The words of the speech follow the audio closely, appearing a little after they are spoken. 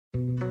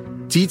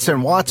Dietz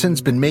and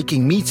Watson's been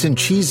making meats and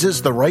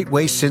cheeses the right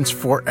way since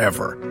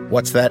forever.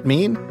 What's that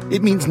mean?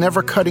 It means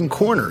never cutting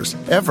corners,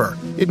 ever.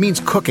 It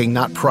means cooking,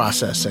 not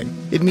processing.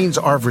 It means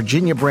our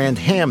Virginia brand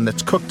ham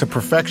that's cooked to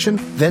perfection,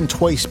 then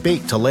twice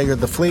baked to layer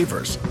the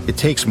flavors. It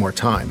takes more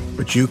time,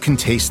 but you can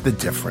taste the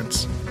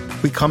difference.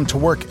 We come to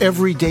work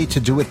every day to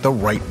do it the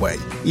right way,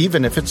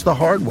 even if it's the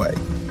hard way.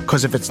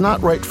 Because if it's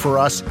not right for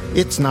us,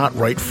 it's not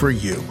right for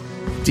you.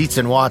 Dietz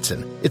and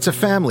Watson, it's a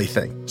family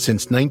thing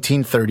since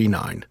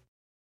 1939.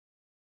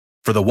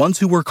 For the ones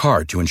who work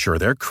hard to ensure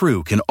their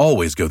crew can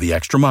always go the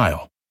extra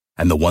mile,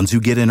 and the ones who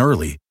get in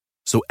early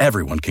so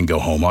everyone can go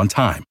home on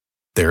time,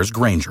 there's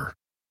Grainger,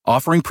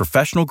 offering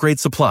professional-grade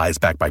supplies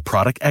backed by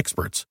product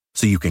experts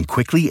so you can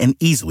quickly and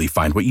easily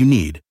find what you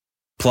need.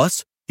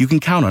 Plus, you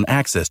can count on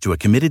access to a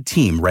committed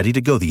team ready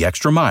to go the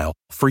extra mile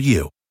for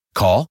you.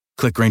 Call,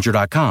 click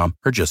Grainger.com,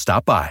 or just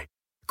stop by.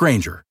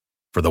 Grainger,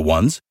 for the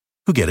ones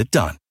who get it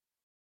done.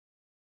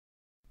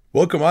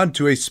 Welcome on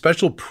to a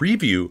special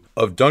preview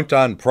of Dunked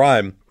On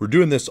Prime. We're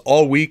doing this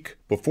all week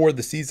before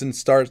the season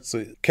starts,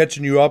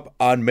 catching you up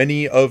on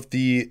many of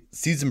the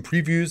season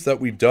previews that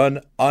we've done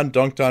on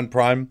Dunked On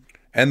Prime.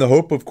 And the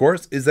hope, of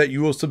course, is that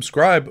you will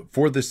subscribe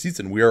for this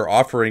season. We are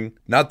offering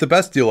not the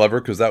best deal ever,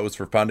 because that was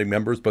for founding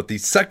members, but the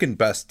second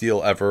best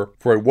deal ever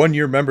for a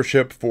 1-year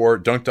membership for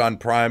Dunked On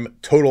Prime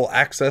Total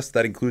Access.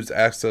 That includes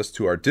access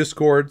to our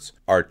Discords,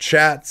 our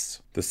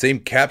chats, the same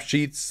cap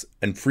sheets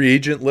and free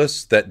agent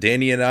lists that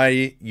Danny and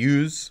I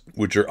use,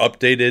 which are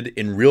updated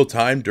in real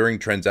time during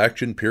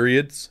transaction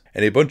periods,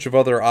 and a bunch of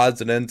other odds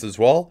and ends as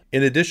well,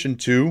 in addition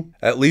to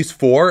at least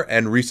 4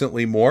 and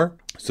recently more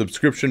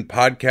subscription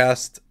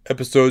podcast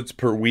episodes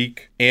per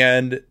week,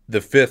 and the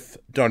 5th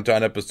Dunked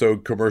On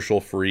episode commercial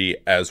free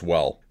as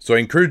well. So I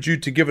encourage you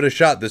to give it a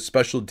shot. This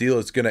special deal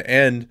is going to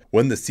end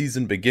when the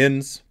season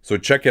begins. So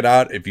check it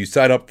out. If you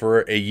sign up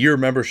for a year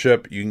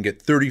membership, you can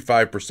get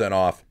 35%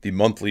 off the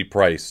monthly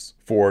price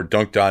for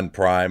Dunked On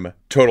Prime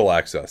Total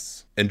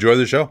Access. Enjoy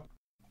the show.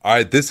 All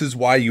right, this is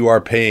why you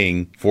are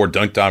paying for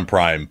Dunked On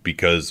Prime,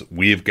 because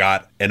we've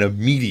got an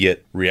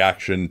immediate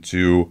reaction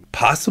to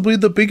possibly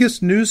the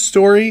biggest news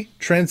story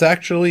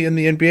transactionally in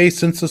the NBA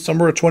since the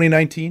summer of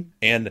 2019,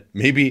 and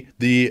maybe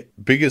the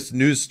biggest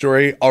news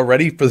story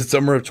already for the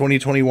summer of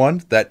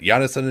 2021, that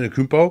Giannis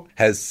Antetokounmpo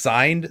has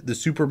signed the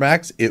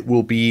Supermax. It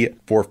will be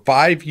for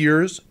 5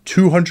 years,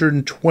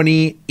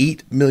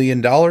 $228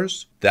 million.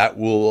 That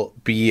will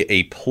be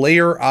a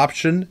player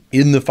option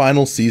in the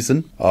final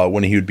season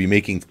when he would be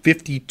making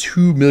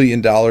 $52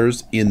 million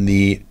in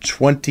the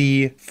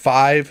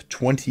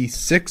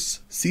 25-26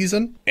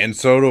 season. And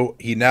so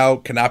he now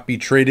cannot be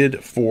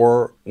traded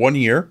for 1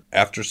 year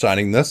after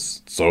signing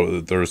this.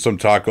 So there was some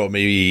talk about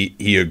maybe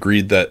he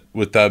agreed that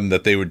with them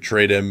that they would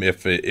trade him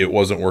if it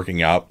wasn't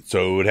working out.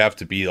 So it would have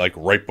to be like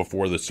right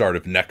before the start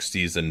of next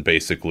season,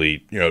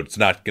 basically. You know, it's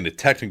not going to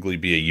technically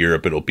be a year,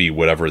 but it'll be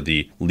whatever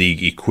the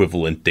league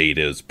equivalent date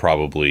is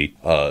probably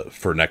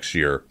for next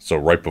year. So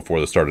right before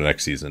the start of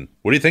next season.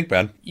 What do you think,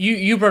 Ben?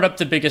 You brought up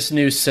the biggest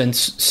news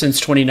since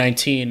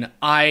 2019.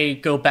 I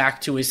go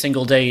back to a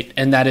single date,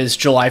 and that is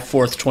July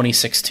 4th,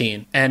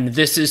 2016. And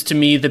this is, to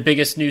me, the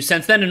biggest news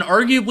since then, and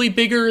arguably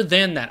bigger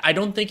than that. I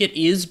don't think it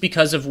is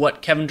because of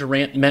what Kevin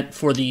Durant meant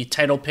for the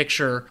title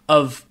picture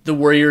of the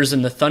Warriors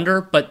and the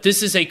Thunder, but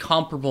this is a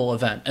comparable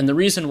event. And the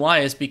reason why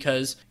is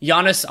because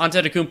Giannis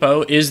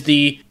Antetokounmpo is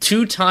the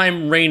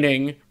 2-time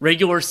reigning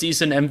regular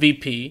season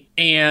MVP,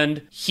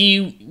 and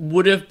he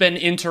would have been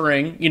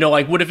entering,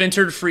 would have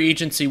entered free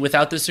agency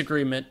without this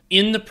agreement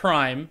in the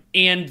prime,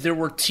 and there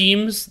were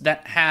teams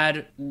that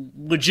had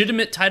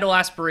legitimate title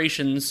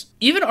aspirations,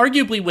 even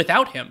arguably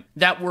without him,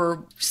 that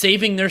were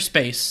saving their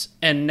space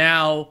and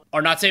now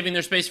are not saving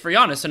their space for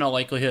Giannis in all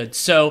likelihood.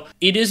 So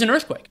it is an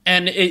earthquake.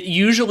 And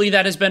usually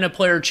that has been a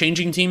player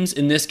changing teams.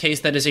 In this case,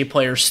 that is a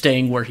player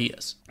staying where he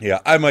is. Yeah,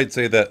 I might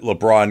say that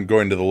LeBron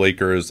going to the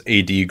Lakers,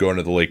 AD going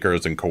to the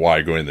Lakers, and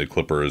Kawhi going to the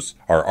Clippers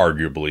are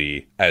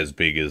arguably as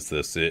big as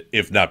this,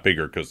 if not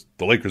bigger, because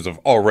the Lakers have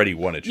already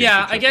won a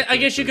championship. Yeah, I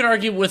guess you could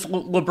argue with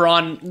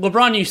LeBron.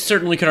 LeBron, you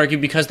certainly could argue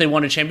because they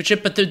won a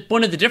championship, but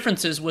one of the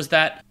differences was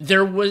that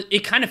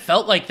it kind of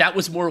felt like that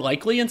was more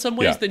likely in some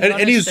ways than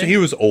Giannis. And he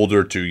was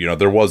older too.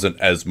 There wasn't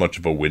as much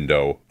of a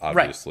window,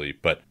 obviously.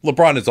 Right. But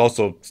LeBron is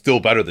also still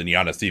better than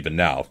Giannis even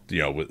now.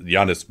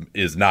 Giannis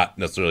is not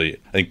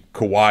necessarily. I think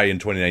Kawhi in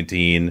 2019,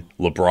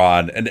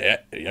 LeBron, and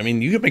I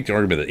mean you could make the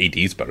argument that AD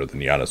is better than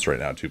Giannis right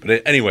now too.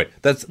 But anyway,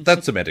 that's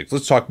semantics.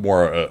 Let's talk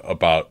more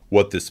about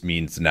what this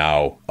means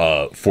now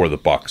for the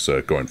Bucks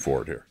going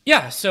forward here.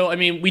 Yeah, so I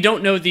mean, we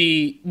know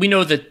the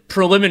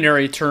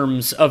preliminary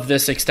terms of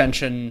this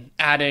extension,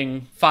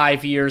 adding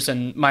 5 years,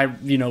 and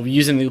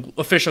using the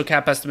official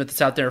cap estimate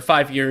that's out there,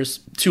 5 years,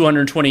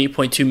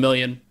 $228.2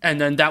 million, and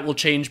then that will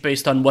change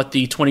based on what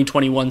the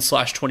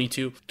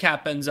 2021/22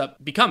 cap ends up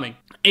becoming.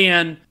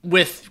 And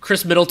with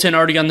Chris Middleton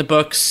already on the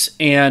books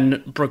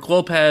and Brook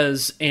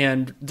Lopez,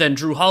 and then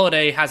Jrue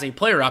Holiday has a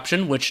player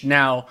option, which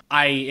now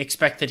I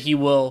expect that he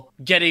will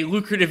get a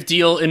lucrative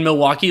deal in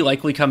Milwaukee,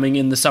 likely coming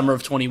in the summer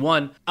of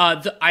 21.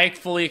 I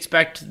fully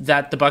expect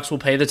that the Bucks will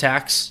pay the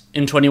tax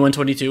in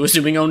 21-22,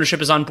 assuming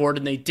ownership is on board,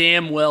 and they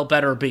damn well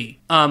better be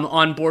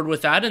on board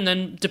with that. And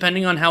then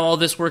depending on how all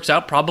this works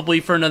out, probably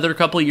for another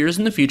couple of years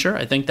in the future,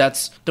 I think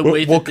that's the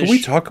way that can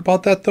we talk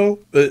about that though?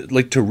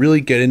 To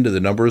really get into the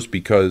numbers,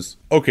 because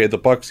okay, the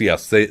Bucks,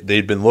 yes,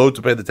 they'd been loath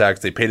to pay the tax.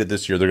 They paid it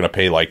this year. They're going to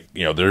pay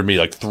they're going to be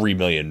like $3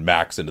 million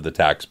max into the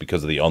tax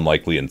because of the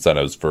unlikely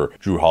incentives for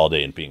Jrue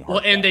Holiday and being hard.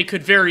 Well, and they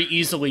could very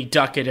easily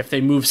duck it if they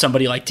move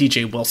somebody like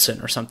DJ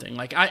Wilson or something.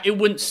 It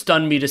wouldn't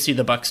stun me to see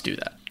the Bucks do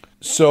that.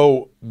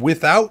 So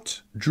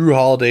without Jrue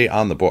Holiday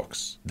on the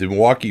books, the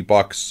Milwaukee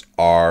Bucks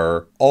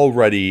are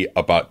already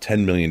about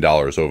 $10 million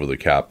over the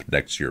cap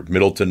next year.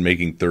 Middleton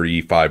making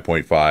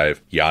 35.5,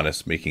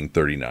 Giannis making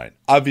 39.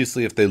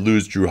 Obviously, if they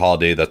lose Jrue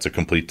Holiday, that's a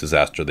complete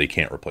disaster. They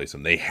can't replace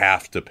him. They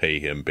have to pay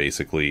him,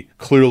 basically.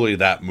 Clearly,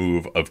 that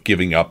move of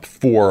giving up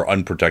 4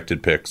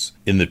 unprotected picks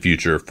in the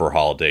future for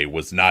Holiday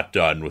was not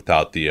done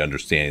without the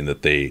understanding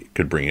that they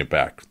could bring it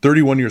back.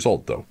 31 years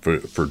old, though, for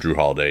Jrue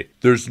Holiday.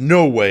 There's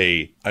no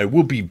way. I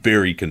will be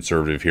very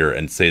conservative here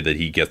and say that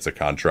he gets a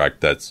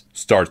contract that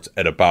starts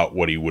at about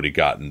what he would have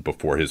gotten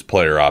before his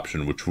player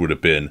option, which would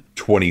have been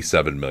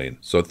 $27 million.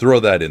 So throw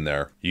that in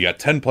there. You got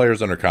 10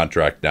 players under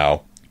contract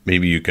now.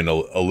 Maybe you can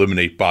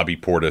eliminate Bobby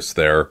Portis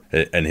there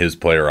and his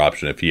player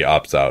option if he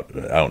opts out.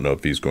 I don't know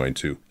if he's going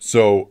to.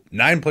 So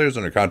 9 players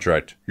under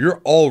contract, you're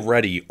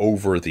already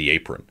over the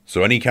apron.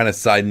 So any kind of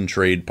side and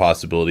trade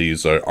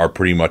possibilities are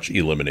pretty much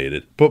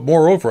eliminated. But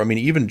moreover,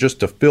 even just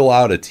to fill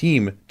out a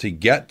team to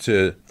get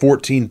to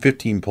 14,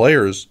 15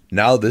 players,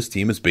 now this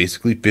team is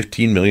basically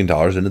 $15 million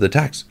into the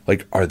tax.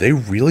 Are they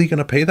really going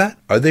to pay that?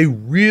 Are they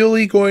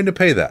really going to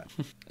pay that?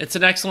 It's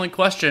an excellent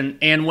question,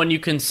 and when you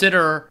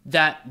consider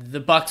that the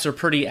Bucks are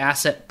pretty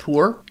asset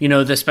poor,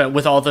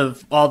 with all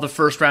the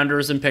first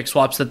rounders and pick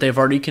swaps that they've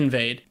already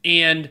conveyed,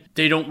 and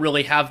they don't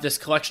really have this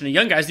collection of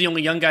young guys. The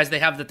only young guys they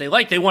have that they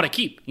want to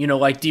keep,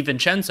 like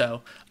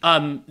DiVincenzo.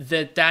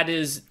 That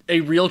is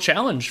a real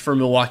challenge for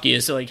Milwaukee.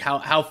 Is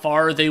how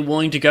far are they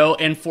willing to go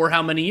and for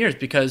how many years?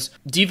 Because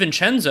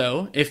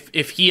DiVincenzo,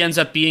 if he ends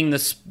up being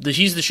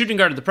he's the shooting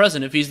guard of the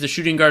present, if he's the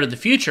shooting guard of the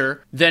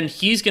future, then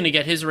he's going to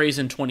get his raise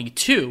in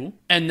 22,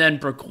 and then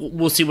Brook,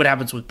 we'll see what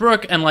happens with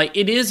Brook. And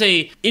it is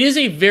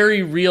a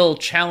very real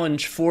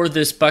challenge for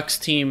this Bucks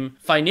team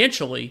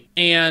financially.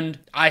 And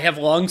I have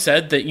long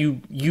said that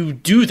you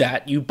do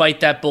that, you bite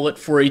that bullet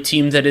for a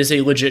team that is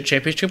a legit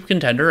championship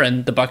contender,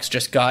 and the Bucks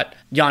just got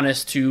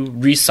Giannis to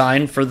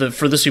re-sign for the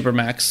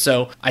Supermax.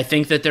 So I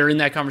think that they're in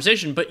that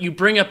conversation. But you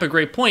bring up a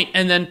great point.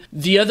 And then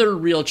the other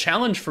real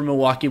challenge for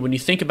Milwaukee when you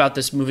think about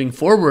this moving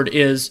forward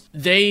is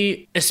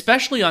they,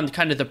 especially on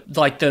kind of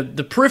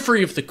the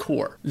periphery of the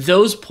core,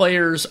 those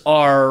players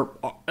are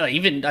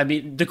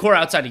the core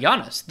outside of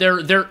Giannis,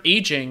 they're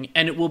aging,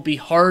 and it will be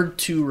hard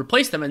to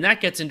replace them. And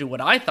that gets into what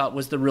I thought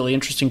was the really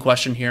interesting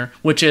question here,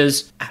 which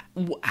is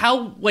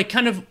how,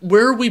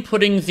 where are we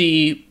putting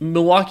the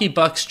Milwaukee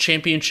Bucks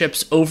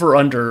championships over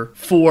under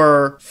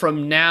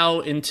from now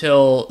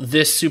until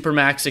this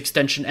Supermax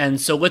extension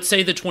ends? So let's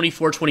say the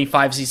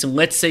 24-25 season,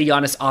 let's say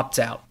Giannis opts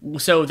out.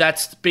 So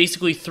that's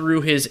basically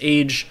through his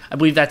age, I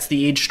believe that's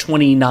the age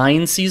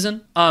 29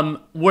 season.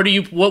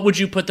 What would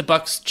you put the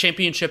Bucks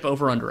championship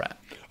over under at?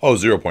 Oh,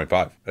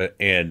 0.5.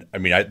 And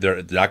they're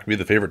not going to be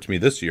the favorite to me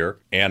this year.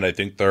 And I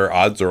think their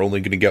odds are only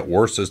going to get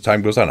worse as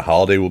time goes on.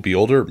 Holiday will be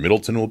older.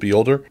 Middleton will be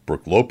older.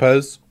 Brook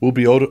Lopez will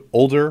be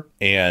older.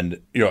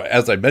 And,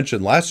 as I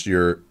mentioned last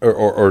year,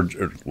 or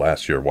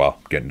last year, wow,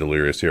 getting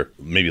delirious here.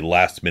 Maybe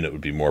last minute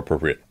would be more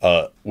appropriate.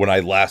 When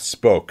I last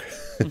spoke,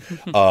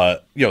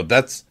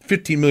 that's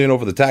 $15 million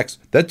over the tax.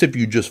 That's if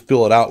you just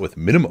fill it out with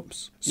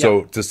minimums.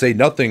 So to say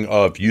nothing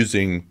of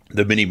using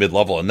the mini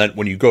mid-level, and then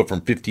when you go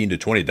from 15 to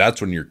 20,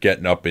 that's when you're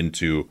getting up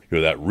into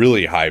that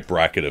really high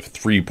bracket of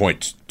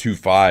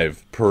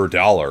 3.25 per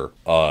dollar,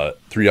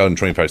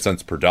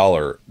 $3.25 per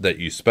dollar that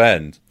you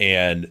spend,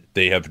 and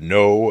they have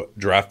no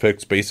draft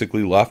picks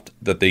basically left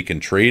that they can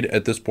trade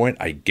at this point.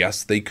 I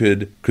guess they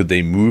could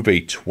they move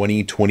a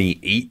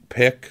 2028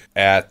 pick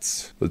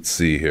at, let's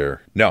see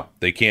here. No,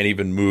 they can't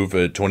even move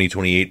a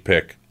 2028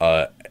 pick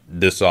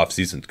this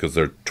offseason because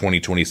their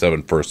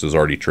 2027 first is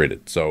already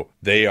traded. So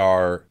they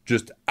are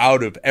just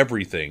out of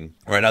everything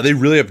right now. They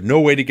really have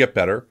no way to get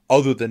better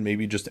other than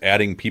maybe just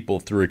adding people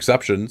through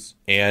exceptions.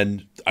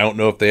 And I don't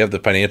know if they have the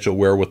financial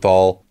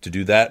wherewithal to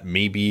do that.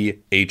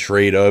 Maybe a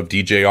trade of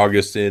DJ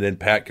Augustin and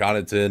Pat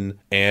Connaughton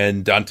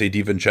and Dante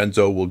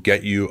DiVincenzo will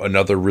get you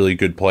another really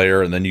good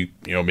player. And then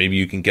maybe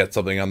you can get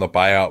something on the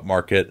buyout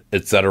market,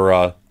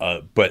 etc.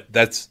 But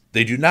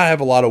they do not have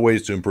a lot of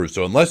ways to improve.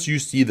 So unless you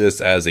see this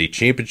as a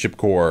championship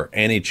core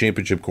and a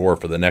championship core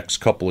for the next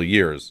couple of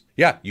years,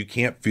 you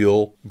can't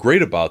feel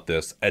great about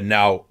this. And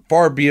now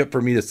far be it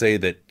for me to say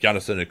that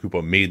Giannis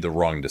Antetokounmpo made the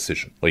wrong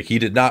decision. Like, he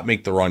did not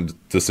make the wrong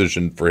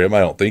decision for him. I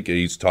don't think.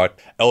 He's talked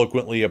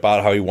eloquently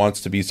about how he wants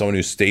to be someone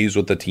who stays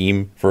with the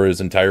team for his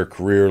entire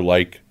career,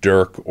 like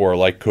Dirk or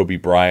like Kobe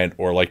Bryant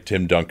or like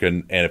Tim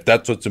Duncan. And if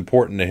that's what's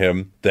important to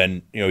him,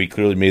 then, he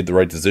clearly made the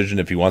right decision.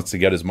 If he wants to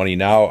get his money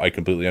now, I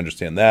completely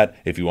understand that.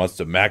 If he wants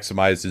to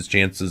maximize his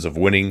chances of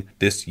winning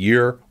this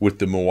year with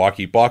the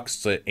Milwaukee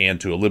Bucks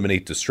and to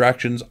eliminate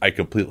distractions, I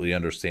completely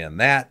understand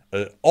that.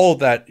 All of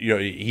that,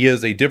 he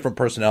has a different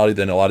personality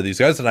than a lot of these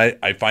guys, and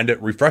I find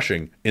it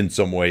refreshing in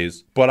some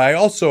ways. But I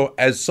also,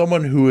 as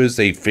someone who is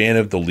a fan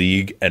of the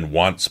league and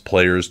wants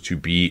players to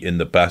be in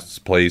the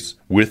best place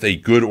with a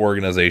good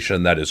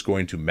organization that is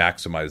going to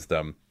maximize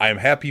them, I am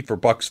happy for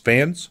Bucks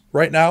fans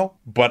right now,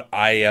 but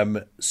I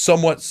am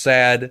somewhat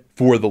sad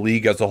for the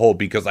league as a whole,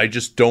 because I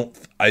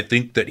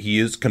think that he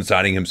is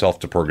consigning himself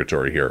to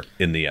purgatory here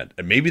in the end.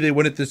 And maybe they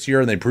win it this year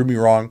and they prove me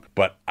wrong,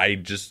 but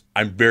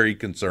I'm very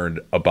concerned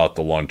about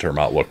the long-term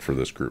outlook for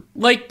this group.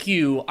 Like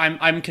you,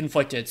 I'm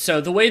conflicted.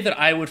 So the way that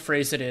I would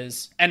phrase it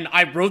is, and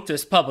I wrote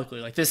this publicly,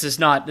 like this is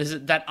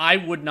that I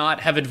would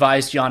not have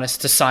advised Giannis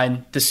to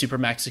sign the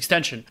Supermax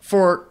extension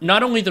for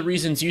not only the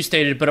reasons you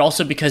stated, but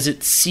also because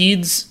it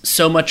cedes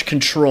so much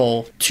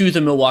control to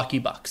the Milwaukee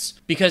Bucks.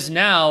 Because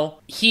now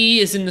he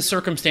is in the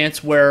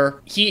circumstance where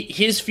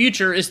his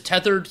future is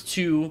tethered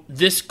to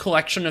this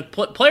collection of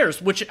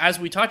players, which, as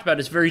we talked about,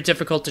 is very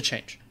difficult to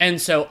change. And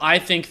so I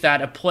think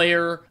that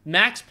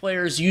max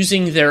players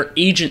using their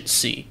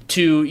agency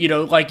to,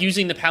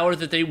 using the power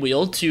that they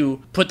wield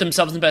to put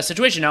themselves in the best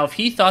situation. Now, if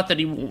he thought that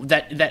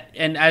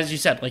and as you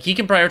said, like, he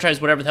can prioritize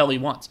whatever the hell he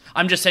wants.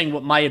 I'm just saying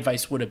what my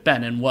advice would have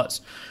been and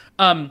was.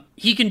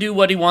 He can do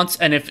what he wants,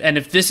 and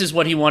if this is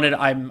what he wanted,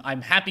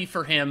 I'm happy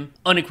for him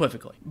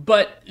unequivocally.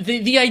 But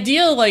the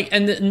idea,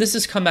 and this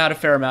has come out a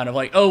fair amount of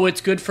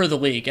it's good for the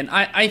league, and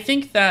I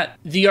think that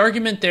the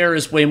argument there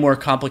is way more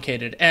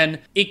complicated, and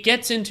it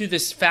gets into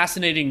this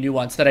fascinating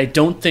nuance that I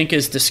don't think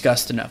is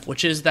discussed enough,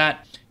 which is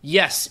that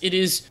yes, it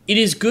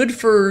is good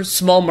for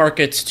small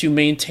markets to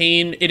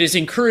maintain. It is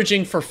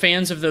encouraging for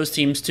fans of those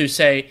teams to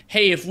say,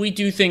 hey, if we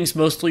do things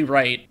mostly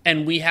right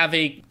and we have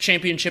a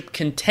championship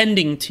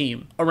contending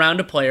team around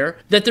a player,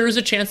 that there is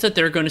a chance that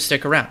they're going to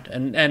stick around.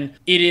 And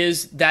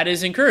that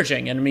is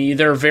encouraging. And I mean,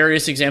 there are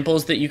various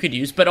examples that you could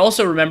use, but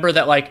also remember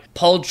that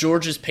Paul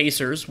George's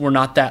Pacers were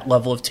not that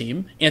level of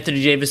team.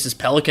 Anthony Davis's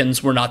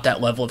Pelicans were not that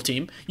level of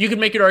team. You could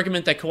make an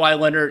argument that Kawhi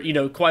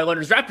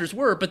Leonard's Raptors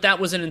were, but that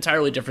was an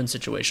entirely different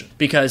situation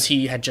because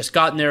he had just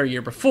gotten there a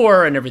year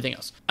before and everything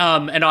else.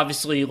 And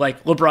obviously,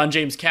 LeBron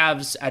James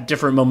Cavs at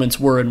different moments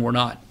were and were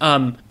not.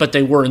 But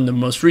they were in the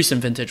most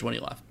recent vintage when he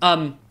left.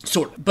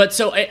 Sort of. But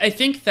so I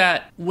think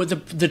that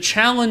with the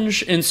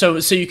challenge, and so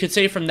you could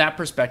say from that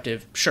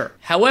perspective, sure.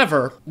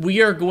 However,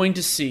 we are going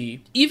to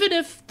see, even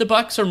if the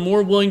Bucks are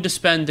more willing to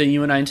spend than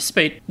you and I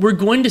anticipate, we're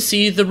going to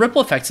see the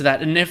ripple effects of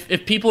that. And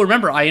if people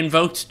remember, I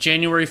invoked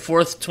January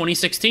 4th,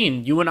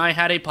 2016. You and I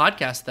had a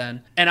podcast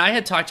then, and I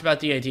had talked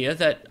about the idea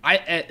that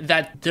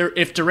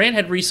if Durant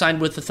had re-signed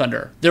with the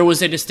Thunder, there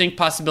was a distinct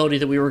possibility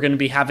that we were going to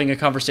be having a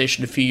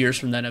conversation a few years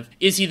from then of,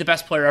 is he the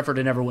best player ever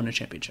to never win a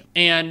championship?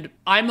 And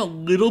I'm a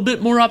little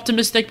bit more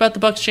optimistic about the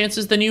Bucks'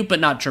 chances than you, but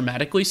not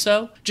dramatically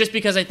so. Just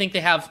because I think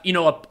they have,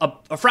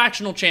 a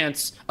fractional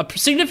chance, a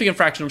significant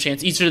fractional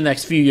chance each of the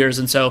next few years.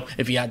 And so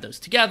if you add those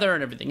together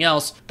and everything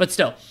else, but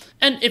still.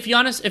 And if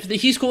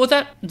he's cool with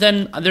that,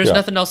 then there's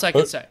nothing else I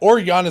can say. Or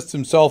Giannis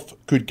himself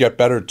could get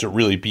better to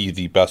really be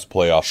the best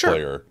playoff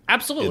player.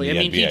 Absolutely. I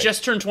mean, NBA. He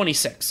just turned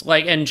 26.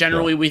 And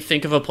generally we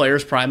think of a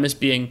player's prime as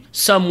being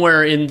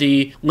somewhere in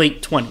the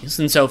late 20s.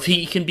 And so if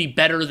he can be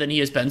better than he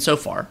has been so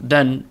far,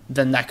 then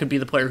that could be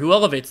the player who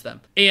elevates them.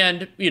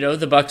 And,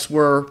 the Bucks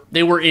were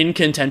in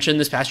contention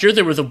this past year.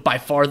 They were by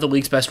far the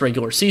league's best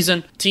regular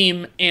season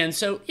team. And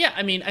so,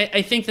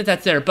 I think that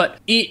that's there. But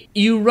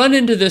you run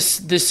into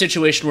this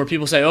situation where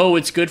people say, oh,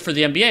 it's good for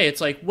the NBA.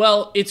 It's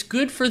it's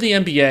good for the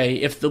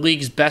NBA if the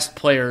league's best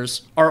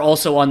players are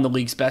also on the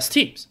league's best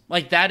teams.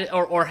 That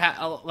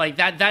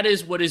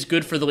is what is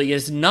good for the league. It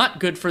is not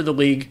good for the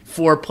league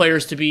for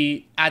players to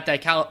be at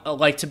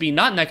that to be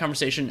not in that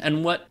conversation.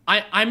 And what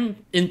I'm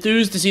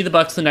enthused to see the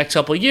Bucks the next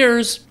couple of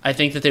years. I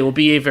think that they will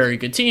be a very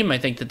good team. I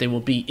think that they will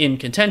be in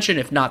contention,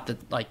 if not the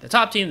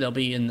top team, they'll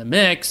be in the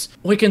mix.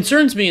 What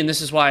concerns me, and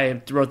this is why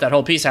I wrote that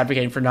whole piece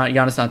advocating for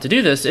Giannis not to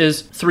do this,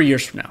 is 3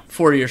 years from now,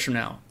 4 years from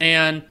now,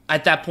 and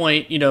at that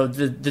point,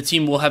 the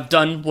team will have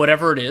done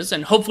whatever it is,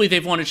 and hopefully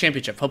they've won a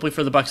championship. Hopefully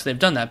for the Bucks they've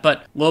done that.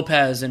 But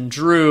Lopez and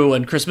Drew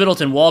and Chris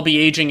Middleton will all be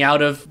aging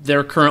out of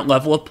their current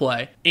level of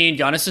play, and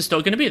Giannis is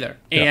still going to be there.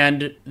 Yeah.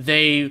 And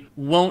they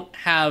won't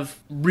have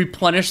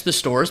replenished the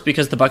stores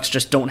because the Bucks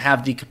just don't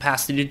have the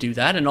capacity to do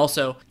that, and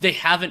also they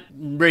haven't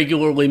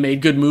regularly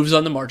made good moves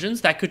on the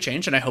margins. That could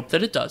change, and I hope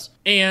that it does.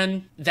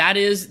 And that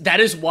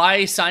is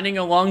why signing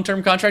a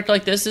long-term contract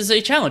like this is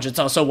a challenge. It's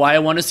also why I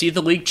want to see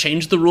the league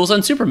change the rules on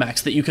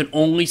Supermax, that you can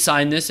only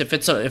sign this if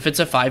it's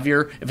a 5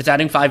 year, if it's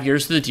adding 5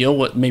 years to the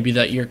deal. Maybe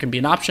that year can be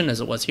an option, as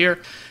it was here.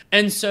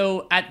 And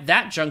so at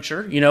that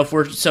juncture, if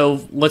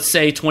let's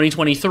say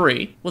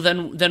 2023, well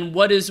then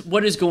what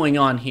is going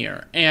on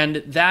here? And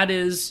that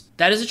is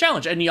a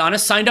challenge. And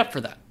Giannis signed up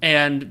for that.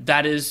 And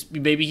that is,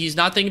 maybe he's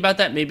not thinking about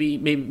that. Maybe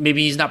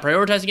he's not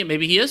prioritizing it.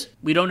 Maybe he is.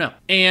 We don't know.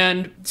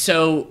 And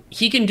so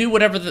he can do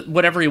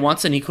whatever he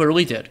wants, and he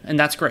clearly did. And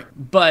that's great.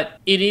 But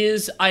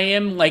I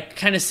am like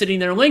kind of sitting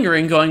there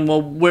lingering going,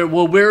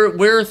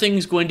 where are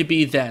things going to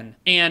be then?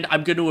 And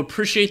I'm going to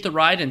appreciate the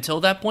ride until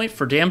that point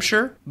for damn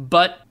sure.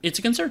 But it's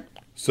a concern.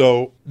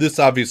 So this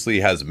obviously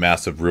has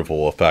massive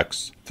ripple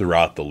effects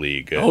throughout the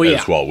league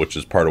as well, which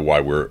is part of why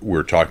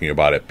we're talking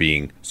about it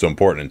being so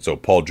important. And so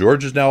Paul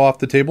George is now off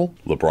the table.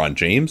 LeBron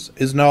James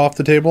is now off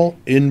the table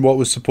in what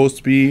was supposed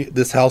to be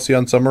this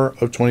halcyon summer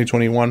of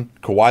 2021.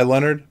 Kawhi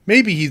Leonard,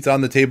 maybe he's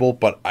on the table,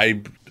 but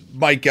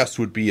my guess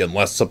would be,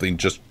 unless something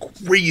just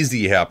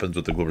crazy happens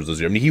with the Clippers this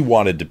year. I mean, he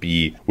wanted to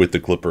be with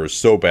the Clippers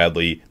so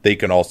badly. They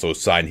can also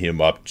sign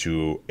him up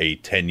to a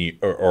 10-year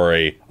or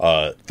a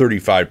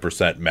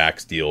 35%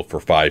 max deal for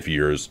 5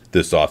 years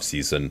this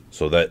offseason.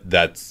 So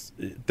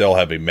they'll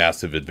have a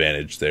massive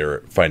advantage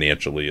there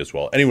financially as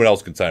well. Anyone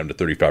else can sign him to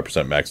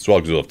 35% max as well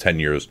because he'll have 10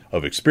 years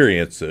of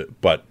experience.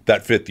 But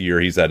that fifth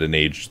year, he's at an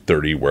age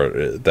 30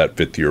 where that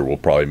fifth year will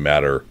probably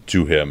matter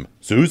to him.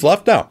 So who's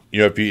left now?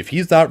 If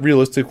he's not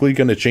realistically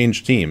going to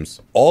change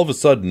teams, all of a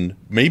sudden,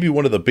 maybe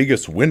one of the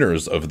biggest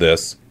winners of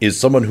this is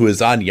someone who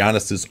is on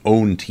Giannis's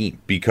own team,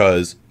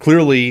 because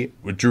clearly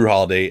with Jrue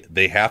Holiday,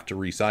 they have to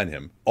re-sign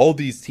him. All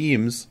these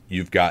teams,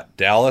 you've got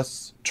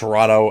Dallas,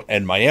 Toronto,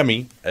 and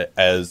Miami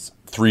as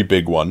three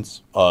big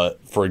ones.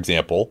 For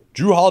example,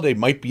 Jrue Holiday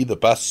might be the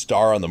best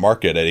star on the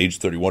market at age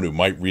 31 who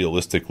might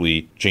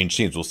realistically change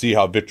teams. We'll see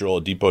how Victor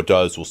Oladipo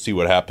does. We'll see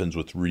what happens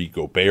with Rudy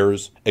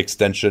Gobert's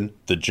extension.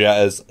 The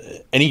Jazz,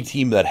 any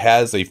team that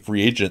has a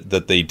free agent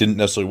that they didn't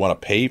necessarily want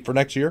to pay for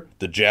next year,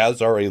 the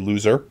Jazz are a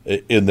loser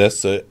in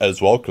this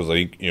as well, because I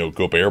think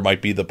Gobert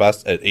might be the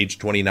best at age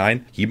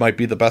 29. He might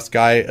be the best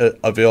guy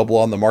available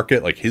on the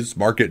market. Like, his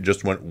market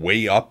just went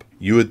way up.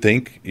 You would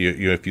think,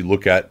 if you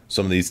look at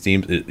some of these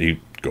teams,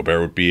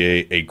 Gobert would be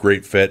a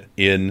great fit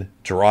in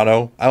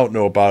Toronto. I don't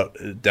know about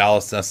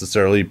Dallas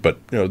necessarily, but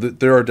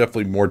there are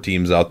definitely more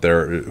teams out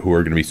there who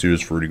are going to be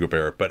suitors for Rudy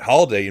Gobert. But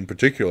Holiday in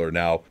particular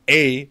now,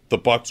 the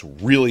Bucks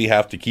really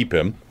have to keep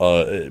him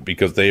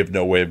because they have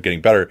no way of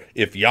getting better.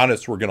 If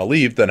Giannis were going to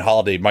leave, then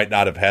Holiday might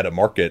not have had a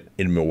market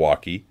in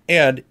Milwaukee.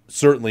 And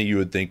certainly you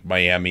would think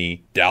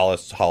Miami,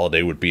 Dallas,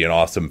 Holiday would be an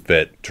awesome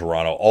fit.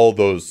 Toronto, all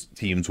those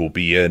teams will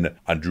be in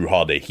on Jrue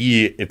Holiday.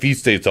 If he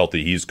stays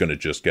healthy, he's going to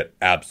just get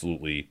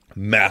absolutely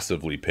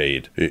massively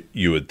paid,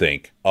 you would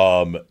think.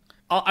 I'm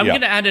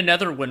going to add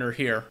another winner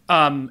here,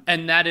 and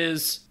that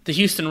is the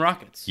Houston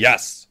Rockets.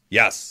 Yes.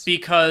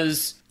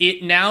 Because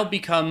it now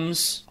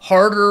becomes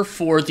harder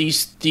for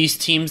these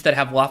teams that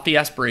have lofty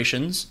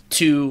aspirations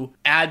to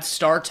add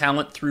star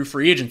talent through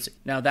free agency.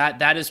 Now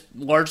that is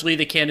largely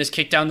the can is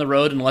kicked down the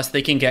road unless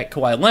they can get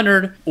Kawhi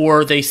Leonard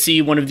or they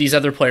see one of these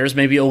other players.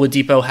 Maybe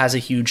Oladipo has a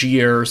huge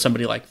year or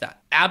somebody like that.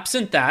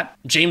 Absent that,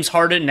 James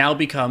Harden now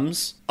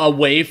becomes a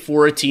way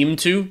for a team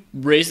to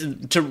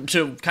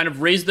kind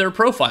of raise their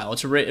profile,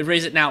 to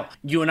raise it. Now,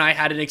 you and I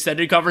had an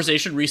extended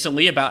conversation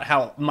recently about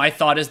how my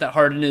thought is that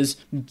Harden is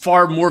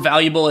far more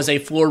valuable as a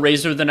floor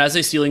raiser than as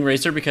a ceiling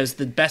raiser, because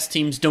the best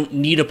teams don't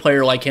need a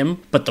player like him,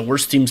 but the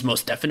worst teams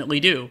most definitely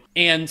do.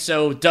 And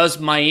so does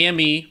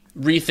Miami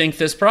rethink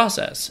this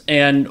process?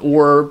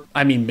 Or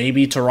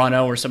maybe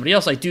Toronto or somebody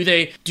else, do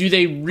they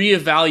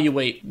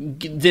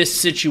reevaluate this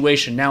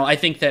situation? Now, I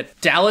think that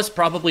Dallas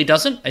probably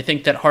doesn't. I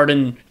think that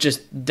Harden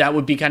that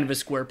would be kind of a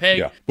square peg.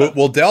 Yeah. But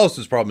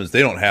Dallas's problem is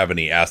they don't have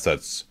any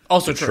assets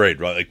also to trade,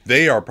 right? Like,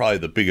 they are probably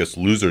the biggest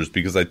losers,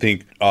 because I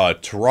think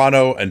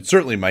Toronto and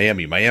certainly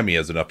Miami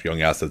has enough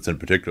young assets in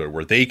particular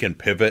where they can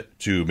pivot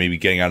to maybe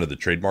getting out of the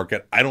trade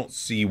market. I don't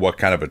see what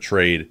kind of a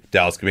trade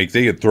Dallas can make.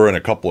 They could throw in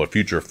a couple of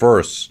future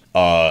firsts,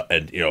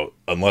 and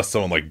unless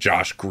someone like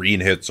Josh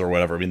Green hits or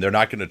whatever, they're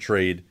not going to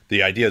trade.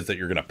 The idea is that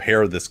you're going to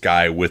pair this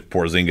guy with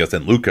Porzingis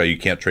and Luka. You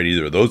can't trade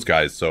either of those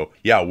guys. So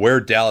yeah, where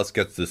Dallas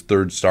gets this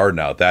third star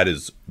now, that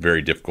is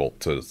very difficult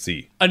to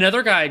see.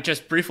 Another guy,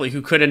 just briefly,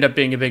 who could end up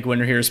being a big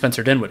winner here is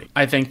Spencer Dinwiddie.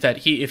 I think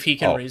that if he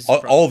can raise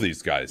all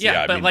these guys,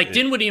 but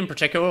Dinwiddie in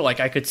particular,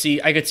 I could see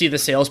the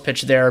sales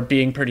pitch there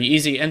being pretty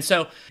easy. And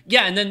so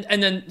and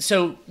then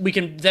so we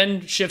can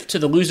then shift to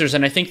the losers.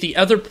 And I think the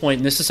other point,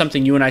 and this is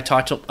something you and I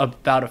talked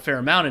about a fair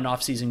amount in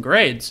off-season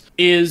grades,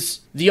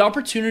 is the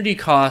opportunity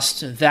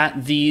cost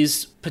that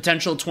these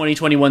potential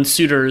 2021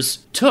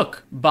 suitors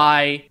took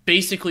by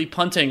basically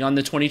punting on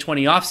the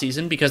 2020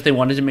 offseason because they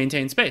wanted to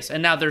maintain space.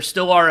 And now there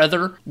still are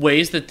other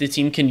ways that the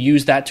team can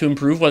use that to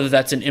improve, whether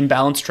that's an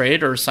imbalance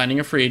trade or signing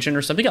a free agent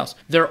or something else.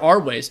 There are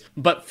ways.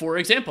 But for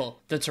example,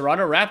 the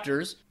Toronto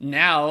Raptors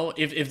now,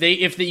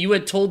 if you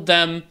had told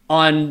them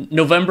on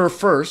November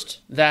 1st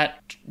that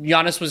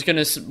Giannis was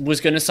gonna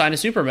sign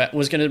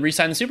was gonna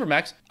re-sign the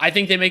Supermax, I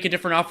think they make a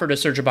different offer to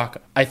Serge Ibaka.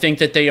 I think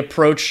that they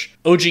approach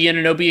OG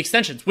Anunoby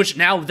extensions, which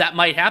now that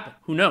might happen.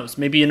 Who knows?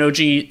 Maybe an OG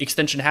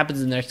extension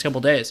happens in the next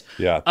couple days.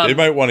 Yeah, they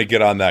might want to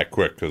get on that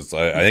quick because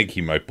I think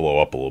he might blow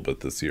up a little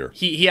bit this year.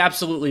 He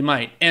absolutely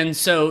might. And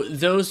so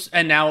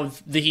now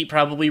the Heat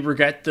probably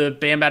regret the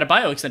Bam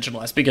Adebayo extension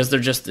less because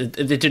it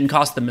didn't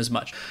cost them as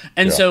much.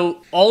 And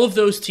so all of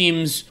those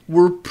teams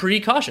were pretty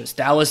cautious.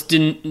 Dallas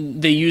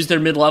they used their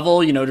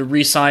mid-level, to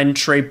re-sign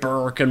Trey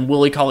Burke and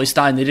Willie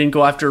Cauley-Stein. They didn't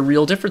go after a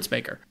real difference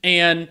maker.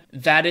 And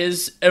that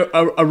is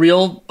a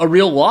real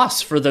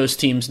loss for those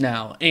teams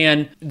now.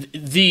 And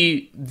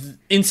the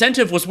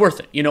incentive was worth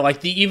it.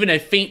 Even a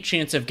faint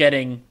chance of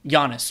getting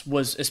Giannis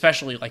was,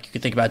 especially you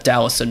could think about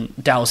Dallas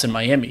and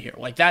Miami here.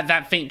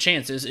 That faint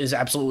chance is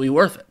absolutely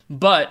worth it.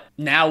 But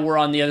now we're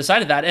on the other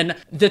side of that. And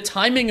the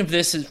timing of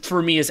this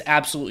for me is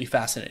absolutely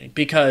fascinating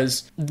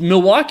because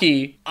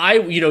Milwaukee,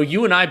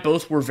 you and I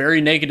both were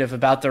very negative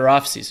about their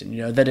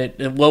offseason, that it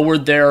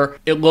lowered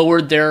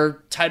their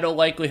title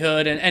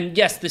likelihood. And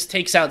yes, this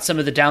takes out some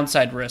of the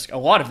downside risk, a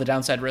lot of the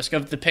downside risk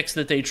of the picks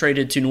that they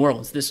traded to New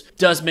Orleans. This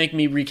does make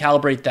me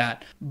recalibrate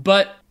that.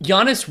 But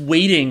Giannis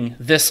waiting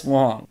this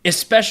long,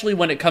 especially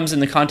when it comes in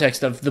the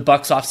context of the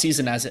Bucks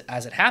offseason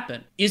as it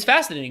happened, is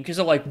fascinating because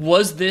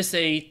was this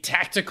a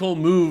tactical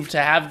move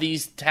to have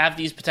these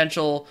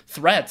potential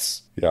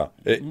threats? Yeah.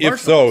 If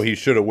so, he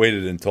should have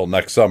waited until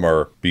next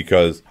summer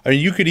because,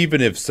 you could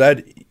even have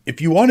said, if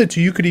you wanted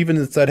to, you could even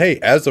have said, hey,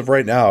 as of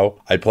right now,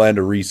 I plan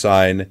to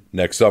re-sign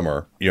next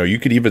summer. You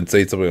could even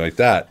say something like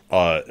that.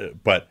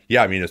 But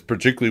yeah, it's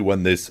particularly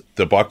when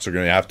the Bucks are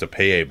going to have to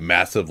pay a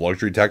massive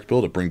luxury tax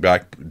bill to bring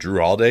back Drew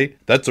Holiday.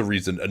 That's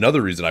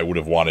another reason I would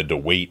have wanted to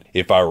wait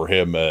if I were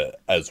him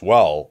as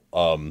well.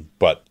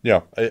 But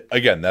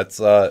again, that's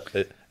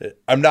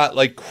I'm not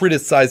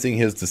criticizing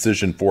his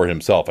decision for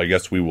himself. I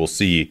guess we will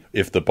see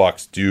if the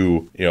Bucks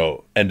do,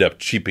 end up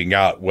cheaping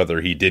out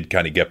whether he did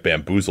kind of get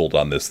bamboozled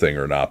on this thing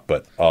or not.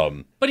 But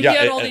he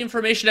had all the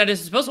information at his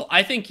disposal.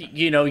 I think,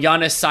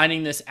 Giannis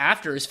signing this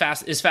after is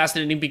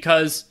fascinating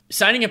because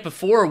signing it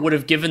before would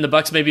have given the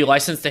Bucks maybe a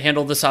license to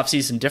handle this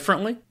offseason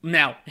differently.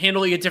 Now,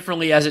 handling it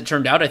differently as it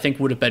turned out, I think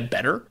would have been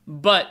better.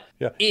 But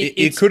yeah,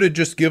 it could have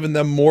just given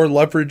them more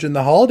leverage in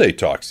the holiday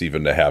talks,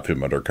 even to have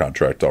him under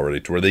contract already,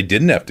 to where they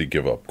didn't have to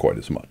give up quite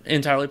as much.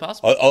 Entirely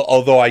possible.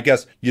 Although I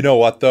guess, you know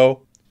what,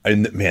 though?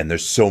 Man,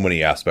 there's so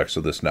many aspects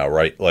of this now,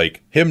 right?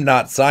 Him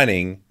not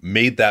signing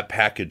made that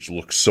package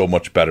look so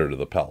much better to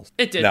the Pels.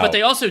 It did, but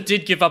they also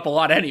did give up a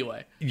lot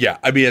anyway. Yeah,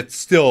 it's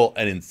still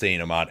an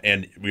insane amount.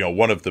 And,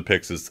 one of the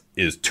picks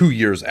is 2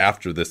 years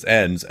after this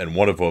ends, and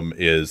one of them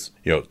is,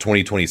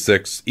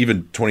 2026,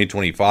 even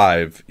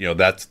 2025.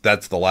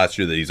 That's the last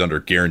year that he's under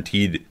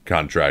guaranteed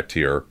contract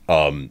here.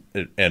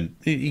 And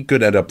he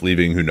could end up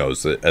leaving. Who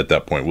knows at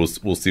that point?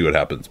 We'll see what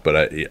happens.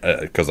 But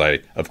because I,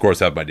 of course,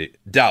 have my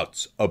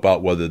doubts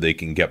about whether they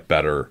can get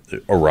better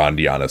around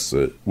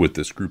Giannis with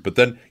this group. But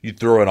then you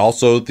throw in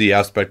also the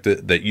aspect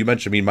that you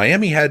mentioned.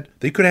 Miami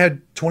they could have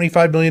had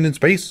 $25 million in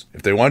space.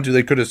 If they wanted to,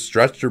 they could have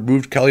stretched or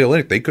moved Kelly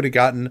Olynyk. They could have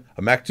gotten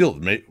a Mac deal.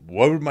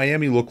 What would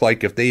Miami look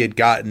like if they had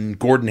gotten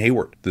Gordon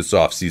Hayward this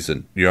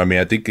offseason?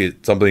 I think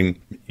it's something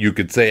you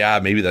could say,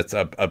 maybe that's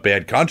a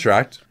bad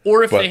contract.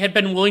 Or if they had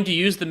been willing to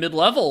use the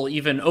mid-level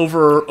even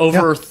over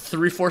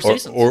 3-4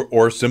 seasons.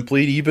 Or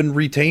simply even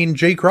retain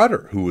Jay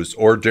Crowder,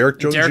 or Derek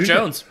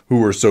Jones, who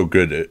were so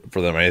good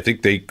for them. I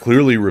think they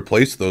clearly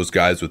replaced those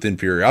guys with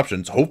inferior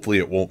options. Hopefully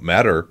it won't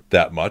matter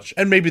that much.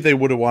 And maybe they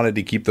would have wanted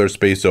to keep their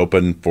space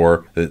open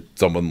for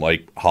someone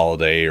like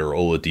Holiday or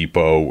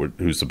Oladipo,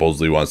 who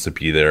supposedly wants to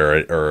be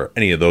there, or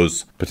any of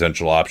those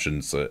potential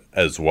options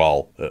as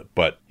well.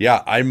 But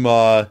yeah,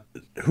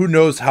 who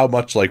knows how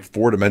much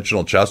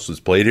four-dimensional chess was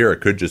played here. It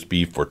could just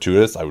be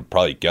fortuitous. I would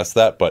probably guess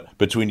that. But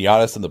between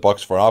Giannis and the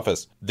Bucks front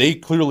office, they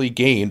clearly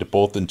gained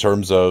both in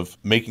terms of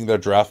making their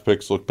draft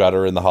picks look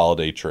better in the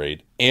Holiday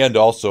trade and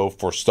also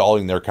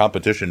forestalling their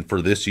competition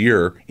for this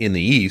year in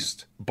the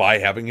East by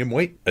having him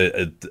wait.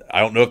 I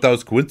don't know if that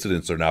was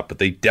coincidence or not, but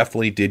they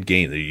definitely did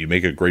gain. You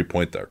make a great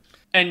point there.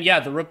 And yeah,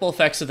 the ripple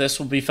effects of this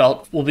will be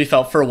felt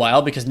for a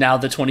while because now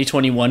the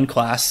 2021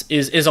 class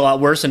is a lot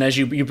worse. And as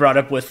you brought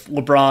up with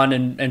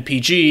LeBron and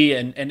PG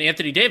and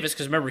Anthony Davis,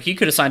 because remember he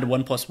could have signed a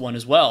 1+1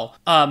 as well.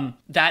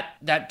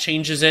 That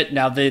changes it.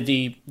 Now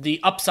the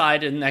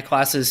upside in that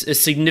class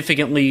is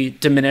significantly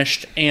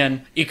diminished,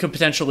 and it could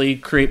potentially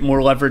create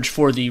more leverage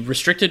for the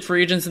restricted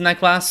free agents in that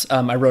class.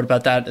 I wrote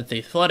about that at The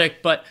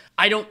Athletic, but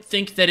I don't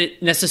think that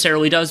it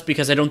necessarily does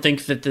because I don't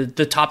think that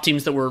the top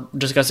teams that we're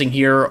discussing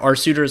here are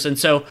suitors. And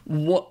so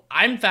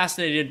I'm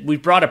fascinated. We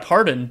brought up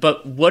Harden,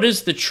 but what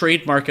does the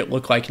trade market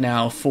look like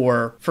now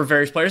for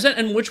various players,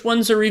 and which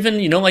ones are even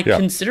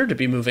considered to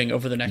be moving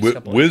over the next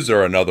couple? Wiz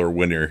are another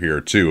winner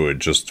here too.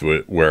 Just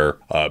where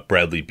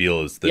Bradley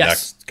Beal is the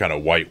next kind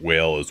of white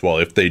whale as well.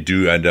 If they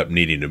do end up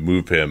needing to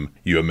move him,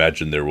 you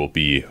imagine there will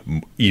be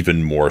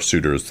even more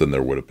suitors than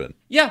there would have been.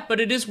 Yeah, but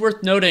it is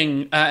worth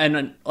noting,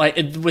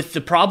 with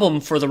the problem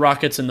for the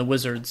Rockets and the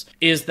Wizards,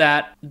 is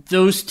that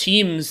those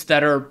teams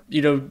that are,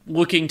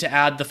 looking to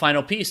add the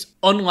final piece,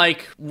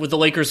 unlike with the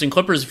Lakers and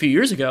Clippers a few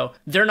years ago,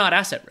 they're not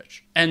asset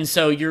rich. And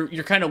so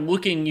you're kind of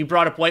looking, you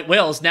brought up white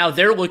whales, now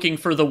they're looking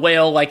for the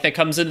whale that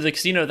comes into the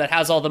casino that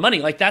has all the money.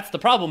 That's the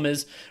problem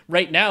is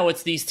right now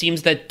it's these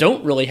teams that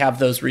don't really have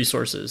those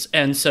resources.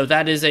 And so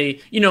that is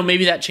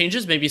maybe that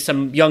changes. Maybe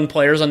some young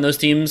players on those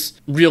teams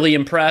really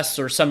impress,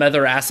 or some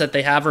other asset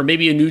they have, or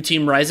maybe a new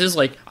team rises,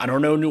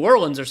 New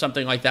Orleans or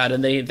something like that,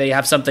 and they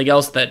have something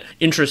else that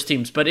interests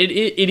teams. But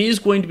it is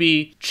going to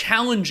be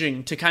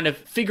challenging to kind of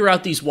figure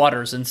out these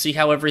waters and see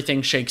how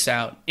everything shakes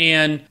out.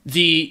 And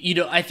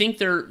I think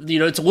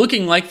it's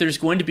looking like there's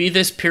going to be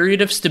this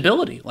period of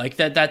stability,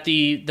 that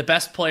the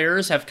best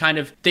players have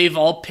they've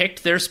all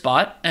picked their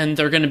spot and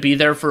they're going to be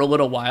there for a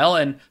little while.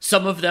 And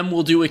some of them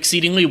will do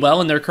exceedingly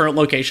well in their current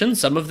location.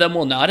 Some of them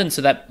will not. And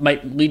so that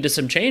might lead to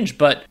some change.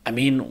 But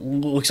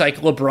looks like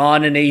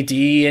LeBron and AD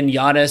and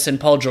Giannis and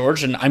Paul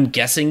George, and I'm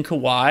guessing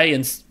Kawhi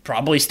and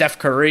probably Steph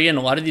Curry, and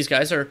a lot of these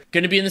guys are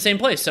going to be in the same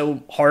place.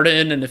 So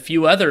Harden and a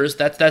few others,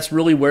 that's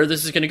really where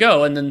this is going to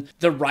go. And then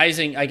the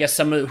rising, I guess,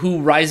 some of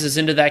who rises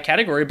into that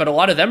category, but a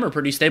lot of them are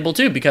pretty stable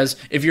too, because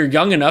if you're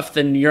young enough,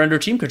 then you're under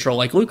team control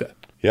like Luka.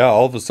 Yeah,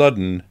 all of a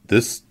sudden,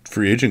 this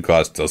free agent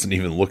class doesn't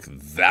even look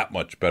that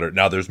much better.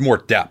 Now, there's more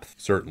depth,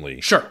 certainly.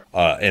 Sure.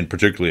 And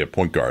particularly at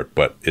point guard.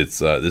 But it's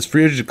this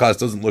free agent class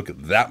doesn't look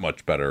that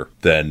much better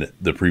than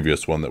the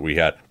previous one that we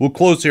had. We'll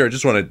close here. I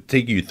just want to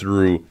take you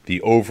through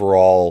the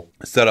overall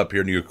setup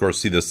here. And you, of course,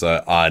 see this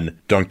on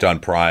Dunked on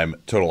Prime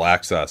Total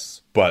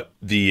Access. But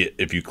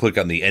if you click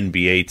on the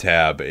NBA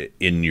tab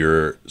in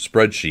your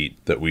spreadsheet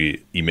that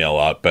we email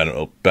out, Ben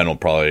will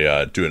probably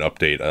do an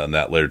update on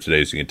that later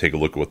today, so you can take a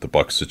look at what the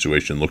Bucks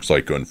situation looks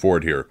like going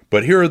forward here.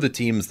 But here are the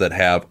teams that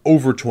have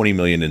over $20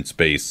 million in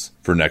space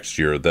for next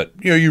year that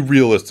you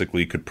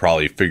realistically could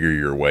probably figure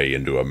your way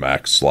into a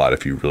max slot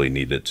if you really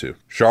needed to.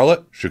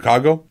 Charlotte,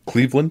 Chicago,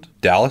 Cleveland,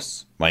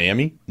 Dallas,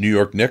 Miami, New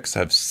York Knicks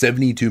have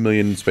 $72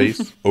 million in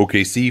space.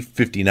 OKC,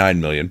 $59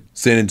 million.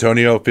 San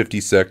Antonio,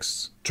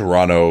 $56.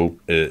 Toronto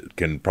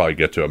can probably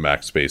get to a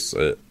max space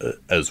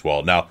as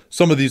well. Now,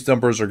 some of these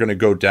numbers are going to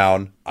go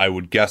down. I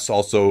would guess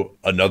also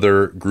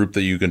another group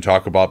that you can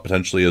talk about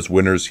potentially as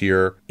winners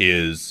here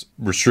is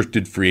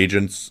restricted free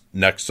agents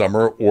next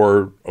summer,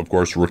 or of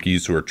course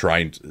rookies who are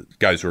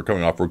guys who are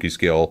coming off rookie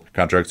scale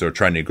contracts that are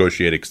trying to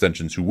negotiate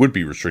extensions who would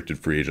be restricted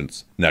free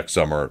agents next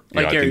summer.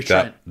 I think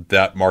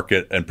that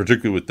market, and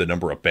particularly with the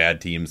number of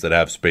bad teams that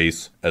have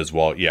space as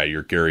well. Yeah,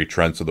 your Gary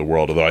Trents of the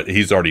world, although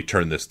he's already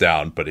turned this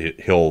down, but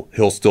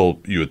he'll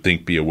still, you would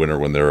think, be a winner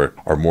when there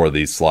are more of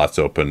these slots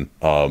open.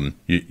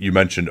 You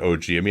mentioned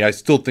OG. I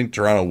still think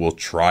Toronto will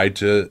try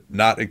to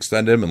not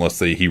extend him unless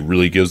he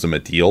really gives them a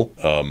deal.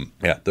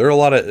 There are a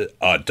lot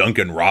of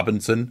Duncan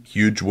Robinson,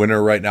 huge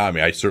winner right now.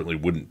 I certainly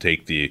wouldn't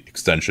take the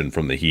extension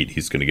from the Heat.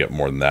 He's going to get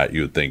more than that,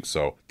 you would think.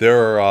 So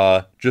there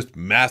are just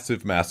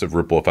massive, massive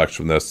ripple effects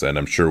from this, and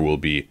I'm sure we'll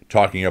be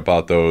talking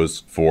about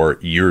those for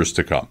years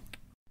to come.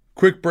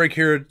 Quick break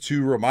here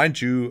to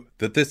remind you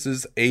that this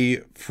is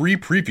a free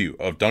preview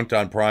of Dunked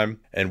on Prime,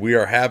 and we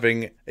are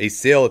having a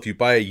sale. If you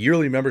buy a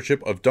yearly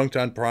membership of Dunked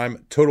on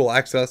Prime Total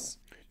Access,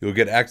 you'll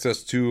get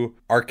access to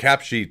our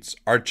cap sheets,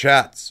 our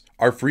chats,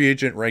 our free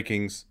agent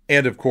rankings,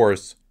 and of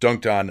course,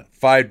 Dunked On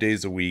 5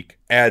 days a week,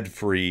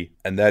 ad-free,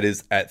 and that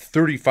is at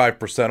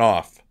 35%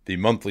 off the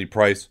monthly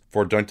price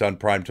for Dunked on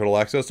Prime Total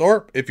Access.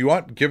 Or if you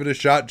want, give it a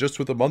shot just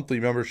with a monthly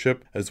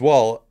membership as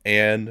well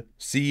and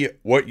see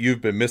what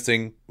you've been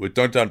missing. With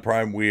Dunked on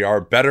Prime, we are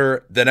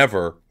better than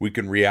ever. We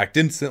can react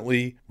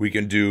instantly. We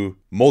can do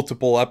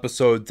multiple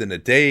episodes in a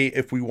day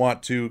if we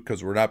want to,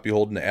 because we're not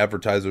beholden to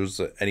advertisers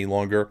any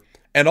longer.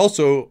 And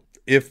also,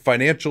 if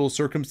financial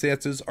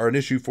circumstances are an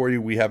issue for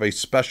you, we have a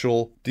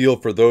special deal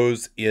for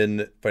those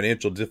in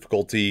financial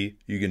difficulty.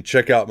 You can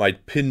check out my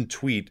pinned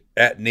tweet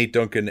at Nate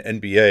Duncan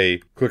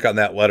NBA. Click on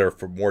that letter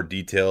for more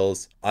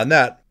details on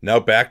that. Now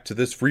back to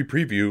this free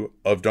preview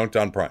of Dunked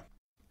on Prime.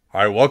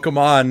 All right, welcome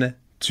on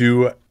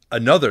to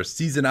another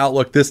season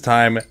outlook. This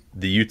time,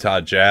 the Utah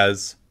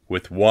Jazz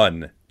with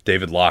one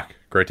David Locke.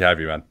 Great to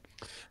have you, man.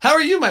 How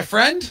are you, my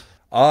friend?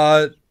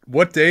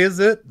 What day is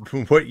it?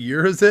 What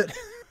year is it?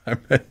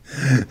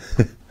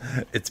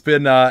 It's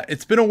been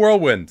a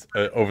whirlwind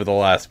over the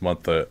last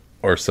month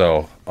or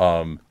so.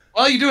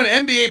 Well, you do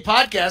an NBA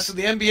podcast, so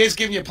the NBA's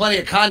giving you plenty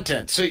of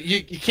content, so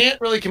you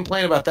can't really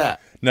complain about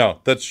that. No,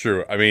 that's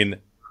true.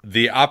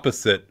 The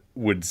opposite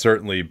would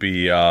certainly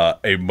be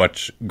a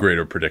much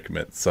greater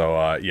predicament. So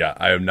I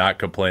am not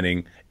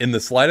complaining in the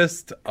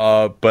slightest.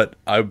 But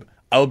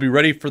I'll be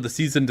ready for the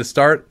season to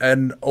start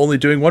and only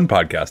doing one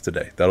podcast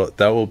today.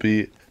 That will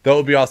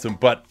be awesome.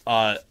 But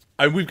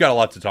we've got a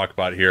lot to talk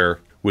about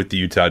here with the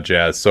Utah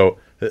Jazz, so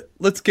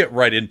let's get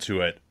right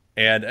into it.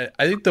 And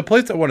I think the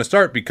place I want to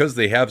start, because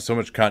they have so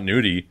much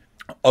continuity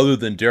other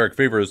than Derek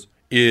Favors,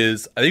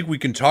 is I think we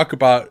can talk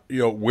about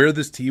where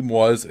this team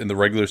was in the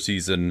regular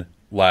season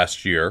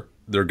last year.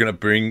 They're going to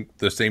bring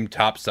the same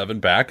top 7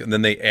 back, and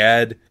then they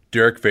add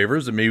Derek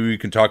Favors, and maybe we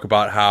can talk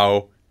about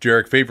how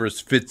Derek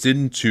Favors fits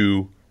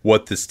into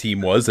what this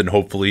team was and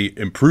hopefully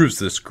improves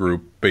this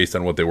group based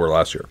on what they were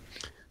last year.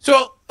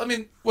 So, I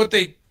mean, what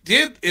they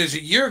did is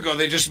a year ago,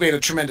 they just made a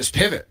tremendous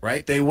pivot,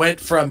 right? They went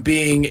from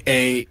being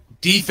a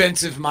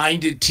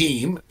defensive-minded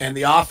team, and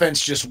the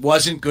offense just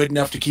wasn't good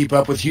enough to keep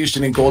up with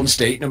Houston and Golden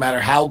State, no matter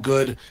how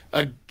good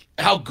a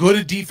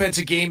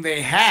defensive game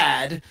they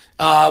had,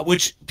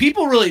 which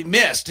people really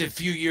missed a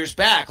few years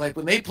back. Like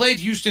when they played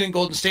Houston and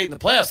Golden State in the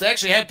playoffs, they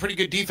actually had pretty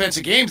good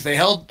defensive games. They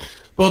held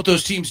both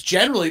those teams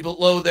generally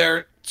below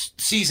their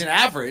season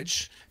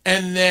average,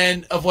 and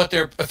then of what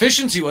their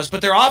efficiency was,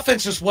 but their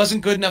offense just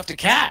wasn't good enough to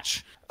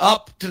catch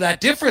up to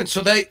that difference.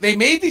 So they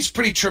made these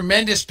pretty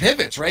tremendous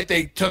pivots, right?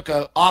 They took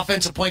an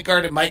offensive point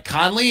guard in Mike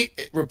Conley,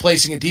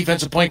 replacing a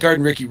defensive point guard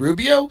in Ricky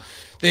Rubio.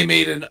 They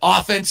made an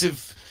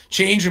offensive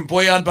change in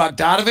Bojan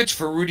Bogdanovic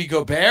for Rudy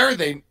Gobert.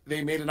 They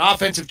made an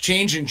offensive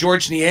change in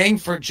George Niang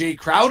for Jay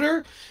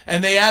Crowder,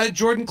 and they added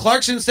Jordan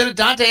Clarkson instead of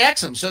Dante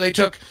Exum. So they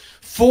took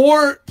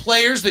 4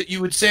 players that you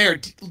would say are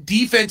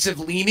defensive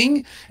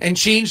leaning and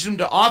changed them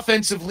to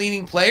offensive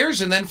leaning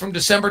players. And then from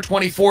December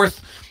 24th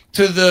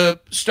to the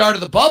start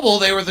of the bubble,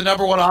 they were the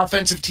number 1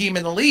 offensive team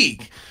in the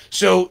league.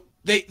 So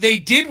they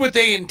did what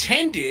they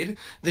intended.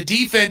 The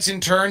defense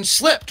in turn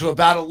slipped to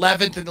about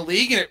 11th in the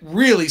league, and it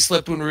really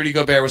slipped when Rudy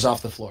Gobert was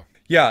off the floor.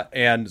 Yeah,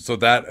 and so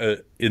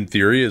that, in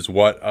theory, is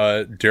what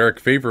Derek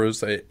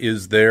Favors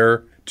is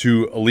there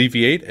to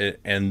alleviate.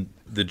 And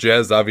the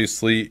Jazz,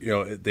 obviously,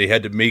 they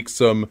had to make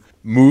some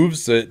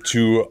moves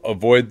to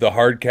avoid the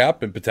hard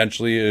cap, and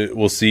potentially,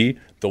 we'll see,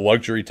 the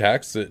luxury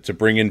tax to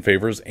bring in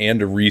Favors and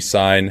to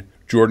re-sign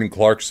Jordan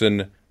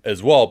Clarkson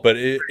as well. But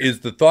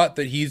is the thought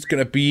that he's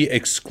going to be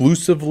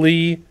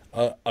exclusively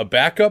a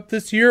backup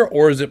this year,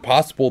 or is it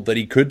possible that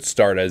he could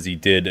start as he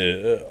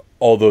did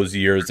all those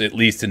years, at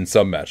least in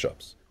some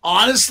matchups?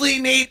 Honestly,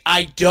 Nate,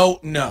 I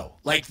don't know.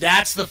 Like,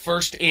 that's the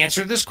first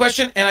answer to this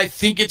question, and I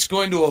think it's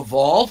going to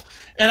evolve.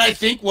 And I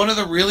think one of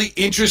the really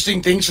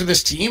interesting things for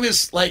this team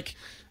is, like,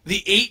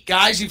 the 8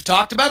 guys you've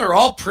talked about are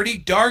all pretty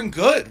darn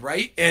good,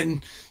 right?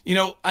 And,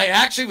 I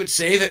actually would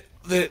say that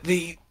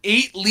the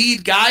 8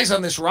 lead guys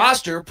on this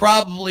roster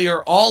probably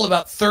are all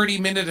about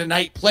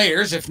 30-minute-a-night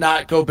players, if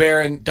not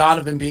Gobert and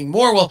Donovan being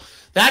more. Well,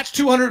 that's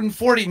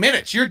 240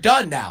 minutes. You're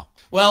done now.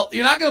 Well,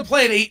 you're not going to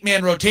play an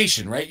 8-man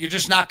rotation, right? You're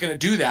just not going to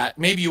do that.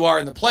 Maybe you are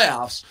in the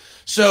playoffs.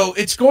 So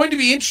it's going to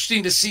be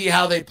interesting to see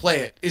how they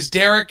play it. If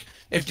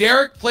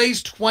Derek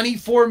plays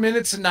 24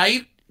 minutes a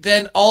night,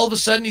 then all of a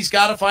sudden he's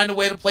got to find a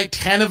way to play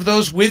 10 of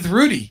those with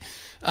Rudy.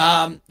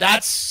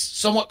 That's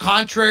somewhat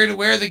contrary to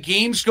where the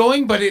game's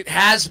going, but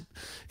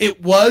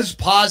it was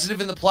positive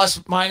in the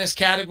plus-minus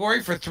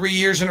category for 3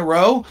 years in a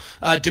row,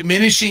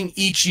 diminishing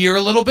each year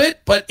a little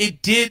bit, but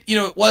it did,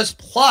 it was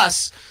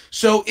plus.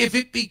 So if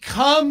it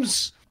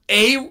becomes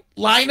a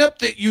lineup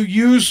that you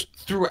use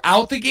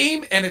throughout the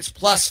game and it's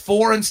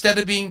 +4 instead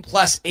of being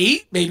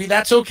 +8, maybe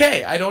that's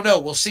okay. I don't know.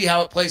 We'll see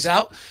how it plays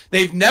out.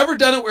 They've never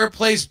done it where it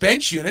plays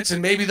bench units,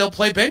 and maybe they'll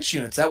play bench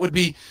units. That would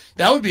be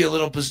a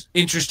little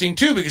interesting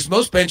too, because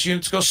most bench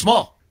units go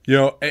small.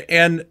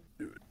 And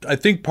I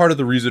think part of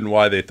the reason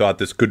why they thought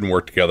this couldn't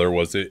work together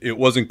was it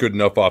wasn't good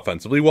enough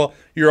offensively. Well,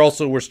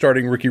 we're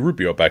starting Ricky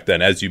Rubio back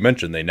then. As you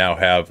mentioned, they now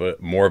have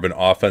more of an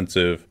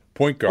offensive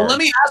point guard. Well, let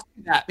me ask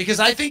you that, because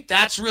I think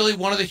that's really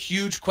one of the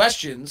huge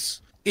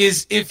questions,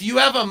 is if you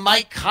have a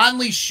Mike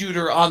Conley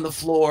shooter on the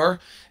floor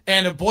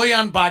and a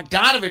Bojan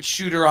Bogdanovic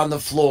shooter on the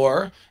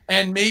floor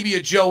and maybe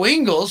a Joe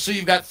Ingles, so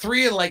you've got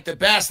 3 of like the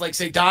best, like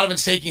say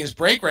Donovan's taking his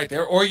break right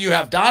there, or you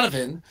have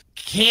Donovan,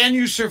 can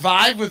you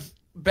survive with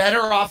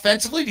better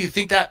offensively? Do you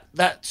think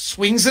that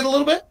swings it a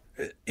little bit?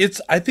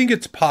 I think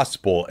it's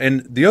possible.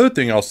 And the other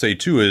thing I'll say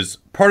too is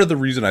part of the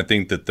reason I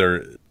think that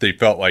they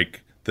felt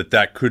like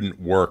that couldn't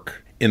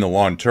work in the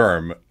long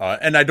term,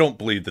 and I don't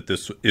believe that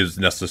this is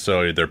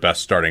necessarily their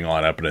best starting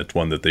lineup, and it's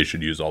one that they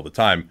should use all the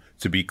time,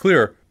 to be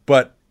clear.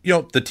 But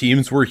the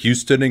teams were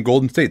Houston and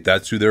Golden State.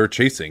 That's who they were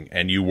chasing,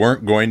 and you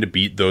weren't going to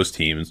beat those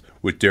teams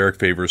with Derek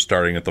Favors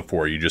starting at the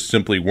 4. You just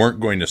simply weren't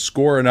going to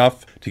score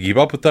enough to keep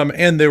up with them,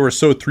 and they were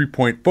so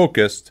 3-point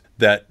focused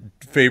that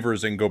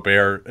Favors and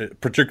Gobert,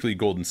 particularly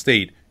Golden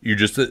State,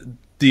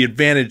 the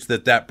advantage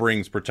that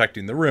brings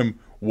protecting the rim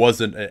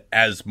wasn't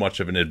as much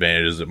of an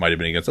advantage as it might have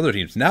been against other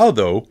teams. Now,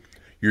 though,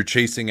 you're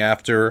chasing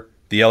after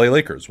the LA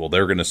Lakers. Well,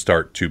 they're going to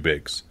start 2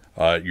 bigs.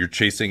 You're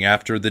chasing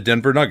after the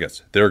Denver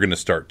Nuggets. They're going to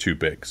start 2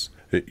 bigs.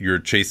 You're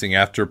chasing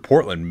after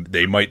Portland.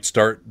 They might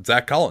start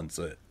Zach Collins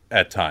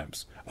at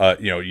times.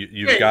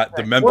 You've got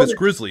the Memphis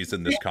Grizzlies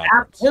in this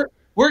conference.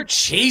 We're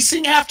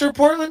chasing after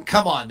Portland?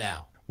 Come on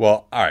now.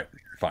 Well, all right,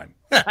 fine.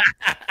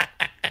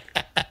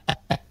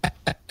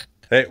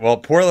 Hey, well,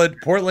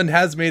 Portland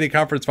has made a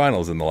conference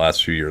finals in the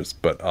last few years,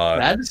 but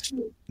That is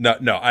true.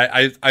 no,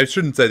 I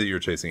shouldn't say that you're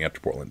chasing after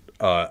Portland.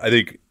 I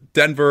think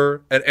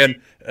Denver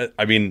and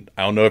I mean,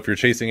 I don't know if you're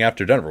chasing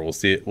after Denver. We'll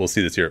see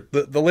this year.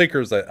 The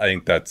Lakers, I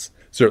think that's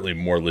certainly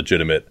more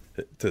legitimate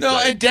to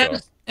say.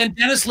 And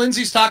Dennis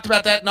Lindsey's talked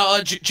about that.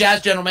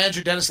 Jazz general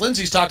manager Dennis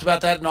Lindsey's talked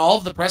about that in all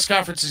of the press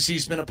conferences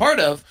he's been a part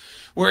of,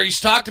 where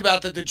he's talked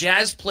about that the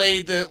Jazz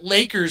played the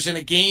Lakers in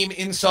a game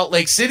in Salt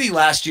Lake City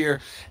last year,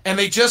 and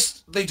they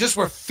just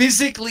were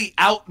physically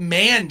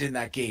outmanned in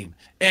that game,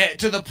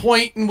 to the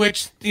point in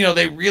which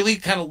they really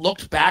kind of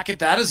looked back at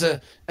that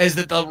as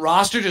that the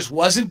roster just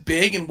wasn't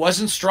big and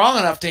wasn't strong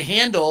enough to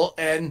handle,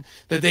 and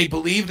that they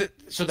believed that.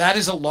 So that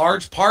is a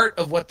large part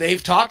of what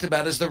they've talked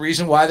about as the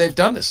reason why they've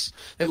done this.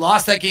 They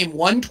lost that game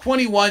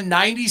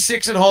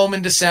 121-96 at home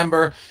in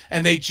December,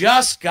 and they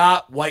just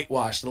got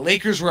whitewashed. The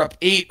Lakers were up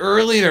 8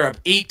 early. They're up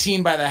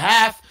 18 by the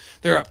half.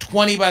 They're up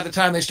 20 by the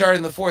time they started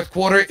in the fourth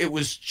quarter. It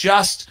was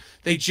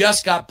they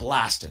just got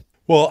blasted.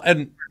 Well,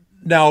 and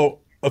now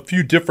a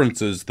few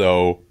differences,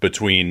 though,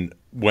 between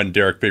when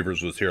Derek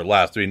Favors was here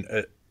last. I mean,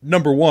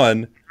 number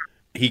one,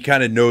 he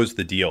kind of knows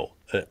the deal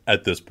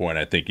at this point.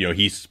 I think,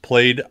 he's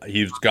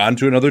gone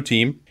to another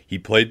team. He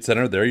played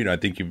center there. I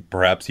think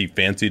he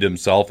fancied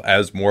himself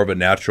as more of a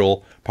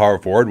natural power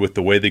forward with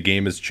the way the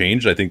game has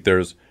changed. I think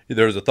there's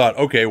a thought,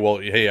 okay, well,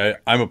 hey,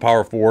 I'm a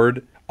power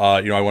forward.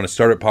 I want to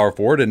start at power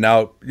forward. And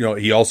now,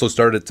 he also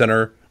started at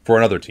center for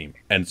another team.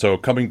 And so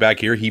coming back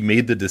here, he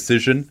made the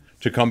decision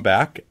to come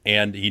back,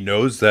 and he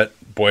knows that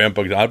Bojan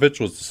Bogdanovic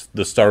was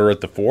the starter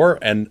at the 4.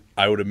 And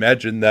I would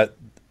imagine that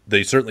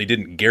they certainly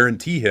didn't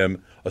guarantee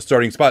him a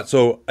starting spot.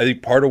 So I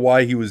think part of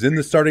why he was in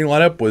the starting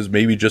lineup was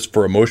maybe just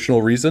for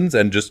emotional reasons,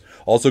 and just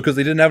also because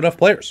they didn't have enough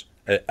players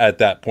at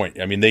that point.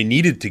 I mean, they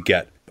needed to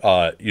get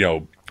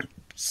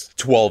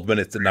 12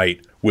 minutes a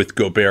night with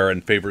Gobert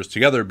and Favors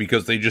together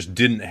because they just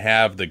didn't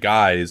have the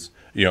guys.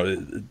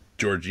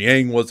 George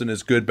Yang wasn't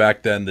as good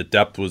back then. The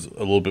depth was a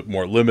little bit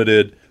more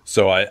limited.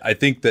 So I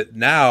think that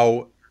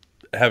now,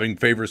 having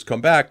Favors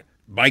come back,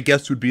 my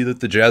guess would be that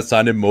the Jazz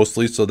signed him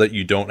mostly so that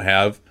you don't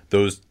have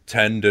those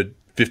 10 to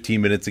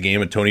 15 minutes a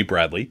game of Tony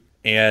Bradley.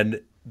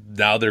 And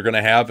now they're going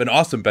to have an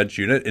awesome bench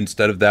unit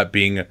instead of that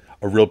being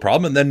a real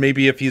problem. And then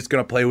maybe if he's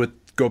going to play with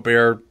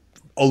Gobert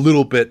a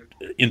little bit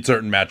in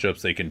certain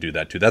matchups, they can do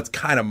that too. That's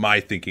kind of my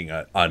thinking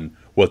on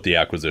what the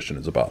acquisition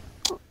is about.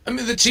 I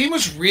mean, the team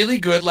was really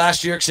good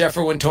last year, except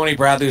for when Tony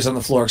Bradley was on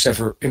the floor, except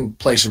for in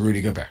place of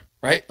Rudy Gobert,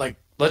 right? Like,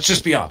 let's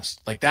just be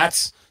honest. Like,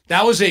 that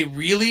was a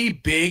really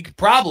big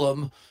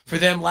problem for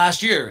them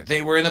last year.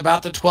 They were in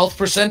about the 12th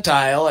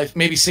percentile,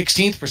 maybe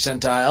 16th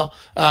percentile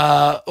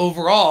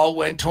overall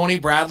when Tony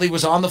Bradley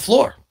was on the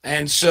floor.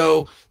 And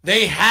so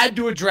they had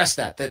to address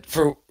that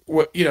for,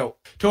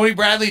 Tony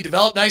Bradley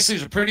developed nicely. He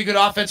was a pretty good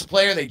offensive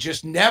player. They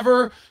just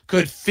never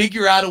could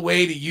figure out a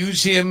way to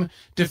use him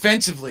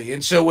defensively.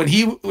 And so when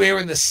we were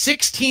in the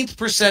 16th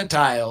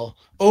percentile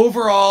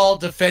overall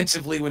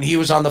defensively when he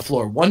was on the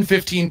floor,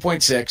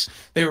 115.6.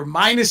 They were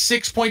minus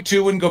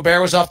 6.2 when Gobert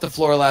was off the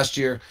floor last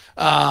year.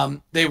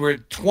 They were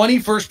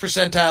 21st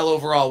percentile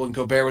overall when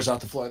Gobert was off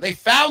the floor. They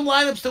found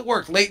lineups that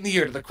worked late in the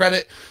year. To the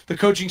credit the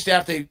coaching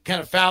staff, they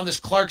kind of found this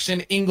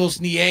Clarkson,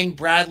 Ingles, Niang,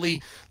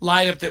 Bradley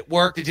lineup that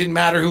worked. It didn't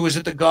matter who was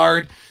at the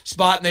guard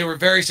spot, and they were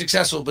very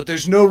successful. But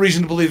there's no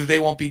reason to believe that they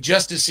won't be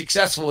just as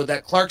successful with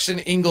that Clarkson,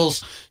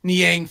 Ingles,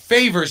 Niang,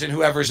 Favors, and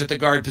whoever's at the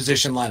guard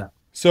position lineup.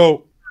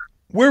 So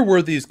where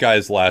were these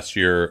guys last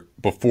year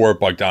before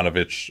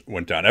Bogdanovic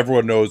went down?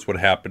 Everyone knows what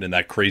happened in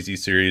that crazy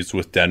series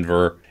with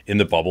Denver in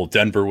the bubble.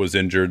 Denver was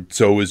injured.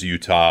 So was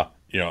Utah.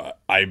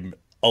 I'm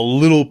a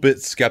little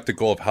bit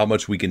skeptical of how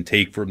much we can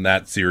take from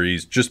that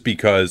series just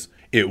because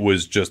it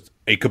was just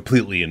a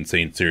completely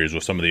insane series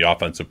with some of the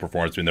offensive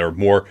performance. I mean, there were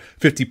more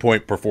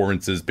 50-point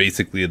performances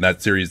basically in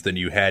that series than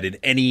you had in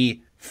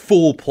any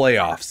full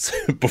playoffs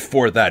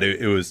before that.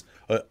 It was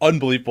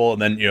unbelievable.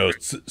 And then,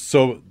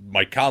 so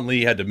Mike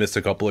Conley had to miss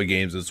a couple of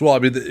games as well. I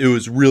mean, it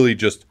was really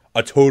just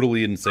a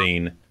totally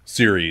insane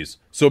series.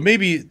 So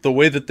maybe the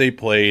way that they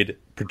played,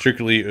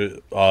 particularly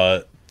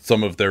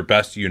some of their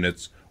best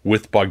units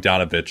with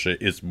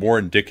Bogdanovic, is more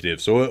indicative.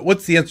 So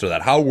what's the answer to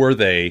that? How were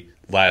they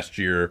last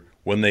year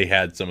when they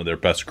had some of their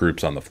best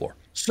groups on the floor?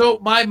 So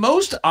my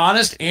most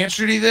honest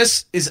answer to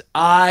this is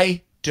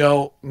I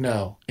don't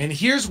know. And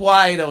here's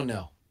why I don't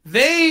know.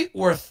 They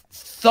were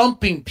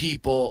thumping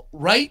people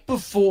right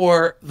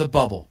before the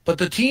bubble. But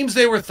the teams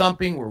they were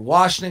thumping were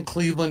Washington,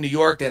 Cleveland, New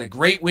York. They had a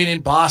great win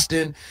in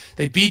Boston.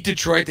 They beat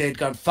Detroit. They'd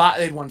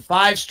won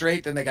 5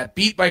 straight. Then they got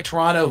beat by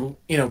Toronto,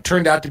 who,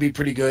 turned out to be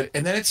pretty good.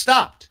 And then it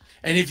stopped.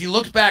 And if you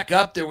looked back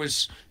up, there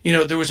was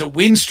a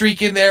win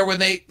streak in there when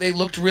they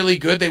looked really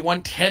good. They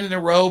won 10 in a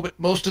row, but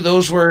most of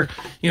those were,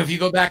 if you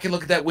go back and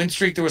look at that win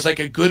streak, there was like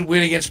a good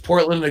win against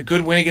Portland and a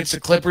good win against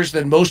the Clippers.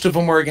 Then most of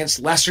them were against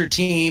lesser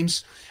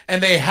teams.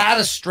 And they had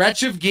a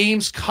stretch of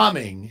games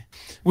coming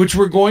which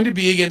were going to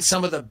be against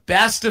some of the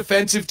best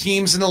defensive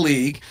teams in the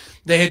league.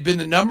 They had been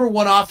the number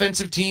one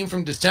offensive team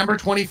from December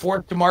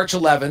 24th to March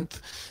 11th.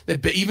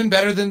 They'd be even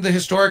better than the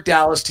historic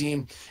Dallas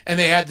team. And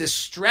they had this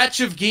stretch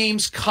of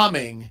games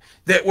coming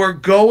that were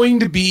going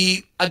to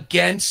be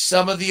against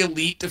some of the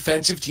elite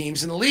defensive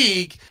teams in the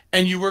league.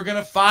 And you were going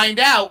to find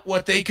out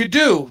what they could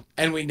do.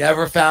 And we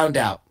never found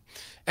out.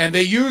 And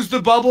they used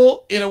the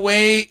bubble in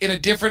a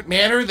different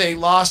manner. They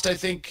lost, I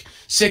think,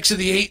 6 of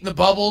the 8 in the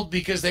bubble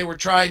because they were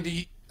trying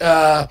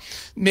to,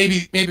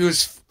 maybe it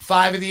was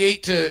 5 of the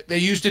 8 they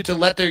used it to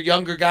let their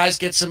younger guys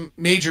get some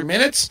major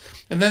minutes.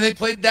 And then they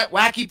played that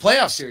wacky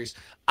playoff series.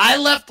 I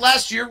left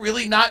last year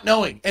really not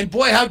knowing. And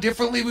boy, how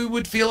differently we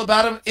would feel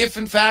about him if,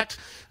 in fact,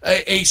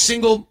 a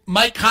single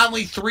Mike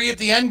Conley 3 at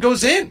the end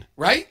goes in,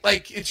 right?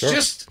 Like, it's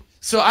just...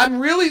 So I'm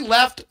really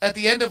left at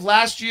the end of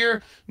last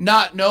year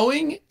not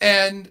knowing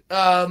and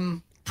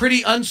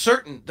pretty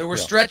uncertain. There were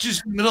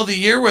stretches in the middle of the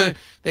year where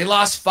they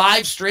lost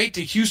 5 straight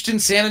to Houston,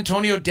 San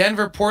Antonio,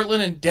 Denver,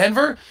 Portland, and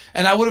Denver.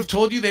 And I would have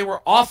told you they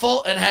were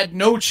awful and had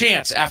no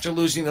chance after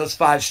losing those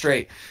 5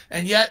 straight.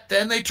 And yet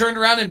then they turned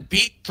around and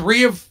beat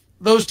 3 of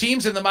those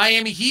teams in the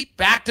Miami Heat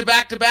back to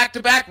back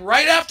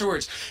right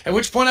afterwards, at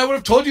which point I would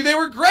have told you they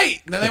were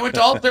great. And then they went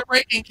to All-Star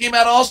break and came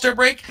out of All-Star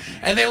break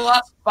and they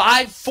lost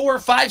 4 or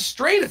 5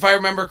 straight, if I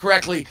remember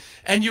correctly.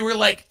 And you were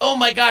like, oh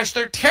my gosh,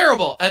 they're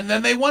terrible. And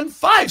then they won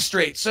 5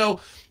 straight.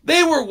 So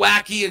they were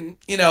wacky and,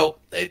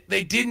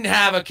 they didn't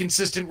have a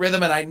consistent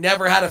rhythm. And I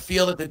never had a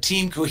feel that the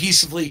team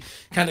cohesively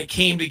kind of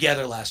came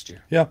together last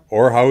year. Yeah.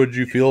 Or how would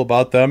you feel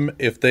about them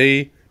if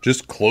they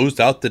just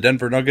closed out the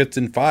Denver Nuggets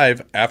in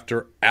 5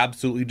 after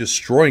absolutely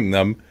destroying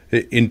them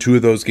in 2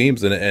 of those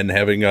games and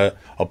having a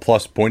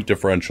plus point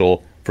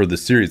differential for the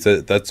series?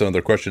 That's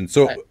another question.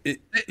 So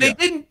right. They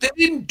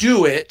didn't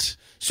do it,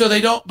 so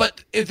they don't.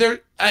 But if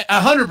they're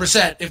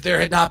 100%, if there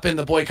had not been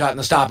the boycott and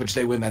the stoppage,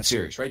 they win that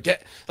series, right?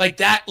 Like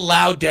that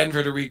allowed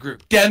Denver to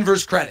regroup.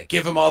 Denver's credit,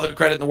 give him all the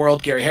credit in the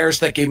world. Gary Harris,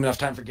 that gave him enough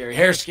time for Gary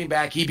Harris to came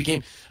back.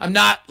 I'm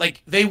not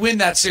like they win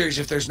that series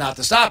if there's not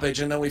the stoppage,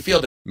 and then we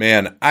feel.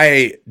 Man,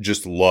 I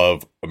just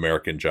love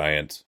American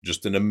Giant.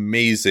 Just an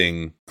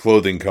amazing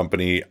clothing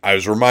company. I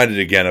was reminded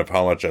again of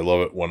how much I love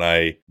it when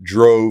I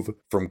drove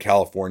from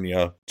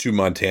California to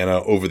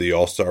Montana over the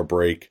All-Star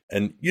break.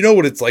 And you know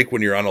what it's like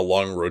when you're on a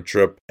long road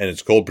trip and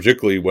it's cold,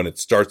 particularly when it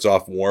starts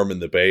off warm in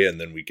the Bay and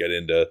then we get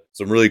into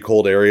some really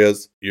cold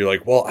areas. You're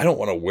like, well, I don't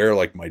want to wear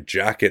like my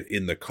jacket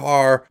in the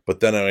car, but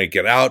then when I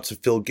get out to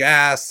fill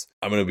gas,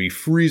 I'm going to be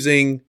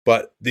freezing.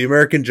 But the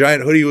American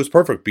Giant hoodie was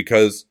perfect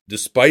because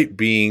despite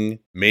being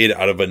made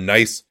out of a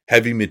nice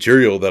heavy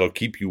material that'll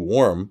keep you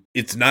warm,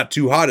 it's not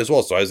too hot as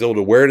well. So I was able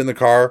to wear it in the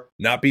car,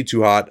 not be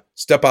too hot,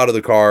 step out of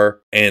the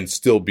car, and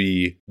still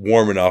be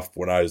warm enough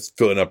when I was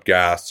filling up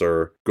gas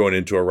or going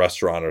into a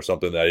restaurant or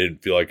something that I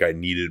didn't feel like I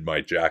needed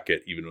my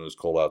jacket even when it was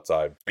cold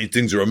outside. These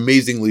things are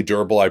amazingly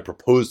durable. I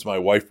proposed to my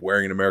wife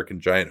wearing an American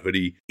Giant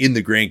hoodie in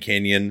the Grand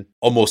Canyon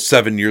almost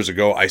 7 years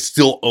ago. I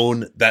still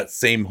own that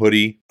same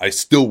hoodie. I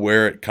still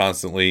wear it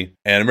constantly.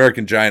 And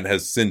American Giant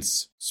has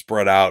since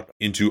spread out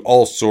into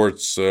all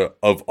sorts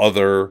of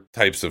other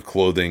types of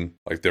clothing,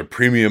 like their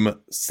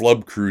premium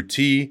Slub Crew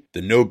tee,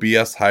 the No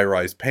BS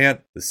high-rise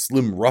pant, the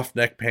slim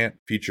roughneck pant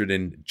featured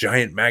in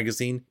Giant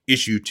Magazine,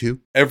 issue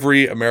 2.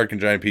 Every American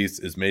Giant piece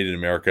is made in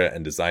America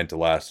and designed to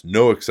last,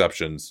 no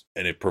exceptions,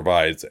 and it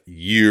provides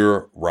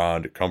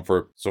year-round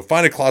comfort. So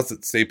find a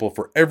closet staple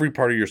for every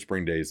part of your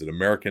spring days at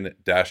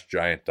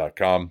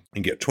American-Giant.com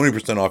and get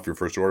 20% off your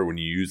first order when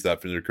you use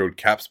that vendor code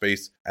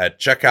CAPSPACE at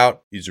checkout.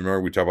 Please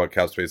remember, we talk about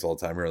CAPSPACE all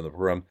the time here on the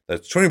program.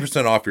 That's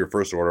 20% off your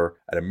first order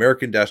at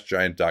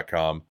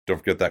American-Giant.com. Don't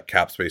forget that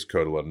CAPSPACE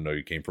code to let them know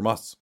you came from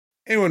us.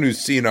 Anyone who's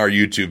seen our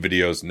YouTube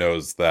videos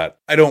knows that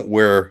I don't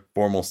wear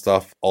formal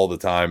stuff all the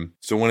time.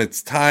 So when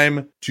it's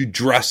time to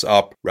dress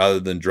up rather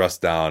than dress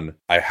down,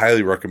 I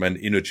highly recommend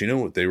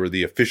Indochino. They were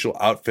the official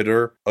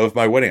outfitter of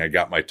my wedding. I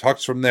got my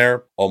tux from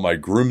there. All my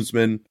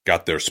groomsmen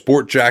got their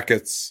sport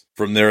jackets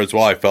from there as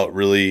well. I felt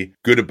really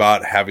good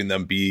about having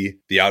them be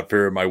the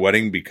outfitter of my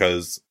wedding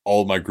because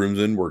all of my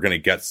groomsmen were going to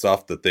get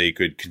stuff that they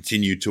could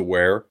continue to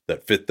wear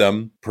that fit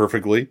them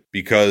perfectly.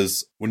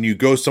 Because when you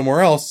go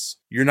somewhere else,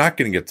 you're not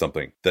going to get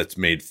something that's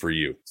made for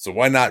you. So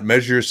why not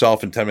measure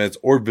yourself in 10 minutes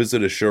or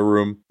visit a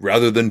showroom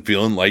rather than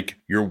feeling like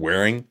you're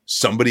wearing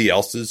somebody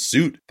else's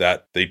suit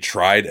that they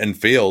tried and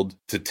failed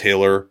to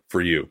tailor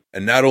for you.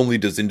 And not only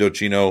does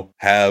Indochino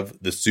have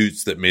the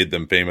suits that made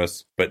them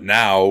famous, but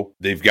now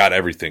they've got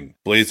everything.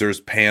 Blazers,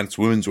 pants,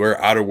 women's wear,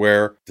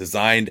 outerwear,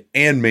 designed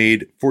and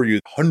made for you.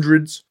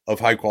 Hundreds of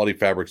high quality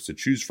fabrics to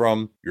choose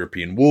from.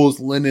 European wools,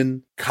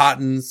 linen,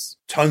 cottons,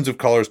 tons of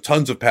colors,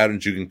 tons of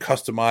patterns. You can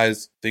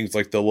customize things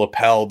like the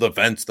lapel, the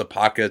vents, the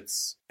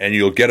pockets, and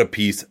you'll get a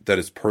piece that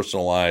is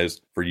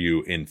personalized for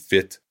you in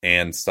fit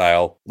and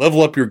style.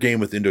 Level up your game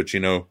with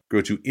Indochino.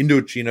 Go to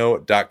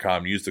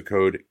Indochino.com. Use the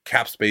code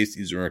CAPSPACE.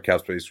 Use the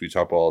CAPSPACE we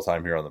talk about all the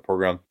time here on the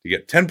program to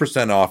get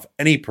 10% off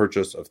any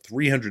purchase of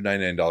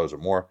 $399 or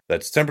more.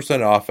 That's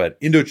 10% off at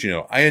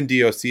Indochino,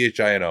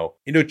 Indochino,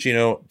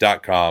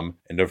 Indochino.com.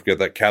 And don't forget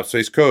that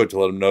CAPSPACE code to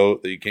let them know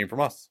that you came from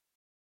us.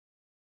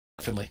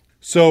 Definitely.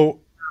 So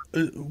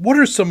what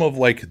are some of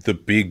like the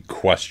big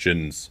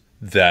questions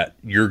that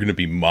you're going to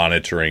be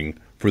monitoring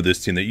for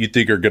this team that you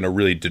think are going to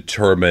really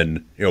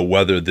determine,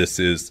 whether this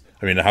is,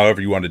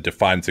 however you want to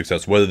define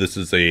success, whether this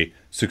is a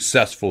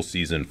successful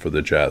season for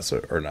the Jazz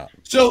or not?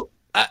 So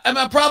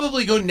I'll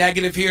probably go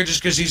negative here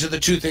just because these are the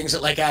two things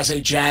that, like, as a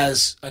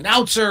Jazz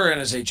announcer and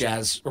as a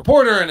Jazz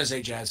reporter and as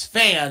a Jazz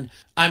fan,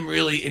 I'm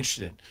really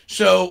interested in.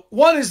 So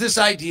one is this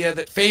idea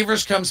that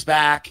Favors comes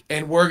back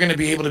and we're going to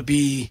be able to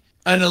be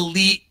an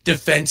elite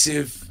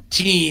defensive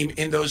team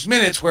in those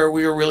minutes where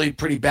we were really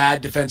pretty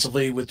bad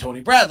defensively with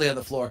Tony Bradley on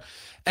the floor.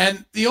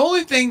 And the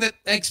only thing that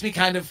makes me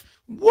kind of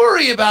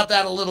worry about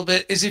that a little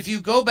bit is if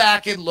you go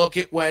back and look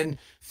at when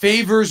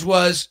Favors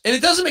was, and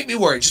it doesn't make me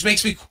worry, it just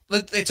makes me,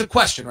 it's a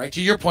question, right?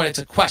 To your point, it's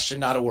a question,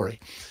 not a worry.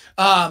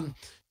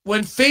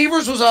 When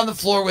Favors was on the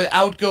floor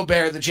without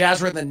Gobert, the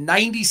Jazz were in the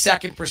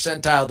 92nd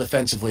percentile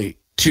defensively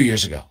 2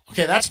 years ago.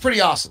 Okay, that's pretty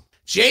awesome.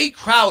 Jay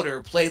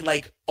Crowder played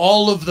like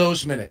all of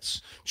those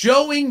minutes.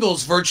 Joe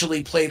Ingles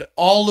virtually played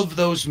all of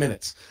those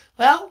minutes.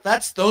 Well,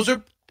 those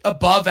are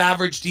above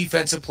average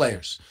defensive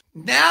players.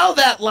 Now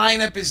that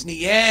lineup is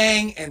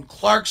Niang and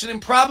Clarkson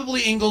and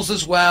probably Ingles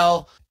as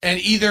well, and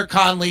either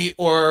Conley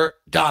or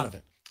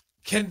Donovan.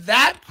 Can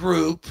that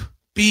group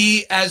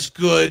be as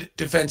good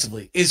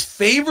defensively? Is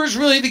Favors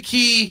really the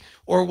key,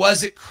 or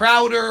was it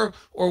Crowder,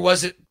 or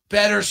was it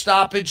better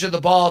stoppage of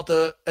the ball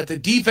at the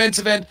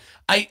defensive end?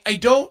 I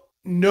don't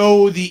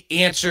know the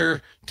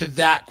answer to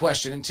that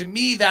question. And to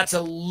me, that's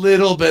a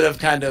little bit of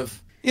kind of,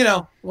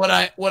 what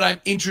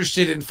I'm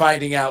interested in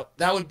finding out.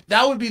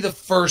 That would be the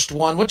first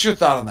one. What's your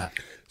thought on that?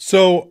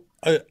 So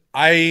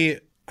I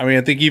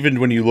think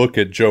even when you look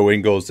at Joe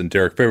Ingles and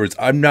Derek Favors,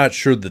 I'm not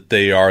sure that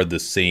they are the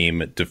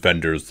same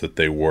defenders that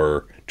they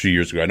were 2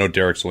 years ago. I know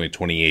Derek's only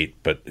 28,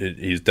 but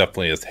he's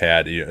definitely has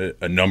had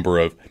a number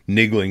of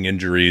niggling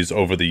injuries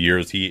over the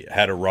years. He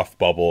had a rough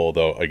bubble,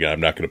 although, again,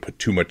 I'm not going to put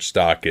too much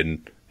stock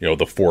in,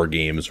 the 4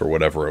 games or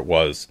whatever it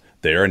was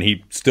there. And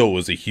he still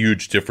was a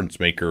huge difference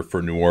maker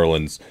for New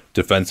Orleans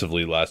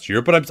defensively last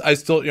year. But I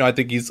still, I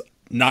think he's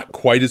not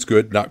quite as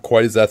good, not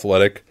quite as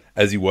athletic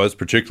as he was,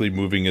 particularly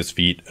moving his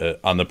feet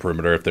on the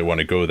perimeter if they want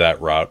to go that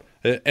route.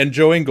 And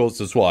Joe Ingles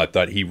as well. I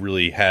thought he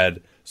really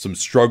had some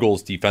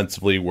struggles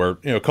defensively where,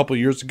 a couple of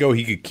years ago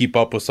he could keep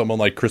up with someone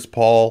like Chris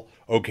Paul,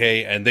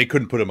 okay, and they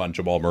couldn't put him on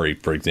Jamal Murray,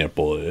 for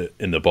example,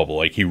 in the bubble.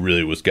 Like, he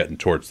really was getting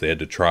torched. They had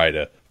to try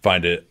to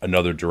find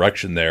another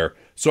direction there.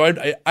 So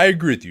I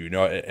agree with you,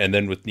 and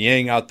then with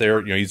Niang out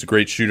there, he's a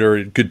great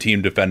shooter, good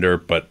team defender,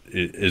 but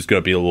it is going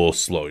to be a little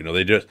slow.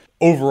 They just,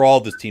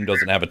 overall, this team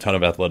doesn't have a ton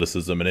of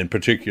athleticism, and in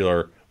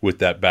particular with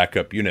that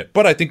backup unit.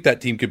 But I think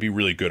that team could be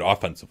really good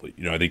offensively.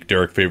 I think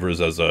Derek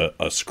Favors as a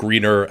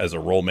screener, as a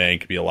roll man,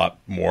 could be a lot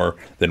more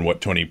than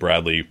what Tony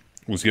Bradley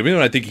was giving.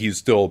 And I think he's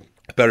still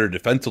better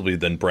defensively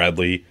than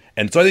Bradley.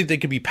 And so I think they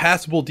could be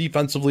passable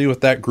defensively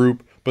with that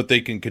group, but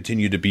they can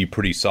continue to be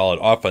pretty solid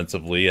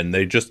offensively. And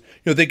they just,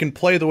 they can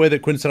play the way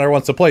that Quinn Snyder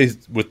wants to play,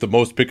 with the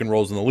most pick and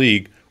rolls in the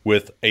league,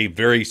 with a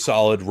very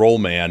solid roll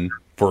man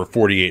for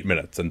 48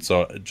 minutes. And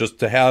so just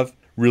to have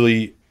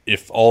really,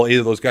 if all 8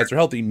 of those guys are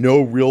healthy,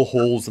 no real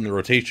holes in the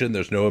rotation.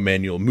 There's no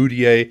Emmanuel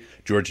Mudiay.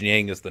 George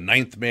Niang is the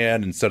 9th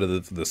man instead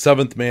of the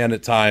 7th man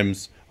at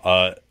times.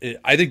 I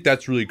think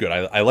that's really good.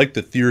 I like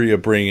the theory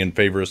of bringing in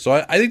Favors.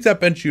 So I think that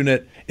bench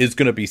unit is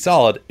going to be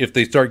solid. If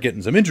they start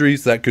getting some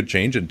injuries, that could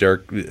change. And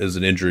Derek is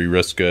an injury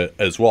risk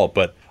as well.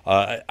 But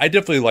I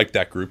definitely like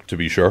that group, to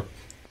be sure.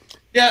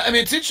 Yeah,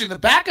 it's interesting. The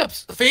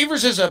backups,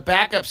 Favors as a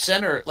backup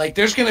center, like,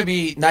 there's going to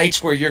be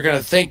nights where you're going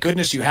to thank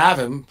goodness you have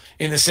him,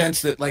 in the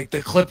sense that, like,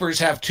 the Clippers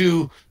have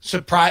 2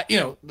 surprise,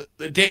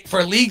 for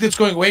a league that's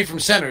going away from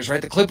centers,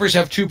 right? The Clippers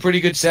have 2 pretty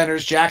good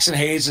centers. Jackson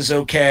Hayes is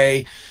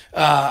okay.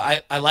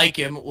 I like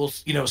him. We'll,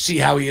 see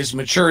how he is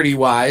maturity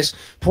wise.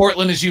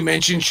 Portland, as you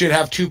mentioned, should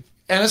have 2.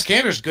 Enes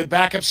Kanter's good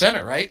backup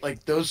center, right?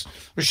 Like, those,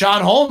 Rashawn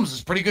Holmes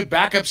is pretty good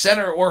backup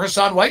center, or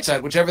Hassan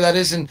Whiteside, whichever that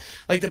is. And,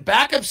 like, the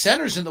backup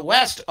centers in the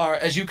West are,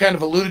 as you kind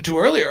of alluded to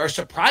earlier, are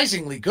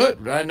surprisingly good,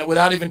 right?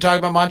 Without even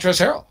talking about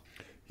Montrezl Harrell.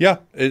 Yeah,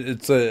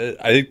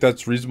 I think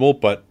that's reasonable,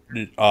 but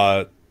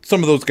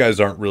some of those guys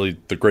aren't really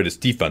the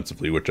greatest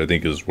defensively, which I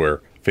think is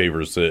where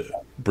Favors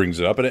brings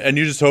it up. And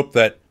you just hope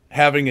that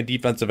having a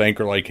defensive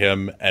anchor like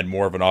him and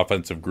more of an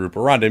offensive group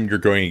around him, you're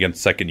going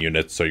against second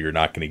units, so you're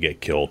not going to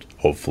get killed,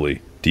 hopefully,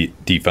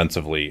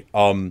 defensively.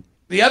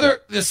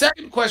 The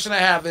second question I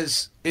have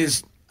is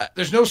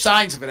there's no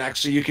signs of it,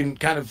 actually. You can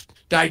kind of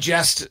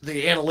digest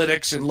the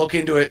analytics and look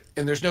into it,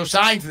 and there's no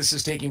signs this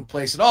is taking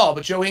place at all.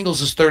 But Joe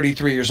Ingles is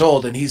 33 years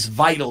old, and he's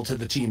vital to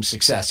the team's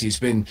success. He's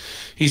been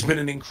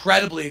an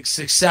incredibly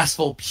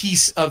successful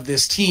piece of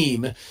this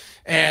team.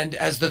 And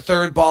as the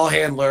third ball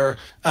handler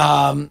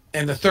and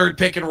the third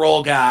pick and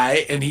roll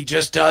guy, and he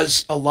just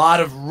does a lot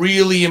of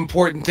really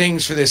important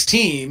things for this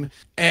team.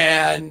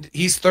 And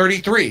he's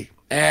 33.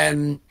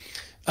 And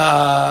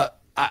I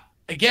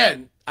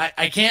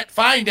I can't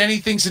find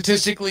anything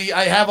statistically.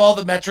 I have all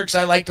the metrics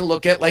I like to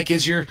look at, like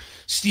is your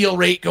steal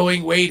rate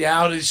going way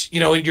down? Is,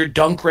 and your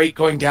dunk rate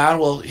going down?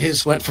 Well,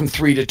 his went from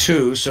 3 to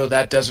 2, so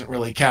that doesn't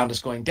really count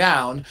as going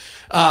down.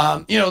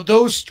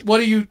 Those, what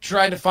are you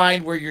trying to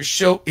find where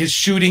his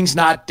shooting's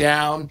not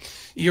down?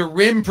 Your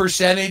rim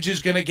percentage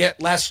is going to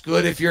get less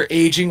good if you're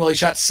aging. Well, he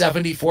shot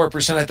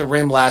 74% at the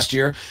rim last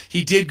year.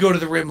 He did go to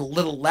the rim a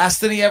little less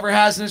than he ever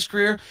has in his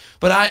career,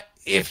 but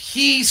if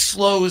he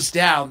slows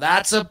down,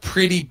 that's a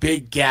pretty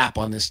big gap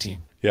on this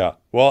team. Yeah.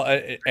 Well,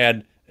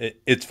 and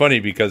it's funny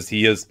because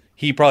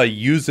he probably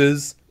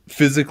uses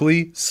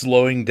physically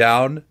slowing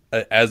down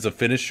as a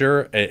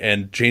finisher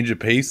and change of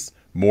pace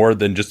more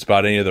than just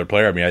about any other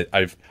player. I mean,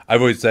 I've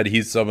always said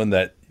he's someone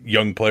that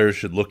young players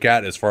should look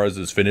at as far as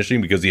his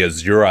finishing, because he has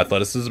zero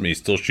athleticism and he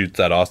still shoots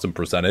that awesome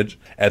percentage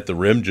at the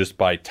rim just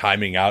by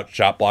timing out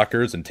shot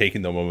blockers and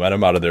taking the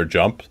momentum out of their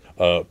jump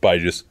by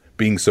just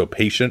being so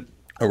patient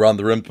around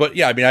the rim. But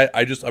yeah, I mean,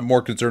 I'm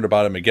more concerned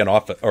about him again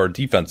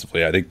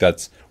defensively. I think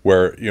that's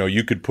where,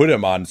 you could put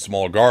him on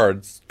small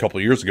guards a couple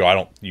of years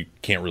ago. You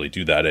can't really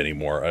do that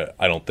anymore,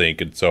 I don't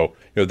think. And so,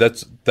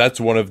 that's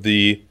one of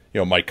the,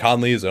 Mike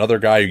Conley is another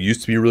guy who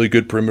used to be a really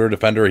good perimeter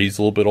defender. He's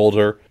a little bit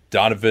older.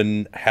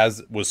 Donovan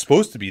was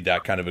supposed to be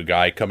that kind of a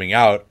guy coming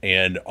out,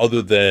 and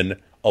other than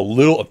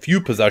a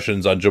few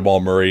possessions on Jamal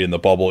Murray in the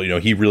bubble,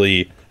 he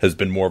really has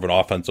been more of an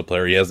offensive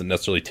player. He hasn't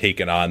necessarily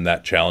taken on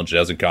that challenge. It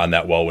hasn't gone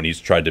that well when he's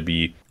tried to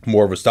be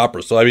more of a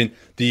stopper. So, I mean,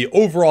 the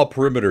overall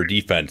perimeter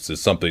defense is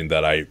something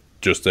that I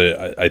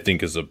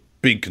think is a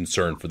big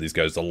concern for these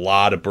guys. A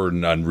lot of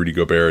burden on Rudy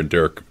Gobert and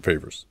Derek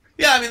Favors.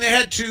 Yeah, I mean, they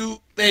had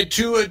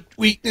two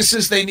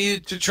weaknesses they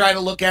needed to try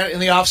to look at in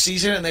the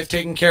offseason, and they've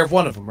taken care of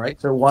one of them,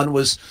 right? So one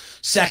was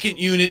second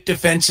unit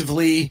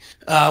defensively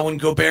when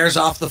Gobert's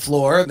off the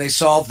floor, and they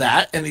solved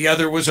that. And the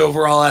other was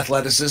overall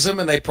athleticism,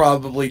 and they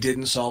probably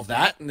didn't solve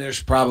that. And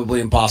there's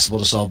probably impossible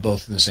to solve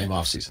both in the same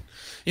offseason.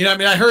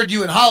 I heard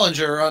you and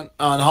Hollinger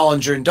on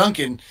Hollinger and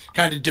Duncan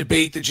kind of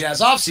debate the Jazz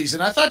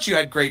offseason. I thought you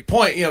had a great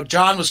point.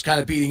 John was kind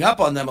of beating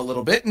up on them a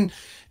little bit, and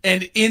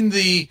in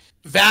the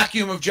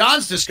vacuum of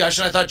John's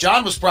discussion, I thought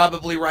John was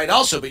probably right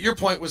also. But your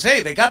point was,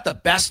 hey, they got the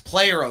best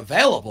player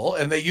available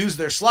and they used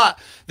their slot.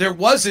 There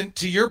wasn't,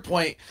 to your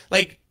point,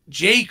 like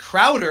Jay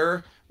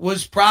Crowder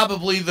was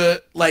probably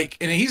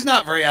and he's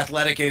not very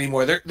athletic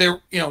anymore.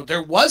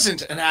 There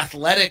wasn't an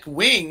athletic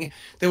wing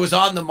that was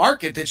on the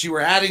market that you were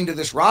adding to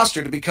this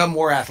roster to become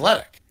more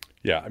athletic.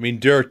 Yeah, I mean,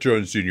 Derek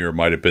Jones Jr.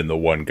 might have been the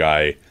one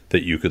guy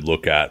that you could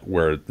look at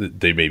where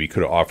they maybe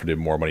could have offered him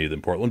more money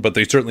than Portland, but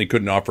they certainly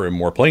couldn't offer him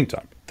more playing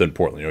time than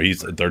Portland.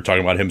 They're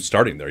talking about him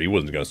starting there. He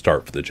wasn't going to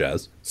start for the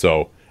Jazz.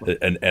 So,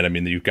 and I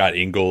mean, you've got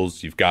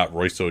Ingles, you've got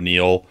Royce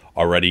O'Neal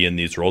already in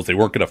these roles. They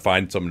weren't going to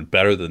find someone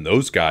better than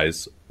those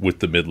guys with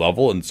the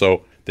mid-level, and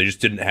so they just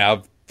didn't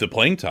have the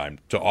playing time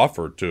to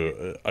offer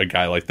to a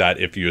guy like that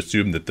if you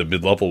assume that the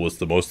mid-level was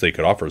the most they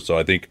could offer. So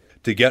I think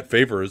to get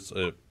Favors,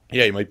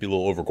 he might be a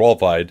little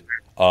overqualified.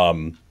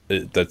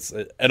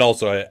 And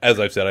also, as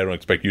I've said, I don't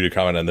expect you to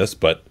comment on this,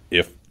 but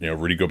if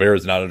Rudy Gobert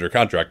is not under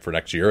contract for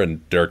next year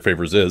and Derek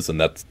Favors is,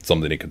 and that's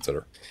something to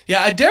consider.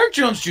 Yeah, Derek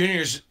Jones Jr.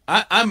 is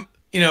I'm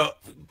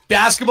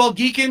basketball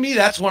geek in me.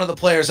 That's one of the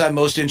players I'm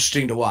most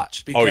interesting to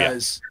watch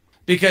because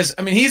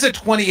I mean, he's a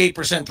 28%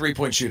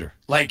 3-point shooter.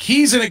 Like,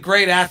 he's a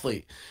great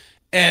athlete,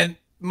 and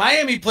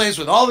Miami plays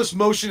with all this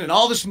motion and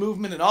all this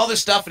movement and all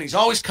this stuff, and he's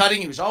always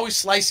cutting, he was always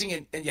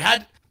slicing, and you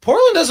had.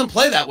 Portland doesn't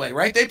play that way,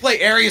 right? They play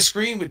area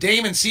screen with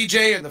Dame and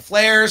CJ and the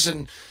flares,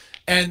 and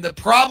the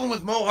problem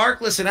with Mo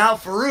Harkless and Al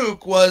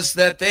Farouk was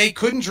that they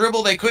couldn't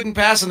dribble, they couldn't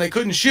pass, and they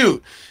couldn't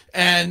shoot.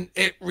 And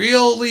it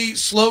really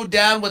slowed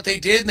down what they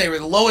did, and they were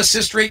the low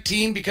assist rate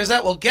team because of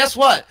that. Well, guess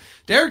what?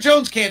 Derek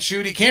Jones can't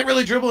shoot, he can't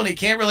really dribble, and he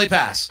can't really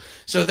pass.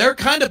 So they're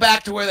kind of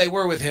back to where they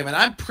were with him, and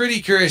I'm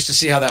pretty curious to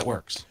see how that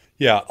works.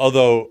 Yeah,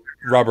 although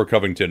Robert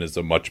Covington is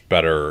a much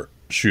better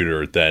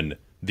shooter than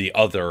the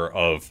other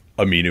of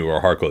Aminu or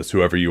Harkless,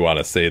 whoever you want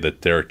to say that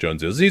Derek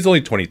Jones is. He's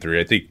only 23.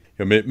 I think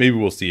maybe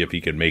we'll see if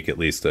he can make at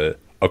least a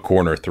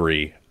corner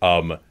three.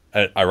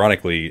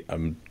 Ironically,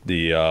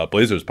 the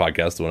Blazers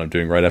podcast, the one I'm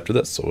doing right after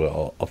this,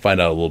 so I'll find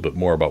out a little bit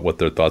more about what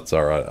their thoughts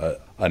are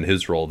on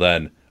his role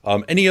then.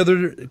 Any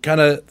other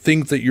kind of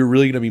things that you're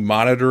really going to be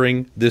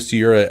monitoring this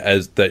year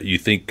as that you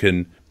think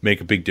can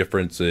make a big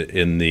difference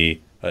in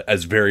the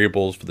as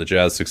variables for the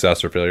Jazz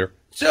success or failure?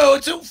 So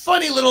it's a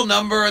funny little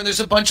number, and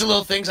there's a bunch of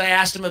little things. I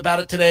asked him about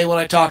it today when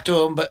I talked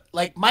to him, but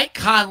like Mike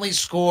Conley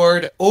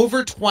scored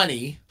over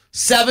 20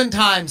 7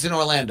 times in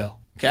Orlando,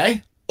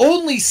 okay?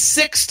 Only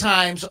 6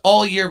 times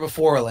all year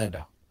before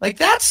Orlando. Like,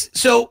 that's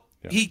so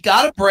he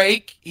got a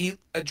break. He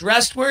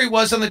addressed where he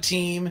was on the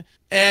team.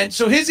 And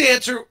so his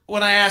answer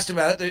when I asked him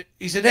about it,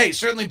 he said, hey,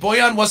 certainly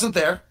Bojan wasn't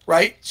there,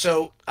 right?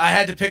 So I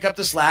had to pick up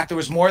the slack. There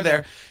was more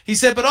there. He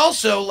said, but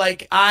also,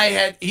 like,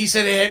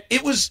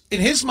 it was, in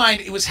his mind,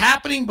 it was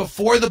happening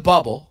before the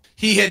bubble.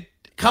 He had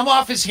come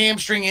off his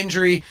hamstring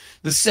injury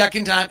the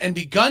second time and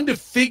begun to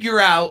figure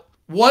out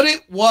what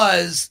it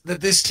was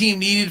that this team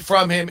needed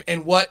from him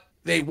and what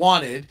they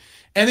wanted.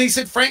 And he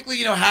said, frankly,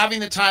 having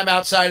the time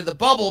outside of the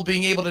bubble,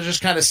 being able to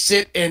just kind of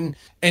sit and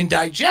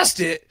digest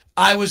it,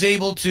 I was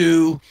able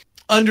to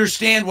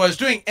understand what I was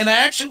doing. And I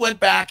actually went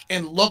back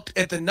and looked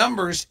at the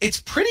numbers.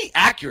 It's pretty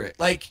accurate.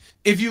 Like,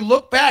 if you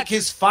look back,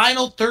 his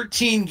final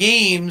 13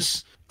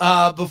 games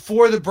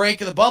before the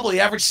break of the bubble, he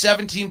averaged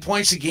 17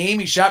 points a game.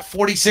 He shot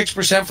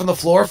 46% from the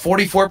floor,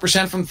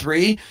 44% from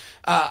three.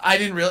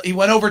 He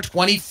went over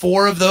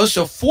 24 of those.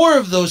 So 4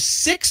 of those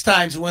 6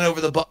 times he went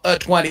over the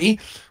 20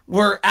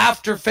 were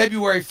after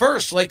February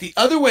 1st. Like, the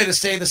other way to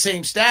say the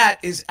same stat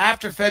is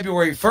after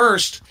February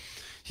 1st,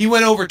 he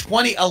went over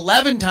 20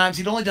 11 times.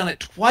 He'd only done it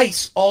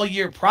twice all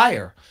year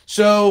prior.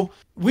 So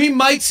we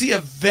might see a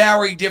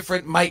very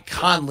different Mike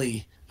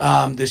Conley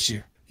this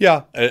year.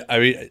 Yeah, I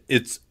mean,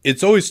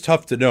 it's always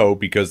tough to know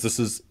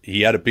because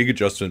he had a big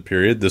adjustment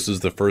period. This is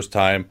the first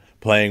time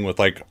playing with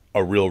like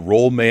a real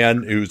role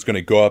man who's going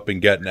to go up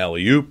and get an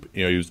alley-oop.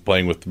 He was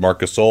playing with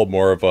Marc Gasol,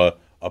 more of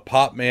a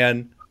pop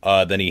man.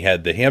 Then he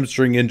had the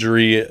hamstring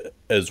injury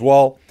as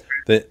well.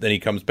 Then he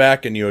comes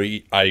back, and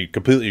I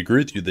completely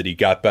agree with you that he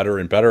got better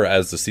and better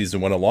as the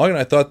season went along. And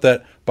I thought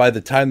that by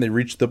the time they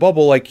reached the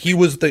bubble, like he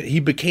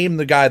became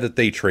the guy that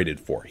they traded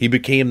for. He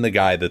became the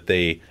guy that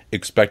they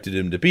expected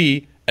him to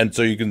be. And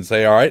so you can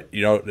say, all right,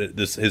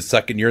 this his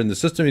second year in the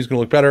system, he's going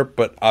to look better.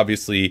 But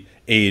obviously,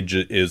 age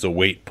is a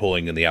weight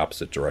pulling in the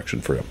opposite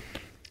direction for him.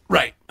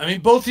 Right. I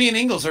mean, both he and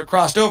Ingles are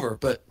crossed over,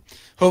 but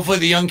hopefully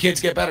the young kids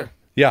get better.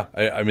 Yeah,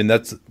 I mean,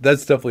 that's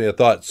definitely a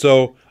thought.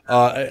 So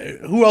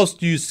who else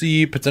do you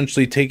see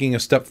potentially taking a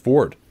step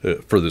forward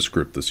for this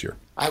group this year?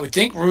 I would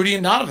think Rudy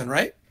and Donovan,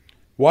 right?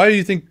 Why do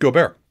you think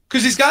Gobert?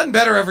 Because he's gotten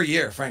better every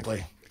year,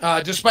 frankly.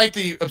 Despite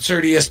the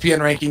absurd ESPN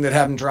ranking that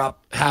had him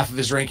drop half of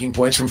his ranking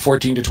points from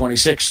 14 to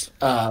 26.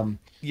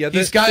 Yeah,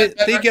 they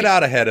get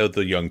out ahead of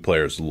the young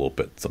players a little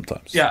bit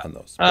sometimes. Yeah, on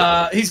those.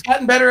 He's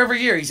gotten better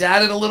every year. He's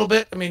added a little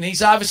bit. I mean,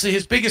 he's obviously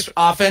his biggest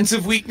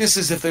offensive weakness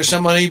is if there's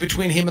somebody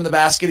between him and the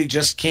basket, he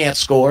just can't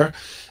score.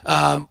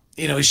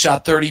 He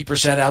shot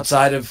 30%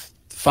 outside of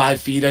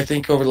 5 feet, I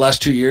think, over the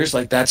last 2 years.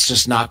 Like, that's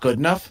just not good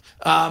enough.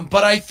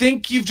 But I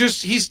think he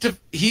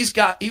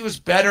was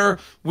better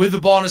with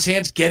the ball in his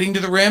hands, getting to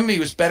the rim. He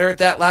was better at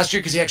that last year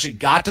because he actually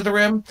got to the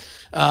rim.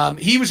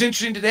 He was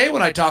interesting today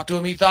when I talked to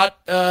him. He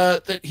thought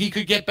that he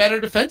could get better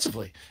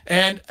defensively.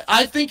 And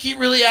I think he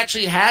really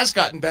actually has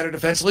gotten better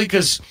defensively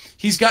because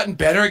he's gotten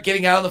better at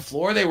getting out on the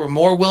floor. They were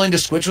more willing to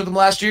switch with him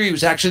last year. He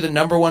was actually the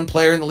number 1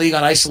 player in the league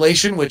on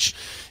isolation, which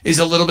is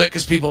a little bit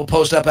because people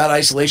post up at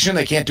isolation.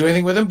 They can't do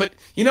anything with him. But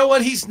you know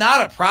what? He's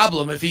not a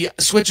problem if he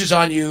switches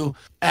on you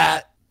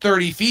at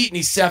 30 feet and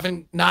he's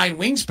 7'9"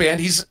 wingspan.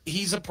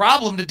 He's a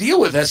problem to deal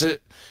with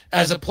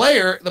as a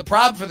player. The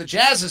problem for the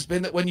Jazz has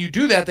been that when you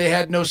do that, they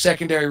had no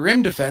secondary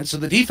rim defense, so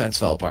the defense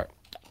fell apart.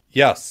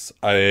 Yes,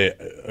 I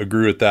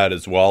agree with that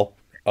as well.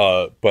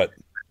 But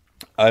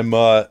I'm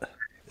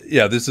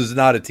this is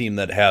not a team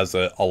that has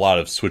a lot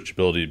of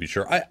switchability, to be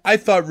sure. I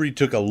thought Rudy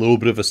took a little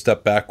bit of a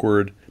step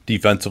backward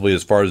defensively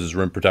as far as his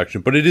rim protection,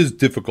 but it is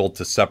difficult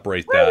to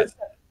separate that.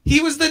 He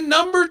was the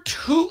number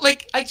 2.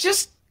 Like,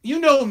 you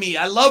know me,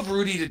 I love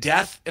Rudy to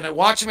death, and I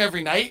watch him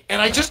every night,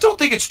 and I just don't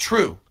think it's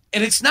true.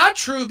 And it's not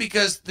true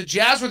because the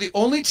Jazz were the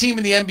only team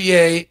in the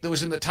NBA that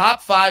was in the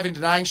top 5 in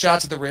denying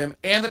shots at the rim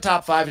and the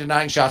top 5 in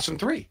denying shots from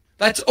 3.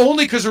 That's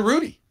only because of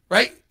Rudy,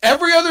 right?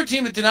 Every other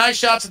team that denies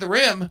shots at the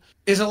rim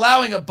is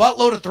allowing a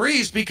buttload of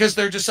threes because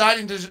they're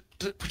deciding to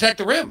protect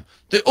the rim.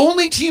 The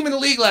only team in the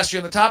league last year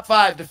in the top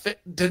 5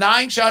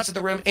 denying shots at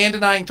the rim and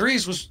denying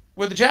threes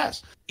were the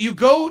Jazz. You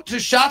go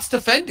to shots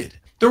defended.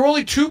 There were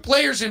only 2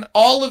 players in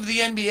all of the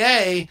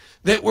NBA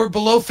that were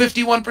below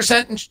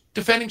 51% in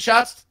defending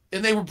shots,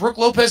 and they were Brook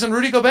Lopez and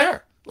Rudy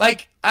Gobert.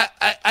 Like,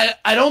 I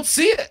don't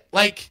see it.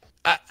 Like,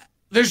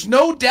 there's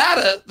no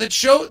data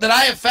that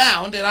I have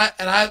found, and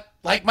I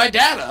like my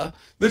data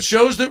that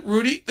shows that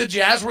the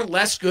Jazz were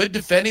less good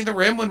defending the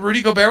rim when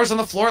Rudy Gobert was on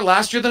the floor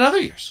last year than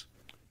other years.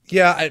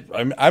 Yeah,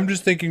 I'm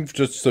just thinking,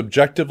 just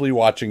subjectively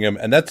watching him,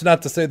 and that's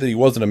not to say that he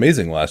wasn't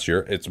amazing last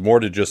year. It's more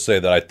to just say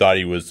that I thought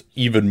he was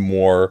even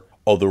more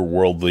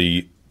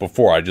otherworldly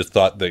before. I just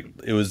thought that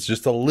it was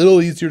just a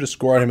little easier to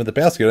score on him at the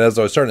basket. As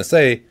I was starting to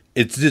say,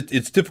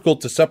 it's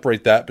difficult to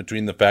separate that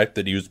between the fact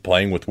that he was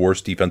playing with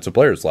worse defensive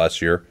players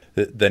last year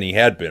than he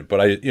had been.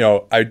 But I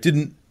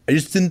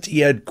just didn't he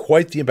had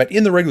quite the impact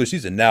in the regular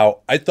season. Now,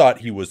 I thought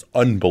he was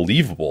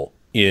unbelievable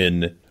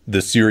in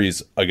the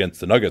series against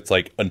the Nuggets.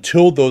 Like,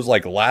 until those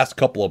last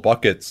couple of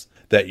buckets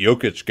that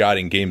Jokic got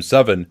in Game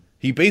 7,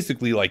 he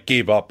basically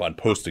gave up on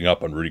posting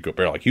up on Rudy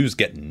Gobert. He was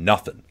getting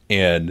nothing.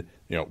 And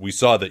we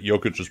saw that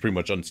Jokic was pretty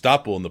much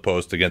unstoppable in the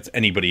post against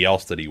anybody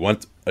else that he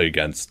went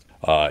against,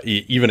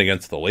 even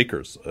against the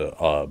Lakers.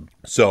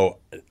 So,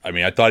 I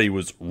mean, I thought he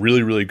was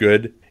really, really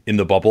good in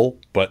the bubble.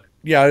 But,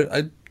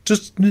 yeah,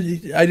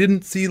 I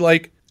didn't see,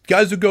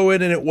 guys who go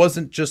in and it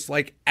wasn't just,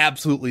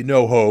 absolutely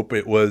no hope.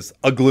 It was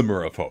a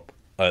glimmer of hope.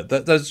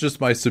 That's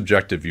just my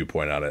subjective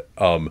viewpoint on it.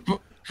 Can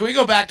we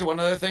go back to one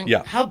other thing?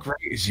 Yeah. How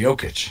great is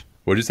Jokic?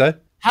 What'd you say?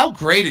 How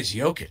great is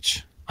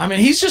Jokic? I mean,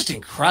 he's just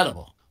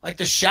incredible.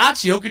 The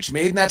shots Jokic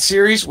made in that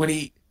series when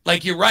he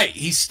Like, you're right.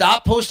 He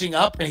stopped posting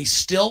up, and he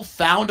still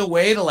found a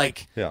way to,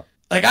 like, Yeah.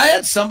 like, I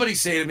had somebody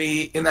say to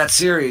me in that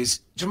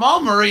series,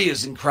 Jamal Murray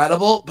is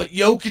incredible, but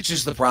Jokic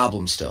is the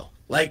problem still.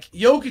 Like,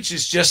 Jokic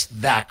is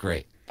just that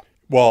great.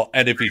 Well,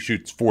 and if he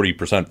shoots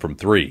 40% from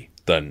three,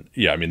 then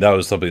yeah, I mean, that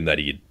was something that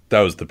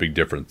was the big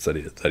difference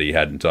that he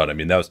hadn't done. I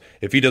mean, that was,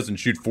 if he doesn't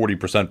shoot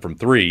 40% from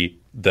three,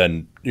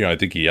 then, you know, I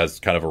think he has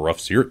kind of a rough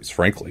series,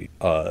 frankly,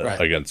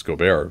 against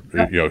Gobert,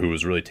 you know, who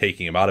was really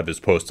taking him out of his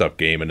post-up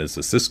game and his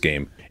assist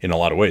game in a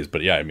lot of ways.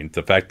 But yeah, I mean,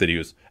 the fact that he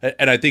was,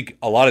 and I think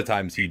a lot of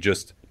times he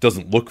just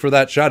doesn't look for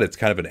that shot. It's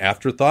kind of an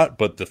afterthought,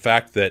 but the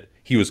fact that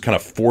he was kind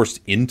of forced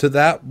into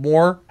that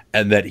more,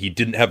 and that he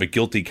didn't have a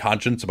guilty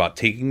conscience about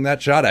taking that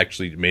shot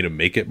actually made him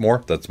make it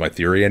more. That's my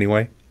theory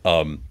anyway.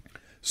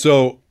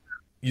 So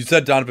you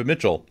said Donovan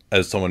Mitchell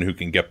as someone who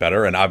can get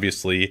better, and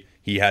obviously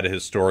he had a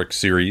historic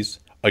series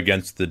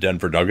against the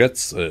Denver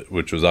Nuggets,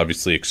 which was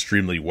obviously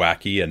extremely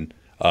wacky, and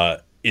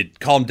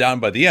it calmed down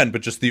by the end,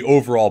 but just the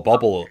overall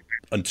bubble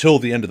until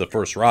the end of the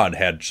first round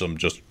had some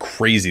just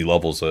crazy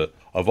levels of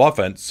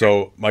offense.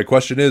 So my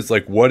question is,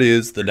 like, what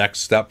is the next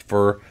step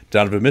for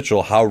Donovan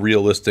Mitchell? How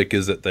realistic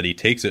is it that he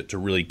takes it to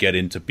really get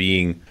into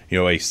being, you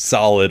know, a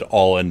solid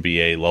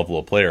all-NBA level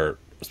of player,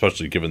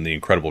 especially given the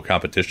incredible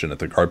competition at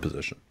the guard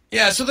position?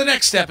 Yeah, so the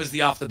next step is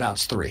the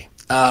off-the-bounce three.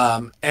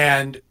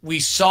 And we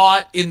saw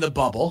it in the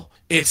bubble.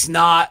 It's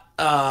not,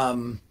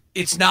 I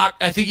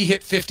think he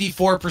hit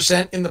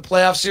 54% in the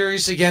playoff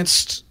series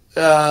against,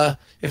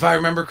 if I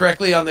remember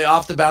correctly, on the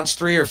off-the-bounce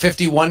three, or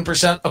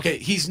 51%. Okay,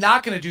 he's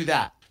not going to do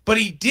that. But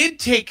he did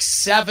take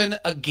 7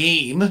 a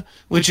game,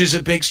 which is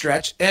a big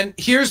stretch. And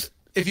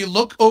if you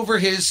look over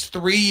his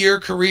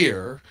 3-year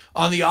career,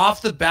 on the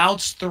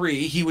off-the-bounce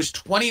three, he was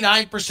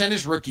 29%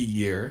 his rookie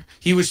year.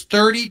 He was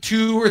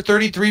 32 or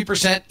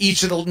 33%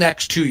 each of the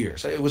next 2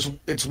 years.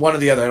 It's one or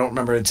the other. I don't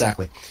remember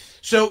exactly.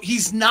 So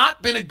he's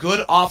not been a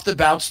good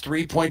off-the-bounce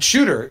three-point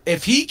shooter.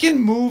 If he can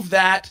move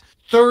that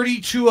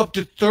 32 up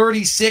to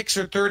 36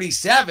 or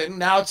 37,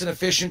 now it's an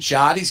efficient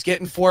shot. He's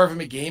getting 4 of them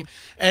a game.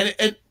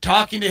 And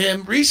talking to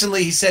him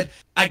recently, he said,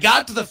 I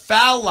got to the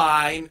foul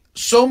line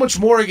so much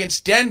more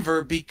against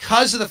Denver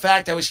because of the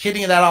fact I was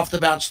hitting that off the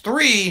bounce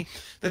three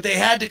that they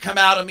had to come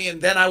out of me,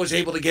 and then I was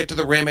able to get to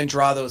the rim and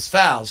draw those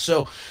fouls.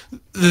 So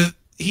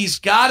he's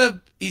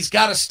got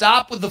to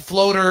stop with the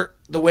floater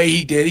the way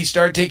he did. He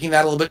started taking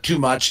that a little bit too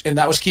much, and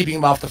that was keeping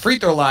him off the free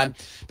throw line.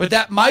 But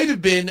that might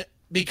have been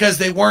because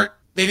they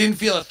didn't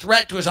feel a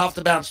threat to his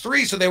off-the-bounce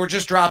three, so they were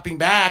just dropping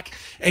back,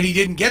 and he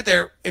didn't get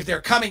there. If they're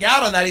coming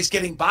out on that, he's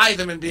getting by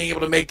them and being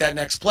able to make that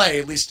next play,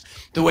 at least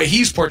the way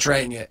he's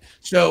portraying it.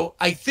 So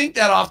I think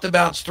that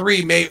off-the-bounce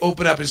three may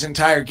open up his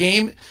entire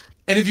game.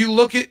 And if you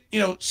look at,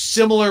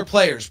 similar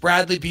players,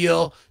 Bradley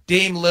Beal,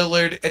 Dame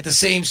Lillard, at the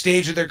same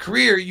stage of their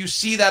career, you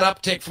see that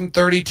uptick from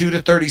 32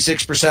 to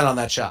 36% on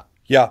that shot.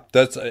 Yeah,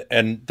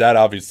 that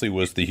obviously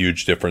was the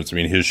huge difference. I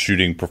mean, his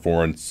shooting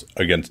performance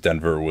against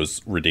Denver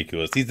was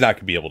ridiculous. He's not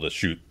going to be able to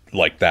shoot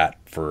like that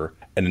for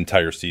an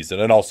entire season.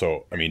 And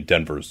also, I mean,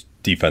 Denver's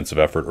defensive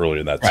effort early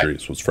in that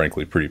series was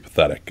frankly pretty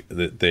pathetic.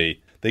 They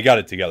got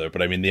it together,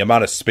 but I mean, the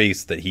amount of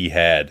space that he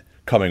had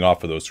coming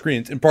off of those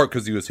screens, in part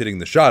because he was hitting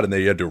the shot and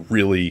they had to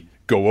really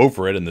go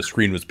over it, and the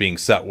screen was being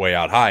set way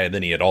out high, and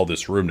then he had all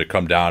this room to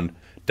come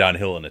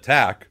downhill and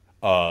attack.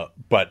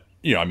 But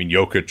I mean,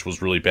 Jokic was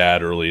really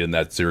bad early in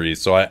that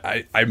series, so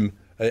I think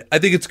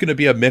it's going to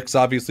be a mix,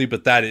 obviously.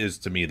 But that is,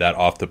 to me, that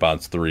off the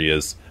bounce three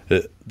is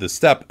the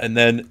step. And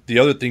then the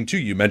other thing too,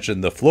 you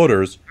mentioned the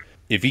floaters.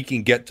 If he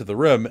can get to the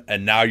rim,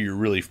 and now you're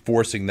really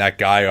forcing that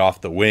guy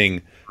off the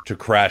wing to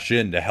crash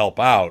in to help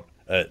out,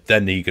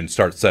 then he can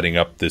start setting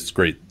up this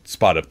great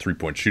spot of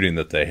 3-point shooting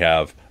that they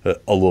have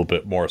a little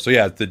bit more. So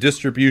yeah, the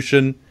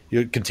distribution,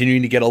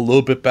 continuing to get a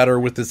little bit better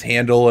with his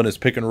handle and his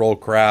pick and roll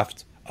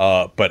craft.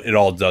 But it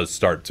all does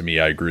start, to me,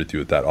 I agree with you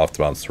with that off the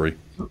bounce three.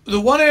 The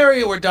one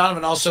area where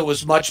Donovan also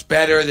was much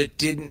better that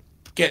didn't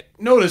get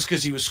noticed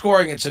because he was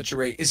scoring at such a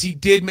rate is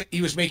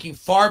he was making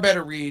far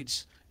better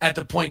reads at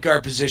the point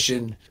guard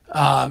position,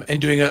 and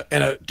doing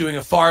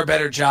a far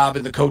better job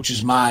in the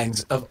coaches'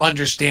 minds of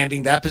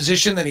understanding that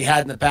position than he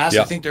had in the past.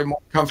 Yeah. I think they're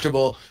more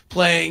comfortable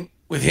playing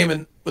with him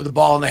and with the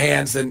ball in the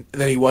hands than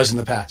he was in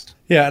the past.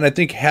 Yeah, and I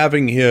think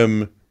having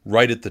him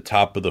right at the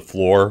top of the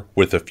floor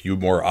with a few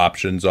more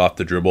options off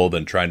the dribble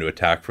than trying to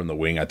attack from the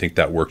wing, I think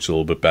that works a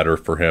little bit better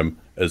for him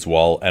as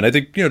well. And I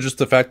think, just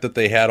the fact that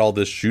they had all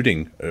this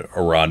shooting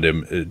around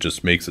him, it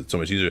just makes it so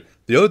much easier.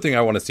 The other thing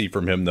I want to see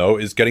from him, though,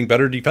 is getting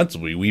better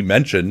defensively. We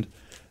mentioned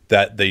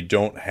that they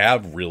don't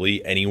have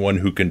really anyone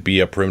who can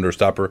be a perimeter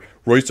stopper.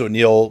 Royce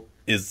O'Neal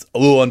is a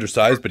little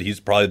undersized, but he's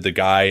probably the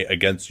guy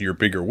against your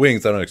bigger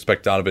wings. I don't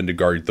expect Donovan to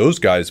guard those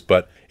guys,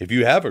 but if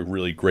you have a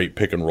really great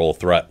pick and roll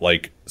threat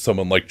like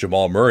someone like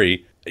Jamal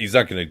Murray, he's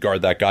not going to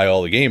guard that guy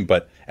all the game,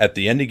 but at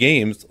the end of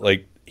games,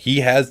 like,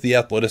 he has the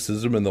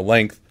athleticism and the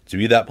length to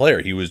be that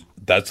player.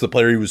 That's the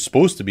player he was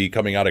supposed to be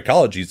coming out of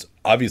college. He's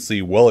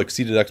obviously well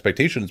exceeded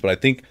expectations, but I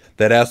think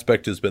that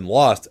aspect has been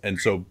lost. And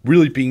so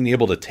really being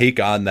able to take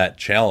on that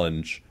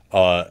challenge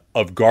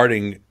of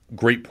guarding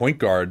great point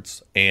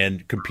guards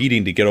and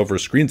competing to get over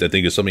screens, I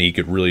think is something he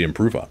could really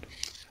improve on.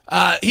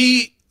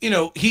 He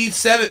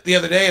said it the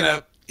other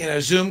day in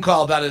a Zoom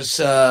call about his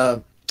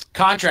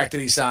contract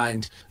that he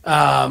signed.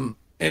 And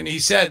he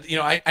said,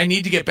 I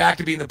need to get back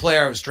to being the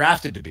player I was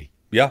drafted to be.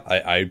 Yeah,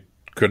 he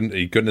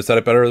couldn't have said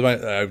it better.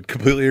 I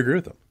completely agree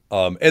with him.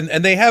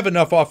 And they have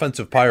enough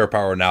offensive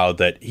firepower now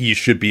that he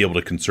should be able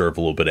to conserve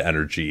a little bit of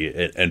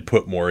energy and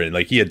put more in.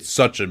 Like, he had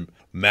such a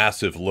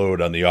massive load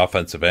on the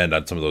offensive end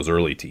on some of those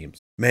early teams.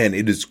 Man,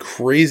 it is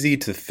crazy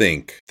to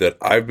think that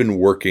I've been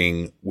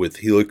working with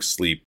Helix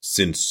Sleep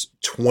since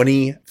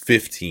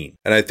 2015.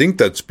 And I think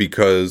that's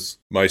because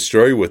my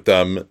story with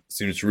them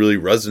seems to really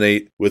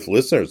resonate with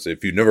listeners.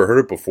 If you've never heard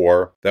it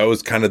before, that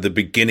was kind of the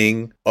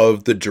beginning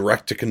of the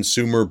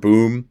direct-to-consumer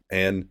boom.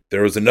 And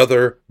there was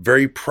another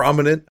very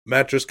prominent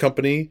mattress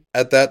company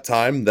at that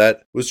time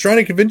that was trying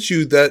to convince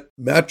you that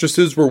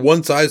mattresses were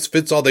one size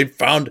fits all. They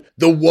found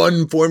the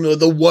one formula,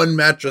 the one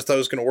mattress that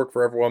was going to work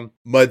for everyone.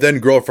 My then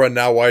girlfriend,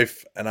 now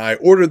wife, and I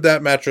ordered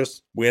that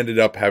mattress. We ended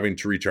up having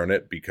to return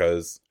it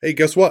because, hey,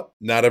 guess what?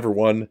 Not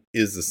everyone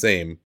is the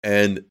same.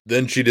 And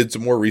then she did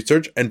some more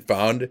research and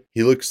found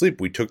Helix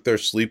Sleep. We took their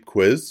sleep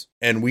quiz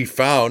and we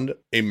found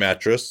a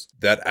mattress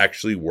that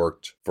actually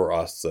worked for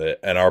us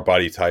and our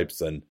body types.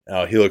 And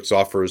Helix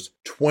offers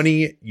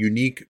 20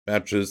 unique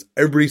mattresses.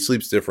 Everybody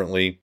sleeps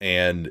differently,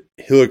 and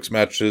Helix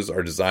mattresses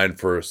are designed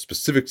for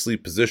specific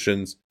sleep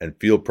positions and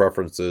field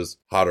preferences: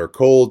 hot or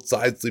cold,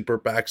 side sleeper,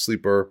 back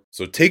sleeper.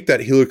 So take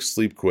that Helix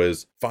sleep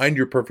quiz, find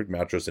your perfect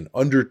mattress in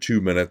under 2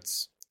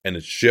 minutes, and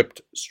it's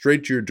shipped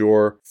straight to your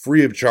door,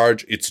 free of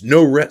charge. It's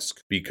no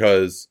risk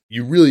because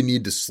you really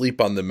need to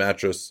sleep on the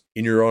mattress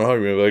in your own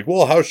home. You're like,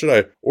 well, how should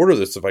I order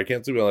this if I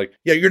can't sleep? I'm like,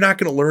 yeah, you're not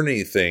going to learn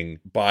anything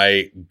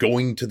by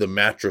going to the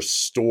mattress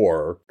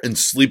store and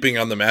sleeping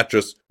on the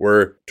mattress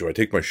where, do I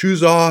take my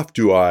shoes off?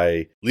 Do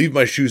I leave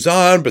my shoes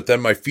on, but then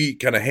my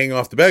feet kind of hang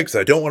off the bed because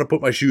I don't want to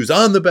put my shoes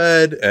on the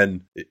bed?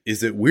 And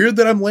is it weird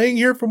that I'm laying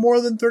here for more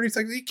than 30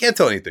 seconds? You can't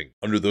tell anything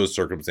under those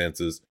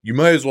circumstances. You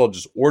might as well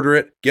just order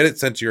it, get it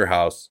sent to your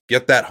house,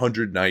 get that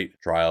 100-night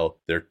trial,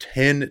 their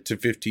 10 to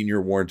 15-year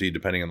warranty,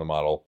 depending on the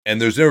model. And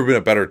there's never been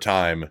a better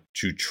time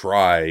to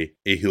try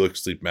a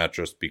Helix Sleep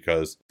mattress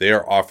because they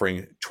are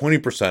offering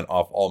 20%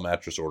 off all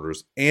mattress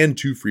orders and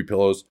 2 free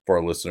pillows for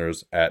our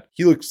listeners at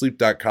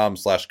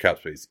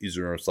helixsleep.com/capspace. Easy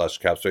to remember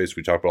 /capspace.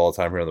 We talk about all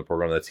the time here on the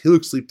program. That's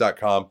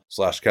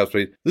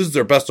helixsleep.com/capspace. This is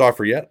their best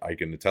offer yet. I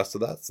can attest to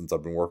that since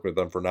I've been working with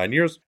them for 9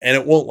 years, and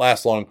it won't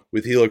last long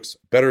with Helix.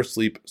 Better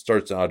sleep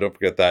starts now. Don't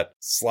forget that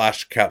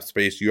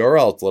 /capspace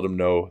URL to let them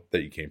know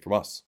that you came from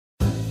us.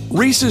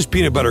 Reese's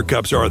peanut butter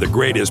cups are the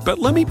greatest, but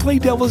let me play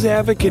devil's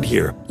advocate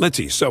here. Let's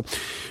see. So,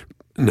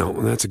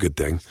 no, that's a good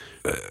thing.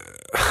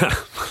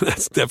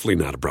 That's definitely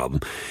not a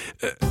problem.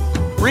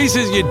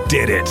 Reese's, you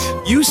did it.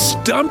 You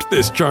stumped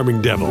this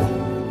charming devil.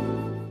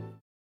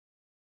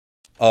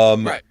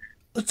 Right.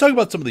 Let's talk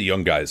about some of the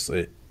young guys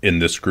in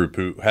this group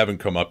who haven't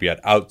come up yet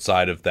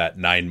outside of that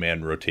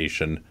 9-man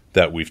rotation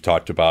that we've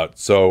talked about.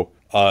 So,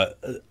 I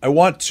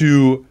want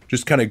to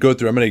just kind of go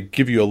through. I'm going to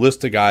give you a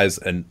list of guys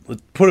and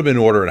let's put them in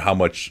order and how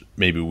much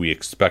maybe we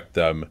expect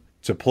them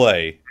to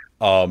play.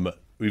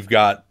 We've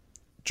got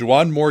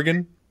Juwan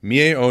Morgan,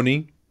 Mie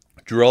Oni,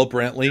 Jarrell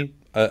Brantley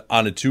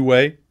on a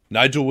 2-way.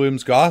 Nigel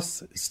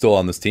Williams-Goss is still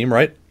on this team,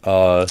 right?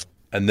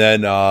 And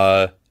then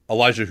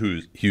Elijah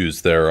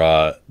Hughes,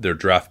 their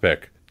draft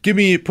pick.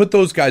 Put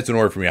those guys in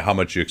order for me. How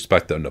much you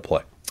expect them to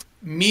play?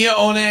 Mie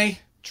Oni,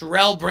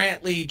 Jarrell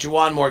Brantley,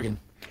 Juwan Morgan.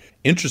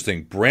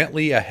 Interesting.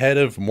 Brantley ahead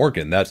of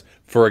Morgan. That's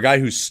for a guy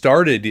who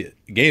started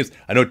games.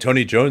 I know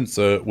Tony Jones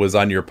was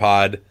on your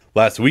pod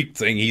last week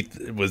saying he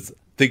was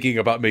thinking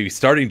about maybe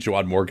starting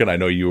Juwan Morgan. I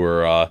know you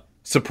were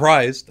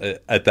surprised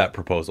at that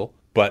proposal,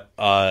 but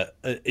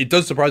it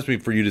does surprise me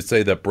for you to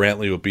say that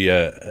Brantley will be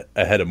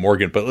ahead of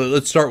Morgan. But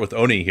let's start with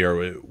Oni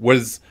here.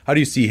 How do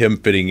you see him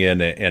fitting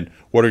in, and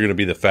what are going to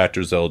be the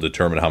factors that will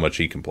determine how much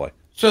he can play?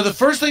 So the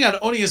first thing on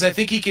Oni is I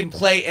think he can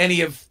play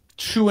any of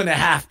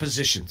 2.5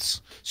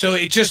 positions. So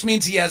it just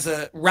means he has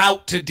a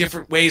route to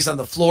different ways on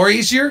the floor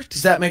easier.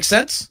 Does that make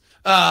sense?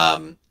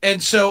 And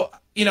so,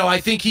 I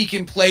think he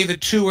can play the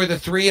 2 or the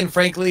 3. And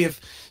frankly, if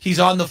he's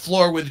on the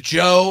floor with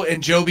Joe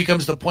and Joe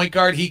becomes the point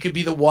guard, he could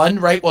be the 1,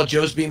 right? While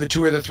Joe's being the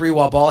 2 or the 3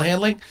 while ball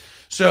handling.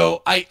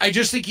 So I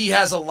just think he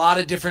has a lot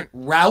of different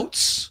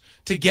routes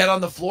to get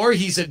on the floor.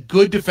 He's a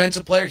good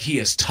defensive player. He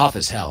is tough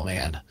as hell,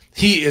 man.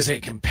 He is a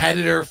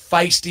competitor,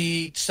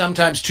 feisty,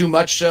 sometimes too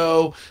much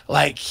so.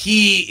 Like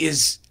he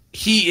is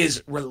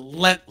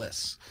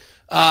relentless.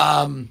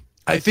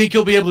 I think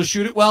he'll be able to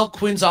shoot it well.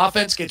 Quinn's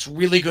offense gets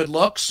really good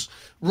looks.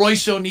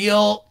 Royce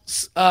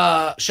O'Neal's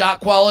shot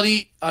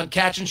quality on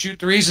catch and shoot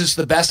threes is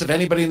the best of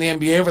anybody in the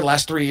NBA over the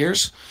last 3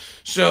 years.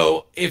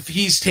 So if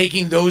he's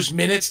taking those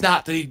minutes,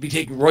 not that he'd be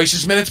taking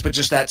Royce's minutes, but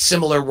just that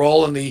similar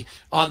role on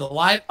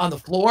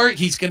the floor,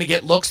 he's going to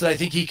get looks that I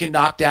think he can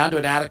knock down to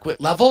an adequate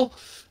level.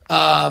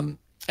 And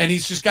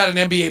he's just got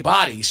an NBA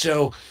body.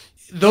 So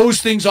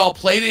those things all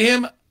play to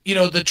him.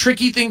 The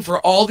tricky thing for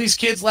all these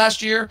kids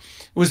last year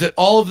was that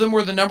all of them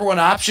were the number 1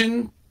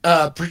 option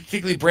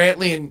particularly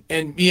Brantley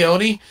and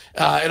Mione,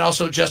 and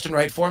also Justin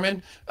Wright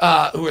Foreman,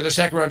 who were the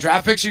second round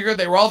draft picks year.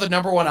 They were all the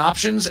number one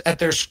options at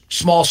their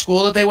small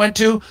school that they went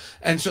to.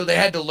 And so they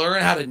had to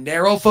learn how to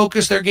narrow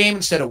focus their game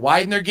instead of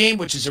widen their game,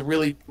 which is a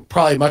really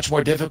probably much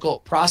more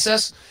difficult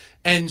process.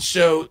 And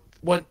so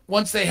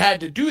once they had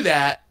to do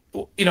that,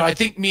 I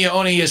think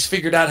Mione has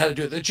figured out how to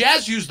do it. The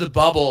Jazz used the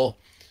bubble,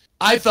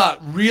 I thought,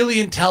 really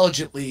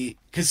intelligently,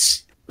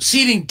 because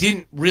seeding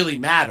didn't really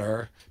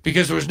matter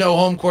because there was no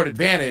home court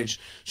advantage.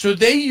 So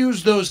they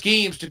used those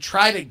games to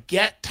try to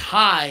get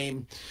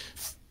time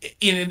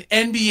in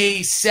an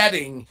NBA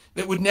setting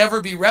that would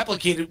never be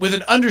replicated, with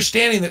an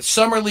understanding that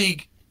Summer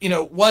League,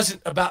 was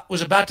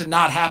about to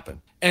not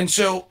happen. And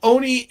so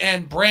Oni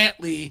and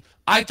Brantley,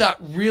 I thought,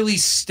 really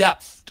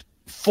stepped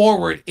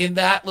forward in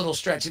that little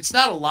stretch. It's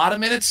not a lot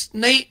of minutes,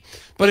 Nate,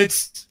 but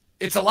it's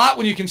a lot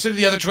when you consider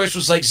the other choice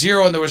was like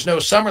 0 and there was no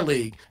Summer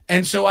League.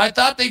 And so I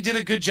thought they did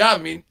a good job.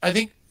 I mean, I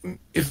think,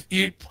 if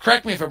you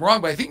correct me if I'm wrong,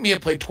 but I think Mia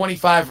played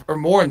 25 or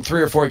more in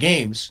 3 or 4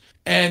 games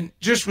and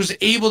just was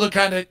able to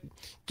kind of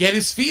get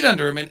his feet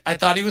under him. And I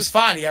thought he was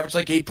fine. He averaged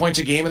like 8 points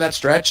a game in that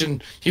stretch,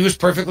 and he was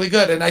perfectly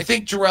good. And I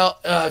think, Jarrell,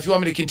 if you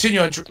want me to continue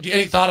on,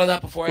 any thought on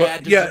that before I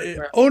add to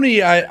Yeah,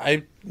 Oni,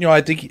 I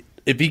think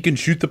if he can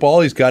shoot the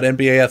ball, he's got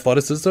NBA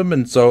athleticism.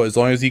 And so as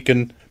long as he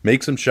can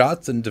make some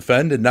shots and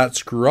defend and not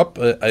screw up,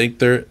 I think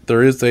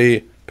there is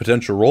a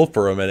potential role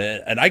for him.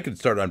 And I could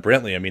start on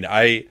Brantley. I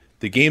mean,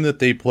 the game that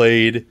they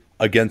played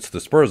against the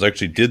Spurs, I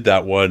actually did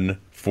that one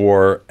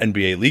for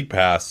NBA League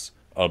Pass,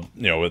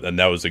 and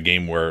that was a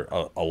game where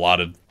a lot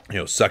of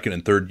second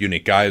and third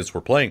unit guys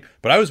were playing.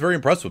 But I was very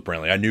impressed with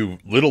Brantley. I knew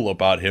little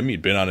about him.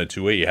 He'd been on a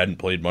 2-way. He hadn't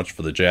played much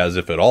for the Jazz,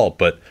 if at all.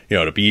 But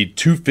to be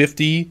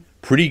 250,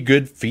 pretty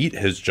good feet.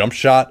 His jump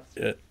shot,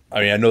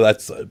 I know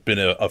that's been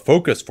a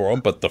focus for him,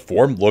 but the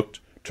form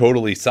looked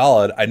totally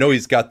solid. I know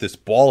he's got this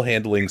ball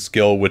handling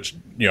skill, which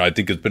I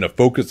think has been a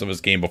focus of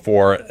his game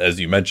before. As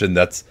you mentioned,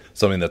 that's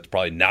something that's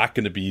probably not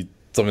going to be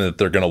something that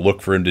they're going to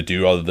look for him to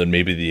do, other than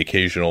maybe the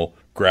occasional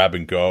grab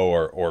and go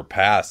or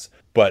pass.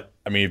 But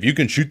I mean, if you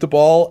can shoot the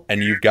ball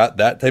and you've got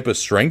that type of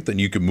strength and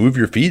you can move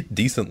your feet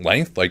decent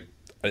length, like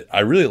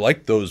I really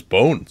like those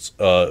bones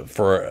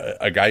for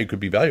a guy who could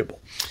be valuable.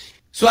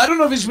 So I don't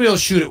know if he's going to be able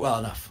to shoot it well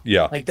enough.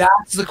 Yeah, like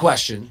that's the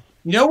question.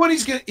 You know what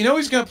he's going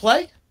to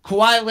play?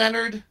 Kawhi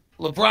Leonard,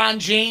 LeBron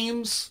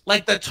James,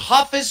 like the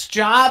toughest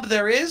job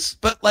there is.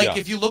 But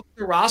if you look at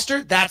the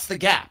roster, that's the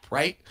gap,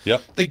 right?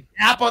 Yep. The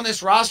gap on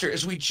this roster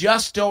is we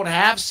just don't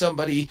have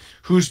somebody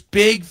who's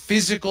big,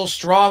 physical,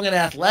 strong, and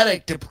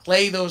athletic to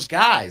play those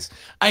guys.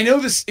 I know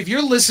this. If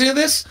you're listening to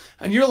this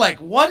and you're like,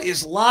 what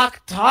is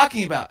Locke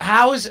talking about?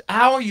 How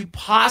are you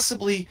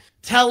possibly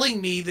telling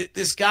me that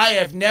this guy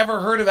I've never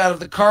heard of out of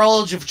the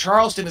College of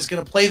Charleston is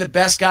going to play the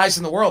best guys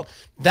in the world?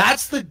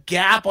 That's the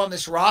gap on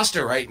this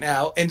roster right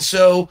now. And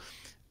so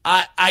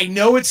I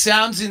know it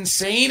sounds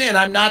insane, and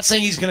I'm not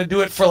saying he's going to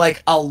do it for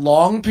like a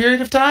long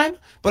period of time,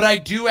 but I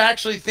do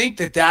actually think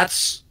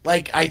that's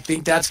I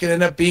think that's going to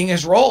end up being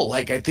his role.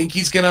 Like, I think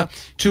he's going to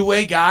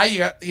two-way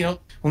guy.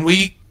 When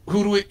we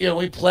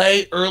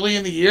play early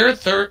in the year,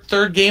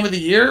 third game of the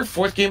year,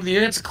 fourth game of the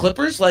year against the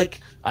Clippers,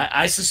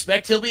 I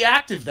suspect he'll be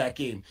active that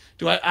game.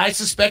 I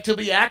suspect he'll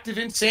be active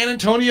in San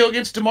Antonio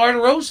against DeMar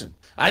DeRozan.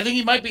 I think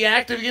he might be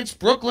active against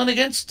Brooklyn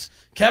against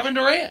Kevin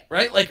Durant,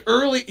 right? Like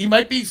early, he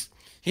might be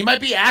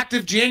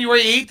active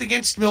January 8th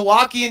against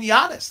Milwaukee and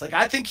Giannis. Like,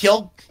 I think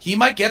he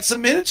might get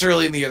some minutes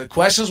early in the year. The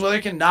question is whether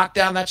he can knock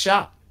down that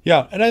shot.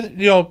 Yeah, and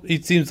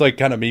he seems like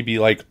kind of maybe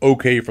like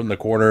okay from the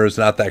corners,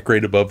 not that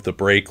great above the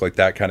break, like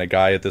that kind of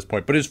guy at this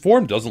point. But his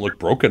form doesn't look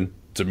broken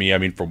to me. I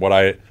mean, from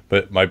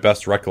but my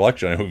best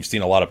recollection, I know we've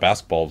seen a lot of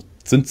basketball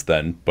since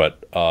then,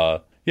 but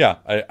yeah,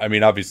 I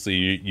mean, obviously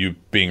you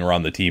being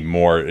around the team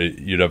more,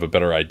 you'd have a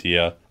better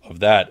idea of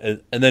that.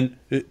 And then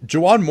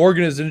Juwan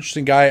Morgan is an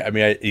interesting guy. I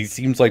mean, he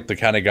seems like the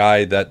kind of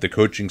guy that the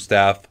coaching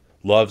staff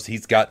loves.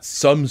 He's got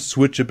some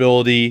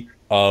switchability.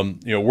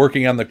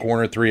 Working on the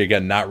corner three,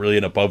 again, not really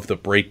an above the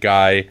break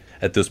guy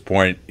at this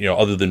point,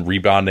 other than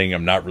rebounding.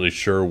 I'm not really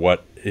sure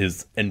what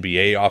his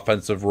NBA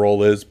offensive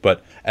role is,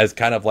 but as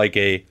kind of like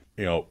a,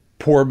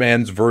 poor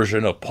man's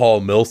version of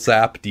Paul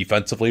Millsap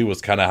defensively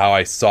was kind of how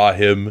I saw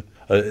him,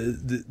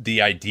 the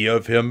idea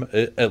of him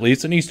at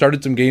least. And he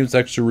started some games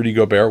next to Rudy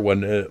Gobert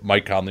when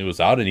Mike Conley was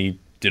out, and he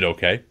did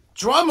okay.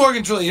 Juwan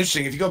Morgan's really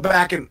interesting. If you go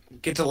back and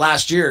get to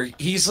last year,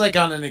 he's like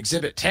on an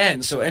Exhibit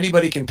 10, so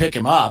anybody can pick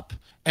him up.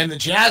 And the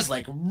Jazz,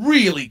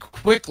 really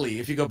quickly,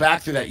 if you go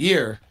back through that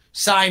year,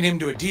 signed him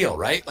to a deal,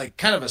 right? Like,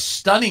 kind of a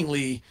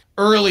stunningly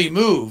early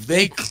move.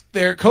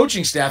 Their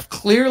coaching staff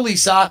clearly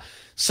saw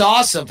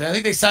something. I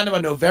think they signed him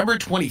on November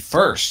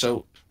 21st.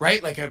 So,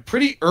 right, like a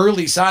pretty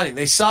early signing.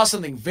 They saw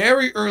something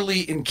very early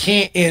in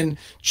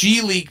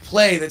G League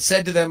play that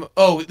said to them,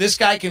 oh, this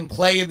guy can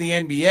play in the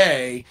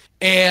NBA.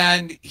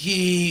 And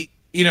he,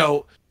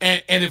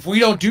 and if we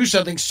don't do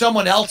something,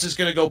 someone else is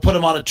going to go put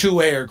him on a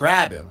two-way or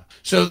grab him.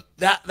 So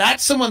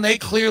that's someone they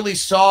clearly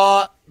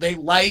saw. They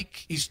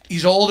like.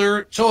 He's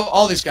older. So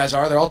all these guys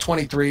are. They're all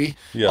 23.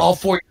 Yeah. All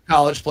 4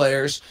 college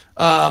players.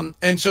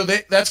 And so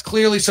that's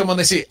clearly someone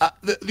they see.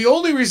 The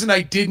only reason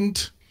I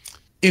didn't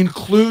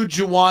include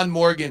Juwan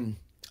Morgan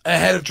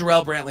ahead of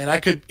Jarrell Brantley, and I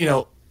could,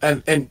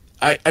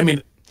 I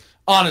mean,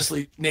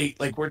 honestly, Nate,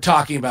 like we're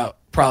talking about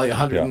probably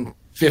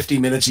 150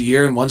 minutes a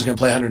year, and one's going to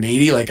play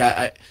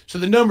 180. So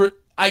the number,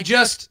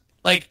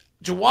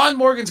 Juwan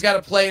Morgan's got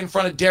to play in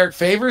front of Derek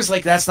Favors.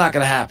 Like, that's not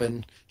going to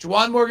happen.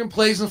 Juwan Morgan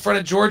plays in front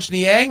of George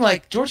Niang.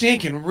 Like, George Niang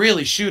can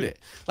really shoot it.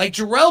 Like,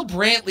 Jarrell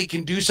Brantley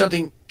can do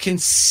something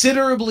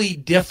considerably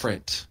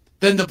different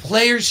than the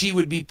players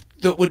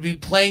that would be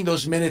playing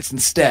those minutes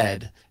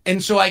instead.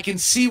 And so I can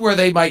see where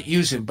they might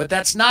use him. But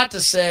that's not to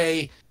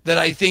say that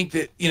I think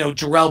that,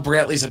 Jarrell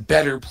Brantley's a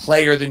better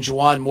player than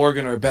Juwan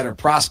Morgan or a better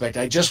prospect.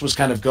 I just was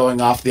kind of going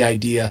off the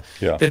idea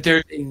that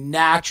there's a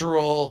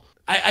natural...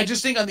 I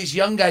just think on these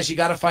young guys, you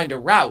got to find a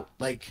route.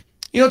 Like,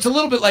 it's a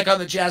little bit like on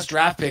the Jazz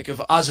draft pick of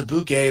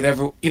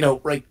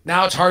Azubuike. Right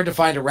now it's hard to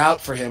find a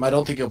route for him. I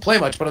don't think he'll play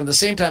much. But at the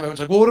same time,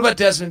 everyone's like, well, what about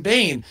Desmond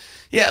Bane?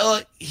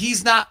 Yeah,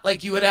 he's not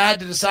like you would have had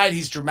to decide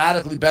he's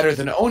dramatically better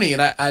than Oni,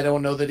 and I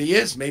don't know that he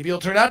is. Maybe he'll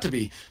turn out to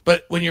be.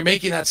 But when you're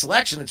making that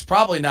selection, it's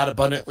probably not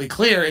abundantly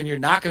clear, and you're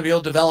not going to be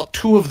able to develop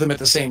 2 of them at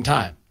the same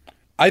time.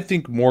 I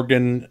think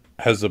Morgan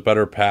has a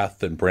better path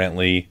than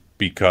Brantley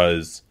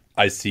because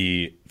I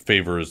see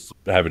Favors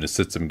having to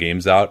sit some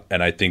games out,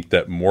 and I think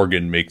that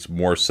Morgan makes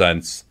more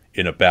sense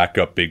in a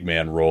backup big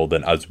man role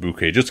than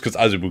Azubuike, just because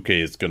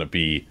Azubuike is going to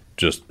be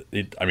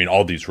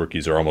all these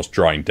rookies are almost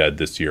drawing dead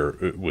this year.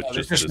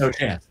 There's no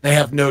chance. They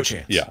have no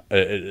chance. Yeah,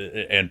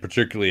 and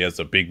particularly as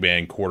a big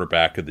man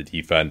quarterback of the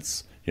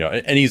defense,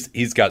 and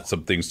he's got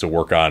some things to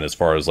work on as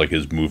far as like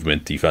his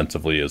movement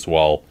defensively as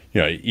well.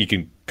 He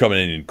can come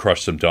in and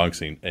crush some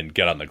dunks and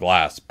get on the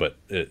glass, but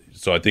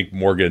so I think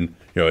Morgan,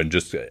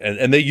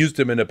 and they used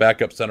him in a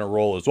backup center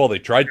role as well. They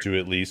tried to,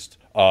 at least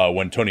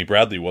when Tony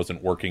Bradley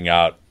wasn't working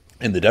out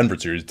in the Denver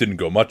series. Didn't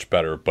go much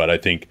better, but I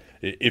think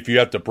if you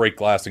have to break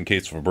glass in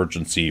case of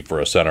emergency for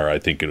a center, I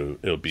think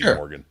it'll be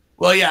Morgan.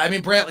 Well, yeah, I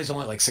mean, Brantley's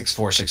only like 6'4",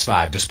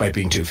 6'5", despite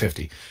being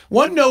 250.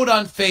 One note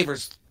on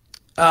Favors.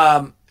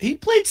 He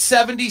played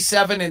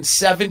 77 and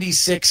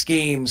 76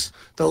 games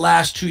the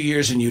last 2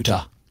 years in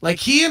Utah. Like,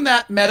 he and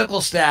that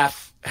medical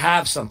staff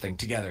have something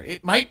together.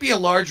 It might be a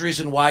large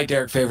reason why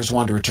Derek Favors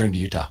wanted to return to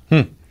Utah.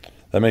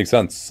 That makes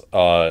sense.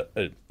 I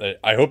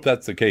hope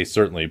that's the case,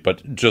 certainly.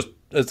 But just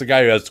as a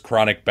guy who has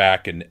chronic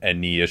back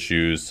and knee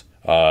issues,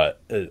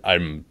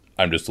 I'm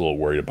just a little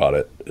worried about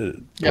it.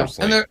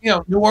 Personally.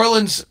 And New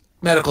Orleans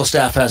medical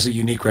staff has a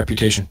unique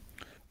reputation.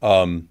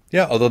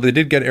 Although they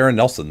did get Aaron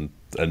Nelson,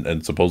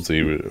 and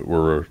supposedly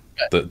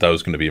that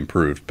was going to be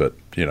improved, but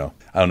I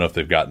don't know if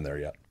they've gotten there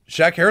yet.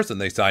 Shaq Harrison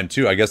they signed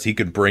too. I guess he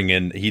could bring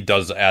in. He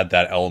does add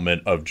that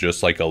element of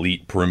just like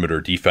elite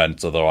perimeter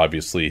defense. Although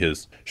obviously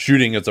his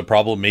shooting is a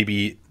problem.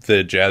 Maybe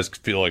the Jazz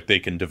feel like they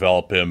can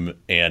develop him,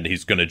 and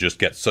he's going to just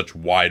get such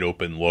wide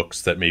open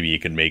looks that maybe he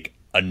can make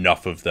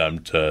enough of them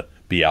to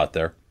be out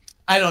there.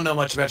 I don't know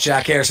much about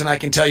Shaq Harrison. I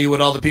can tell you what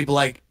all the people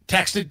I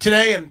texted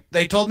today and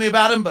they told me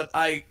about him, but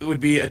I would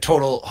be a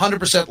total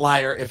 100%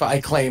 liar if I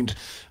claimed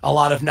a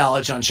lot of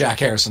knowledge on Shaq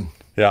Harrison.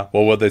 Yeah.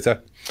 Well, what'd they say?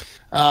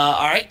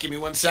 All right, give me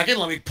 1 second.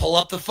 Let me pull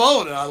up the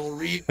phone, and I will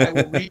read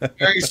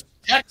various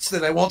texts,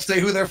 and I won't say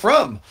who they're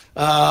from.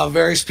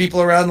 Various people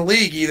around the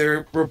league,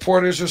 either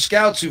reporters or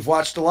scouts who've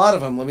watched a lot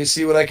of them. Let me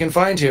see what I can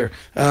find here.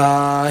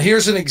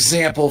 Here's an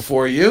example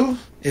for you.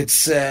 It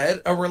said,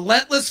 a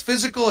relentless,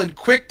 physical, and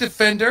quick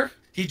defender.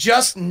 He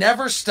just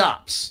never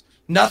stops.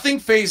 Nothing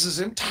phases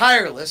him.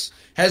 Tireless.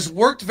 Has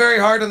worked very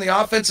hard on the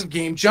offensive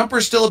game.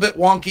 Jumper's still a bit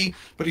wonky,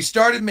 but he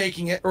started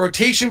making it. A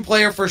rotation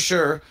player for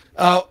sure.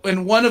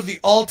 And one of the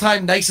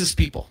all-time nicest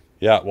people.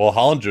 Yeah, well,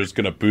 Hollinger's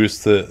going to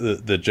boost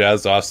the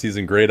Jazz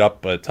offseason grade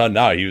up a ton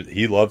now.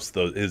 He loves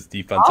his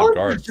defensive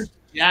guards. Just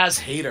a Jazz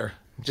hater.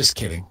 Just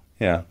kidding.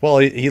 Yeah, well,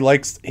 he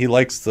likes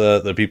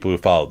the people who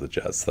follow the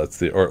Jazz.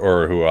 That's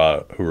or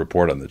who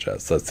report on the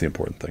Jazz. That's the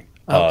important thing.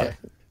 Okay.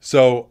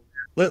 So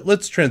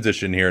let's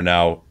transition here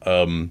now.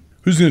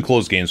 Who's going to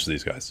close games for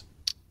these guys?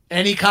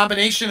 Any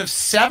combination of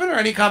 7 or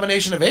any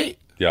combination of 8?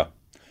 Yeah.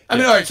 I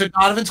mean, all right, so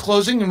Donovan's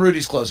closing and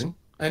Rudy's closing.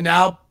 And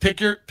now pick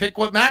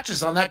what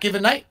matches on that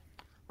given night,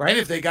 right?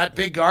 If they got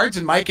big guards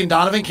and Mike and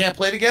Donovan can't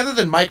play together,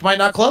 then Mike might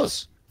not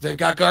close. If they've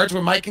got guards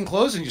where Mike can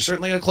close, and you're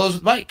certainly going to close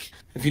with Mike.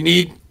 If you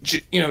need,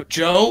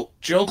 Joe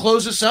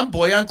closes some,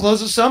 Bojan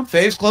closes some,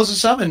 Faves closes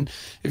some, and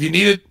if you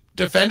need a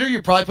defender,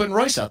 you're probably putting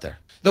Royce out there.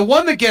 The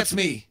one that gets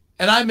me,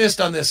 and I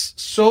missed on this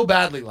so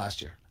badly last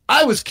year,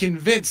 I was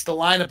convinced the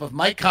lineup of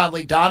Mike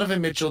Conley, Donovan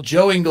Mitchell,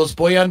 Joe Ingles,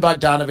 Bojan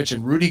Bogdanovic,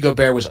 and Rudy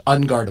Gobert was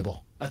unguardable.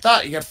 I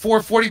thought you got 4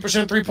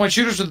 40% three-point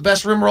shooters with the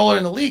best rim roller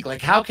in the league.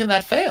 Like, how can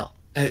that fail?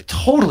 And it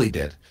totally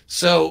did.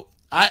 So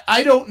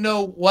I don't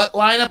know what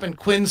lineup, and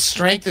Quinn's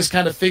strength is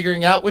kind of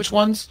figuring out which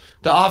ones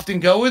to often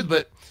go with,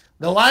 but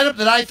the lineup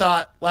that I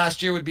thought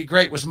last year would be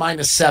great was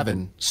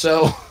 -7.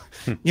 So,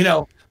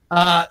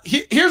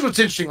 here's what's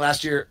interesting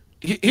last year.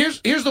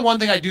 Here's the one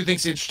thing I do think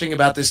is interesting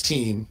about this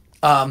team.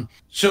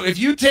 So if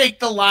you take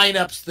the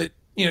lineups that,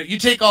 you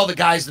take all the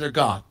guys that are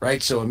gone,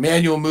 right? So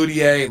Emmanuel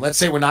Mudiay, let's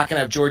say we're not going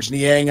to have George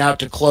Niang out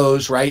to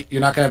close, right?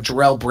 You're not going to have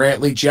Jarrell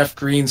Brantley, Jeff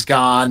Green's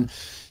gone.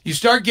 You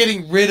start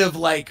getting rid of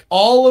like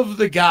all of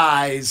the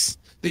guys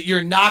that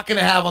you're not going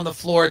to have on the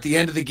floor at the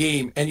end of the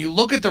game, and you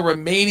look at the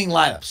remaining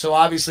lineup. So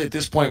obviously at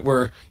this point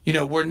we're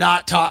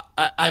not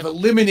I've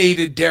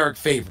eliminated Derek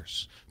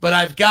Favors, but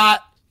I've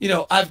got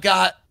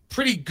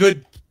pretty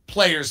good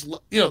players,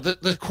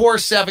 the core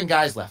 7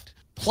 guys left.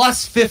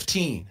 Plus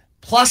 15,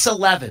 plus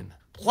 11,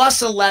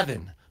 plus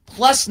 11,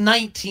 plus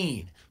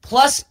 19,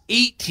 plus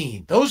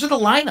 18. Those are the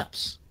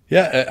lineups.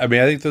 Yeah, I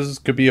mean, I think this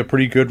could be a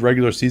pretty good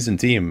regular season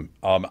team.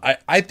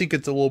 I think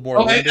it's a little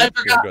more limited. I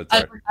forgot.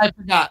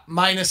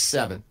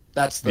 -7.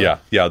 That's the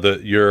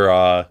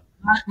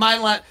my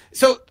line.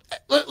 So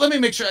let me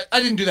make sure I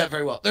didn't do that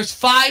very well. There's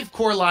 5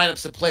 core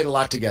lineups that played a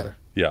lot together.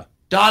 Yeah.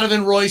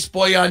 Donovan, Royce,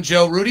 Bojan,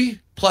 Joe, Rudy,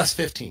 plus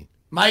 15.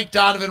 Mike,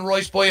 Donovan,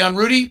 Royce, Bojan,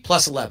 Rudy,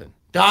 plus 11.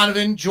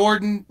 Donovan,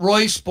 Jordan,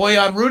 Royce,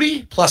 Bojan,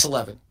 Rudy, plus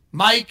 11.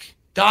 Mike,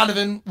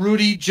 Donovan,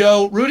 Rudy,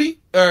 Joe, Rudy,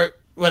 or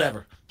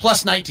whatever,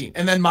 plus 19.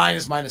 And then mine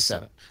is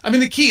 -7. I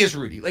mean, the key is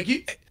Rudy.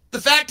 The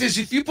fact is,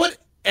 if you put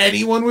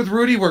anyone with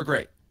Rudy, we're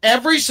great.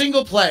 Every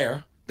single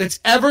player that's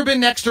ever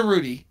been next to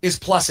Rudy is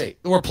 +8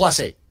 or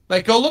 +8.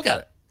 Go look at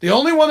it. The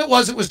only one that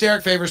wasn't was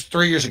Derek Favors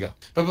 3 years ago.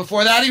 But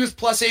before that, he was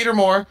 +8 or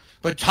more.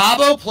 But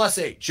Tabo,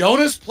 +8.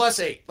 Jonas,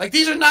 +8.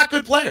 These are not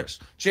good players.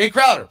 Jay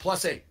Crowder,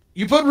 +8.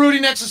 You put Rudy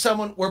next to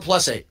someone, we're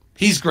 +8.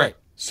 He's great.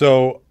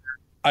 So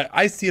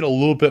I see it a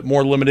little bit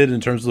more limited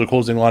in terms of the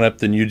closing lineup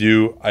than you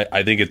do.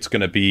 I think it's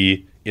going to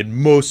be,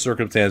 in most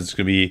circumstances, it's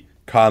going to be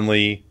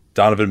Conley,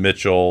 Donovan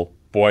Mitchell,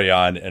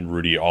 Bojan, and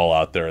Rudy all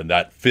out there. And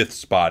that 5th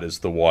spot is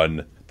the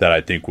one that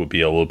I think will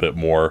be a little bit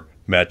more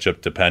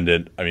matchup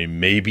dependent. I mean,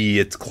 maybe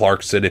it's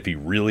Clarkson if he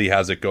really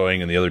has it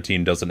going and the other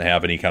team doesn't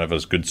have any kind of a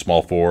good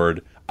small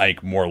forward. I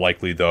think more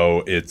likely,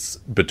 though, it's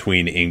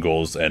between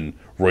Ingles and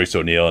Royce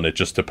O'Neal, and it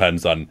just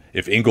depends on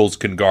if Ingles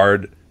can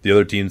guard the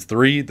other team's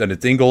 3, then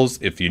it's Ingles.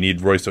 If you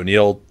need Royce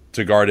O'Neal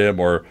to guard him,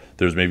 or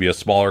there's maybe a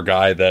smaller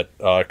guy that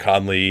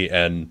Conley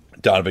and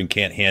Donovan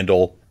can't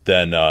handle,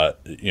 then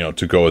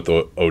to go with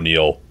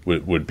O'Neal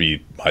would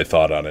be my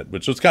thought on it,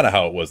 which was kind of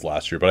how it was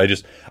last year. But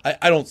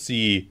I don't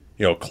see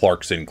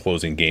Clarkson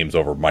closing games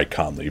over Mike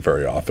Conley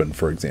very often,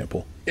 for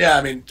example. Yeah,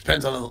 I mean, it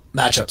depends on the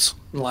matchups.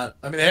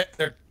 I mean,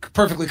 they're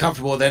perfectly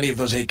comfortable with any of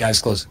those 8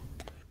 guys closing.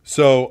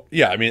 So,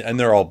 yeah, I mean, and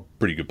they're all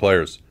pretty good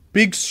players.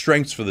 Big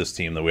strengths for this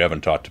team that we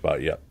haven't talked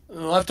about yet.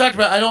 Well,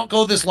 I don't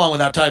go this long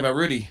without talking about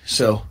Rudy.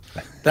 So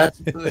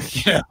that's,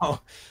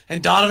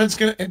 and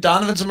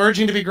Donovan's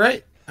emerging to be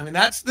great. I mean,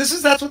 that's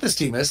what this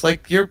team is.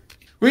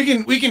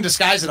 We can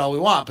disguise it all we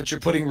want, but you're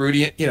putting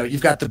Rudy,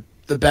 you've got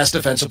the best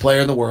defensive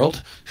player in the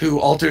world who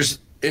alters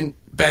and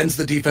bends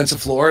the defensive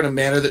floor in a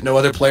manner that no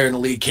other player in the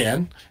league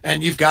can.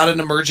 And you've got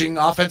an emerging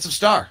offensive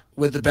star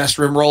with the best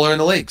rim roller in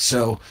the league.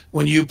 So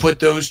when you put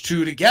those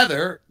two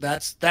together,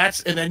 that's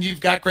and then you've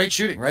got great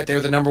shooting, right? They're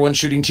the #1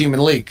 shooting team in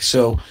the league.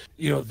 So,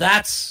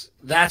 that's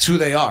who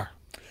they are.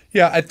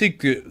 Yeah, I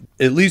think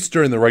at least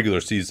during the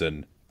regular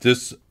season,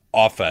 this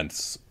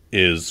offense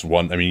is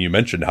one. I mean, you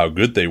mentioned how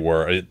good they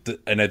were.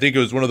 And I think it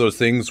was one of those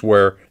things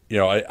where,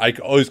 I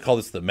always call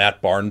this the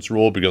Matt Barnes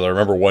rule, because I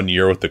remember one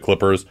year with the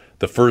Clippers,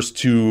 the first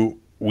 2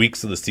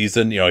 weeks of the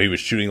season, he was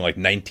shooting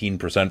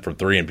 19% from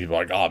 3, and people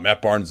are like, oh,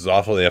 Matt Barnes is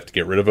awful, they have to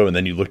get rid of him. And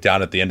then you look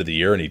down at the end of the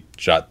year and he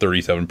shot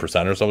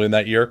 37% or something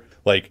that year.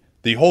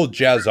 The whole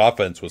Jazz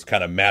offense was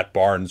kind of Matt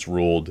Barnes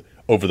ruled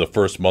over the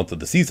first month of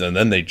the season. And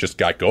then they just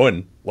got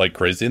going like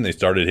crazy, and they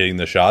started hitting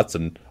the shots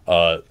and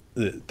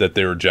that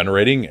they were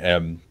generating,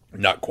 and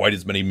not quite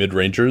as many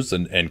mid-rangers,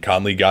 and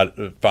Conley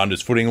found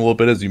his footing a little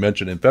bit, as you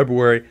mentioned, in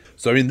February.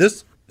 So, I mean,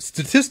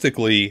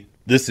 statistically,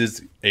 this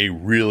is a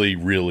really,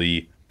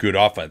 really good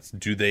offense.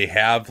 Do they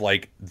have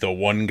the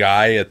one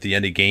guy at the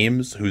end of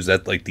games who's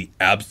at the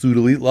absolute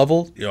elite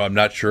level? I'm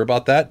not sure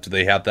about that. Do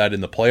they have that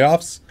in the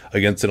playoffs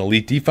against an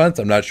elite defense?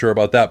 I'm not sure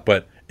about that.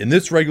 But in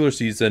this regular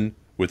season,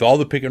 with all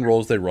the pick and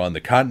rolls they run,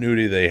 the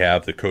continuity they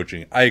have, the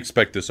coaching, I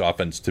expect this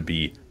offense to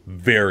be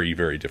very,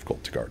 very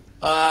difficult to guard.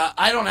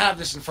 I don't have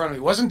this in front of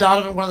me. Wasn't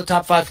Donovan one of the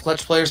top 5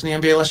 clutch players in the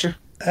NBA last year?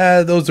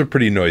 Those are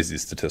pretty noisy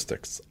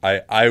statistics.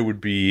 I would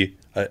be,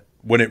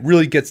 when it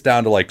really gets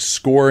down to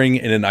scoring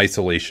in an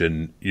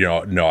isolation,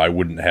 no, I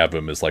wouldn't have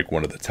him as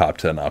one of the top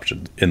 10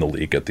 options in the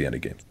league at the end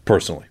of games,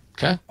 personally.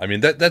 Okay. I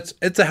mean,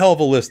 it's a hell of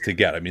a list to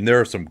get. I mean, there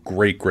are some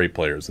great, great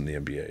players in the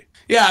NBA.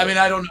 Yeah, I mean,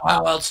 I don't know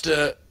how else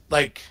to,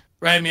 right?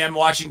 I mean, I'm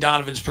watching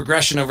Donovan's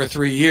progression over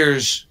 3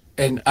 years,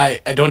 and I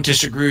don't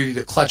disagree with you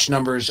that clutch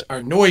numbers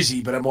are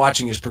noisy, but I'm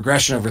watching his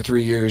progression over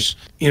 3 years.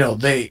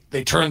 They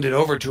turned it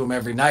over to him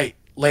every night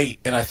late,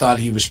 and I thought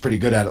he was pretty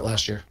good at it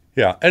last year.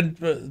 Yeah, and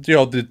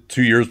the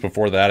 2 years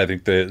before that, I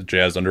think the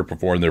Jazz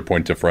underperformed their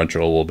point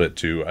differential a little bit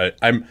too.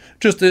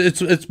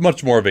 It's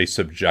much more of a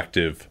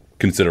subjective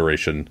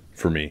consideration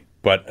for me,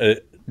 but I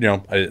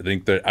don't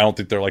think they're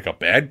a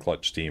bad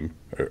clutch team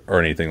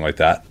or anything like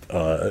that.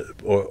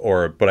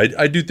 But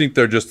I do think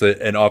they're just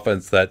an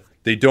offense that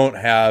they don't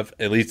have,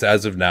 at least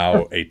as of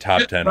now, a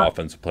top 10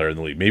 offensive player in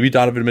the league. Maybe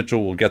Donovan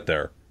Mitchell will get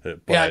there,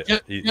 but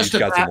he's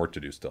got some work to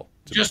do still.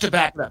 Just to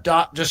back it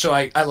up, just so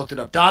I looked it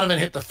up, Donovan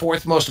hit the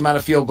fourth most amount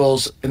of field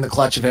goals in the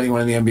clutch of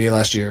anyone in the NBA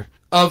last year.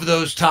 Of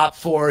those top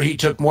four, he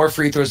took more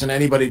free throws than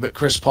anybody but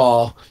Chris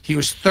Paul. He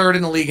was third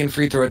in the league in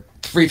free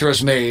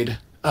throws made.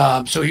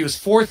 So he was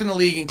fourth in the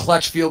league in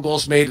clutch field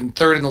goals made and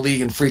third in the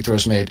league in free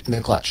throws made in the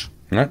clutch.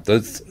 All right,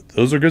 those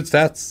are good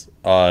stats.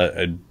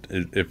 And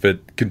if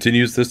it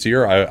continues this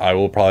year, I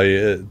will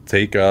probably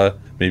take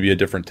maybe a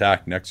different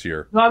tack next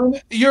year. No, I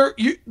mean,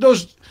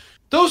 those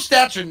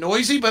stats are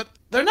noisy, but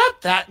they're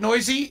not that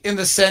noisy in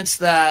the sense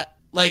that,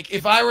 like,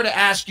 if I were to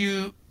ask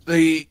you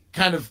the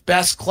kind of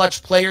best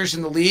clutch players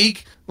in the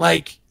league,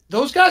 like,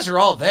 those guys are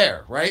all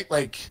there, right?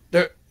 Like,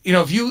 they're,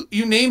 if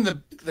you name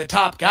the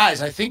top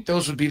guys, I think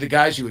those would be the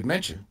guys you would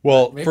mention.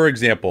 Well, for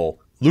example,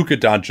 Luka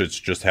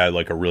Doncic just had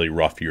like a really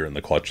rough year in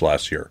the clutch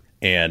last year,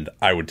 and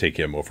I would take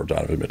him over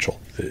Donovan Mitchell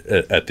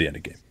at the end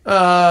of the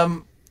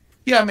game.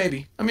 Yeah,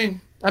 maybe. I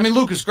mean,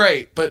 Luka's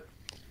great, but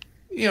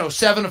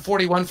 7 of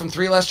 41 from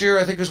 3 last year,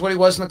 I think is what he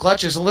was in the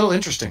clutch, is a little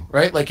interesting,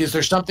 right? Like, is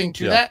there something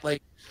to that?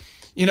 Like,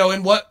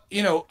 and what,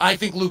 I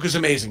think Luka's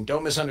amazing.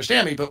 Don't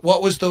misunderstand me, but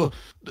what was the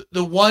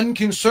one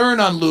concern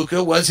on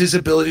Luka was his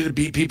ability to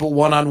beat people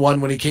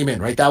one-on-one when he came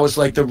in, right? That was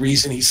like the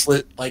reason he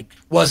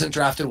wasn't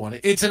drafted one.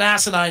 It's an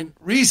asinine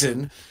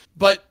reason,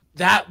 but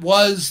that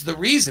was the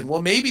reason.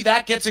 Well, maybe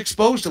that gets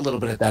exposed a little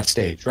bit at that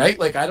stage, right?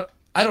 Like, I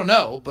don't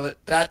know, but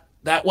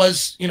that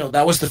was,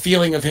 that was the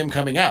feeling of him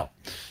coming out.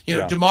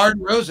 DeMar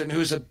DeRozan,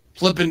 who's a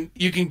flippin',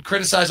 you can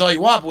criticize all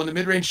you want, but when the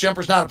mid-range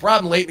jumper's not a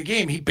problem late in the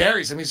game, he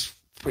buries him.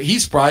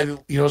 He's probably,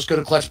 as good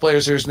a clutch player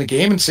as there is in the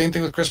game. And same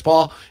thing with Chris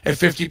Paul at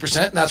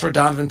 50%. And that's where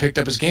Donovan picked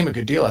up his game a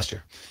good deal last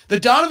year. The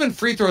Donovan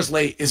free throws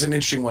late is an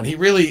interesting one. He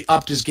really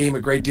upped his game a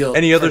great deal.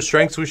 Any other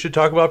strengths we should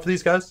talk about for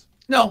these guys?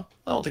 No,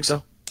 I don't think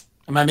so.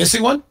 Am I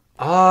missing one?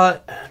 I'm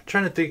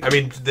trying to think. I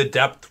mean, the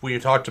depth, we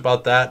talked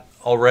about that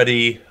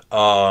already.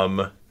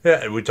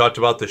 Yeah, we talked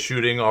about the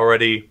shooting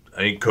already.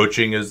 I mean,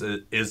 coaching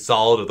is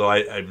solid, although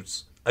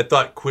I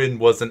thought Quinn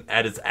wasn't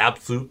at his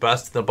absolute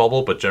best in the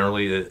bubble, but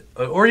generally,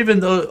 or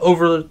even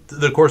over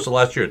the course of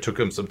last year, it took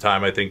him some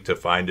time, I think, to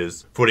find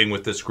his footing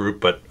with this group,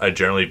 but I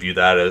generally view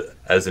that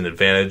as an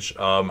advantage.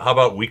 How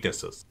about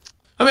weaknesses?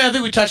 I mean, I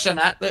think we touched on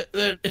that.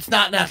 It's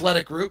not an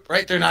athletic group,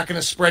 right? They're not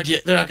going to spread you.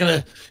 They're not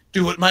going to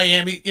do what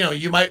Miami,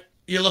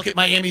 you look at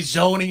Miami's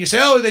zone and you say,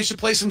 oh, they should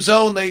play some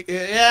zone. They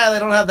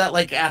don't have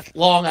that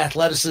long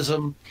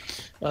athleticism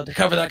to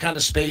cover that kind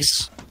of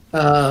space.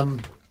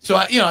 So,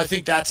 I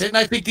think that's it. And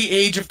I think the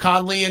age of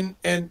Conley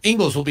and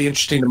Ingles will be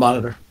interesting to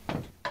monitor.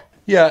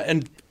 Yeah,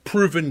 and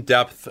proven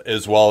depth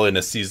as well in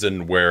a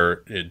season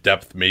where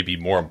depth may be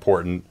more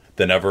important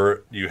than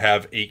ever. You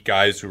have 8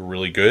 guys who are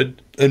really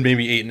good, and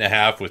maybe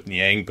 8.5 with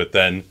Niang, but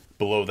then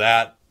below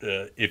that,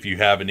 if you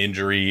have an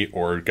injury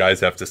or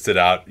guys have to sit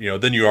out,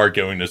 then you are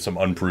going to some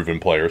unproven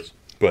players.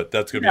 But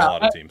that's going to be a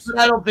lot of teams.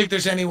 I don't think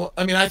there's anyone.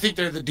 I mean, I think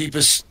they're the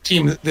deepest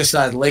team this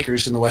side of the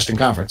Lakers in the Western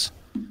Conference.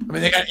 I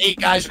mean, they got 8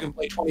 guys who can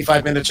play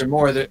 25 minutes or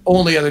more. The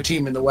only other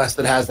team in the West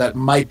that has that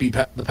might be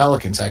the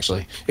Pelicans,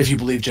 actually, if you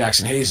believe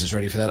Jackson Hayes is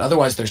ready for that.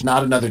 Otherwise, there's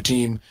not another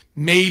team.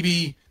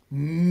 Maybe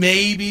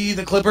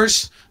the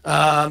Clippers,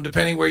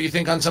 depending where you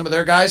think on some of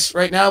their guys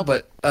right now.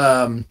 But,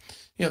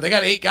 they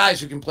got 8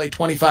 guys who can play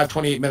 25,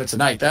 28 minutes a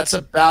night. That's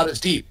about as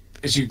deep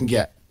as you can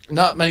get.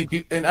 Not many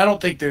people, and I don't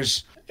think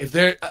there's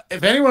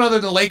if anyone other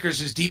than the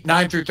Lakers is deep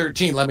 9 through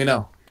 13, let me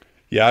know.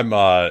 Yeah,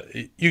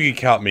 you can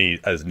count me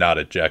as not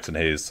a Jackson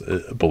Hayes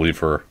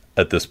believer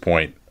at this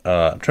point.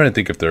 I'm trying to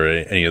think if there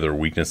are any other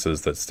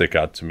weaknesses that stick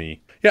out to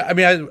me. Yeah, I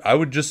mean, I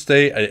would just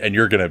say, and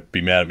you're going to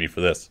be mad at me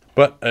for this,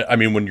 but I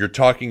mean, when you're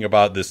talking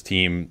about this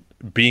team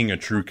being a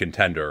true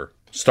contender,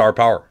 star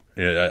power.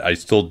 I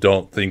still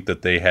don't think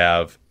that they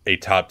have a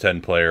top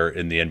 10 player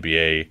in the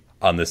NBA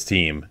on this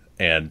team,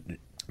 and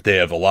they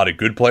have a lot of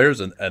good players,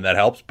 and that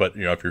helps. But,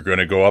 if you're going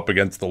to go up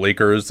against the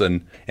Lakers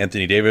and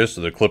Anthony Davis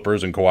or the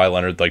Clippers and Kawhi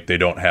Leonard, they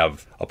don't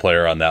have a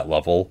player on that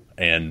level.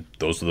 And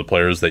those are the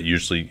players that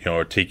usually,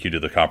 take you to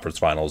the conference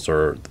finals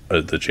or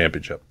the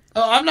championship.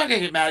 Oh, I'm not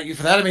going to get mad at you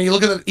for that. I mean, you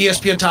look at the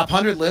ESPN Top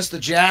 100 list, the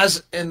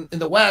Jazz in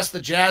the West,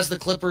 the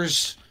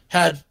Clippers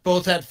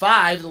both had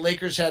 5, the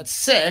Lakers had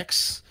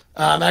 6.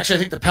 Actually, I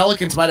think the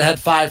Pelicans might have had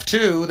 5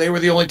 too. They were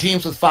the only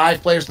teams with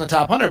 5 players in the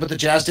top 100, but the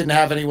Jazz didn't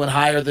have anyone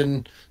higher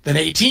than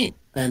 18.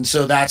 And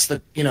so that's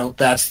the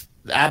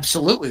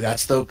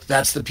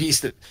piece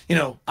that,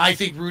 I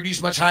think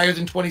Rudy's much higher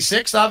than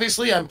 26,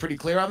 obviously. I'm pretty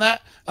clear on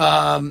that.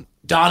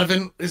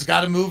 Donovan has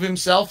got to move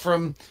himself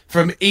from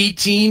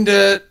 18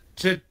 to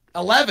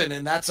 11,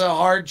 and that's a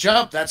hard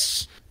jump.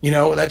 That's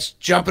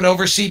jumping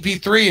over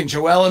CP3 and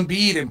Joel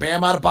Embiid and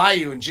Bam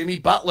Adebayo and Jimmy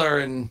Butler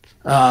and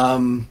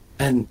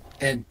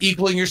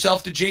equaling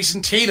yourself to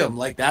Jason Tatum.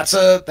 That's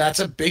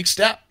a big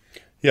step.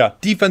 Yeah,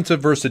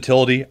 defensive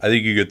versatility. I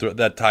think you could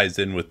that ties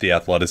in with the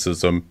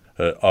athleticism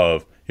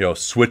of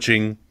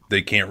switching.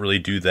 They can't really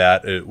do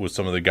that with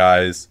some of the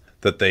guys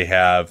that they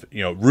have,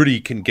 Rudy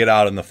can get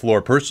out on the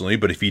floor personally,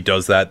 but if he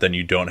does that, then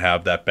you don't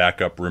have that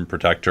backup rim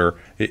protector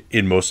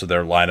in most of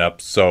their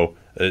lineups. So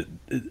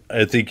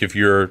I think if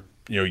you're,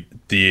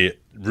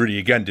 Rudy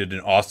again did an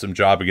awesome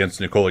job against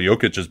Nikola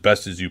Jokic as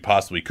best as you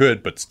possibly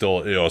could, but still,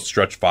 a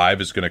stretch 5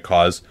 is going to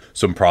cause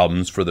some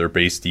problems for their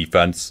base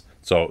defense.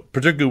 So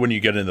particularly when you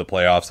get into the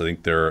playoffs, I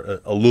think they're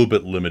a little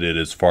bit limited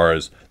as far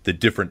as the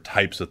different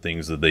types of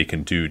things that they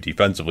can do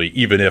defensively,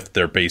 even if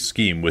their base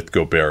scheme with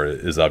Gobert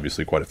is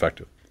obviously quite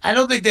effective. I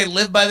don't think they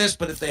live by this,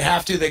 but if they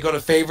have to, they go to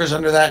Favors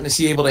under that, and is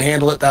he able to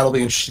handle it? That'll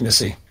be interesting to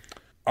see.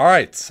 All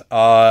right.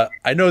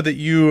 I know that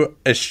you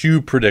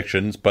eschew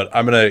predictions, but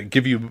I'm going to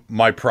give you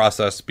my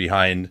process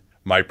behind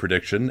my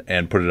prediction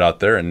and put it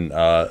out there, and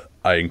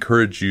I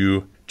encourage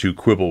you to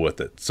quibble with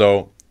it.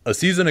 So a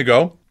season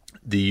ago,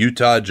 the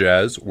Utah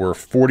Jazz were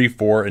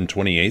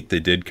 44-28. They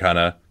did kind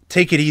of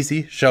take it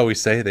easy, shall we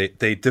say.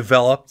 They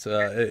developed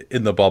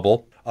in the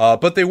bubble.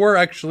 But they were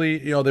actually,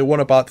 they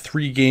won about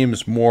 3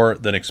 games more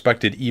than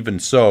expected, even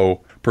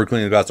so, per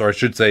Clean the Glass. Or I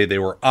should say they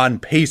were on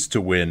pace to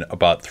win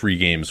about 3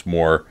 games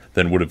more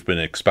than would have been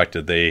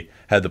expected. They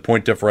had the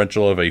point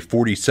differential of a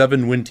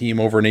 47-win team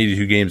over an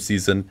 82-game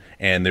season,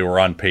 and they were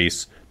on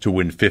pace to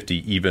win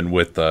 50, even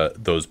with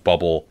those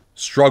bubble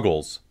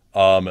struggles.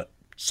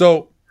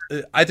 So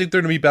I think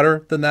they're going to be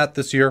better than that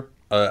this year.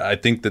 I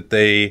think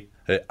that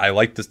I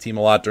like this team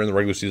a lot during the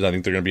regular season. I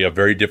think they're going to be a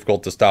very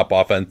difficult to stop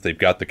offense. They've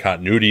got the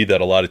continuity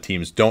that a lot of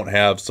teams don't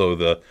have, so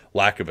the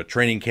lack of a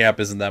training camp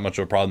isn't that much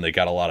of a problem. They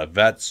got a lot of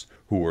vets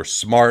who are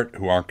smart,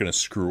 who aren't going to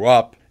screw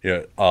up.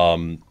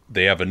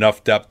 They have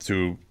enough depth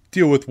to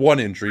deal with one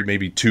injury,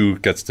 maybe 2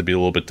 gets to be a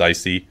little bit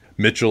dicey.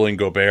 Mitchell and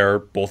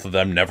Gobert, both of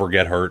them never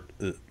get hurt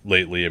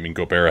lately. I mean,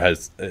 Gobert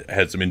has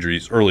had some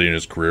injuries early in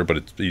his career,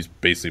 but he's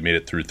basically made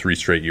it through 3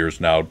 straight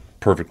years now,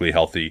 perfectly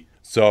healthy.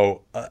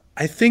 So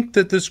I think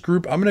that this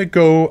group, I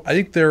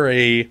think they're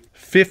a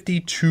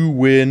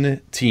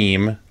 52-win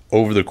team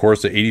over the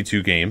course of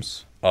 82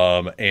 games.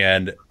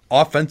 And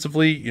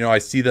offensively, I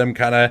see them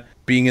kind of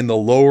being in the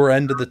lower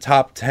end of the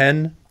top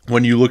 10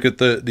 when you look at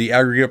the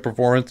aggregate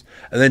performance.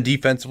 And then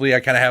defensively, I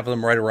kind of have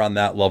them right around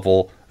that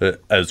level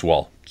as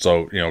well.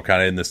 So,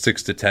 kind of in the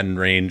 6 to 10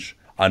 range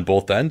on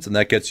both ends. And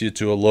that gets you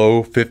to a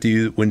low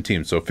 50-win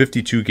team. So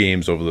 52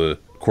 games over the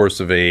course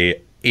of a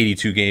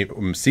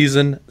 82-game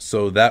season.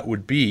 So that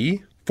would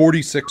be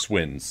 46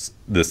 wins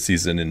this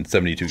season in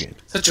 72 games.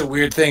 Such a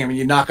weird thing. I mean,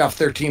 you knock off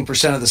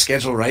 13% of the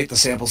schedule, right? The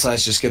sample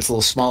size just gets a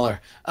little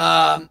smaller.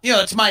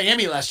 It's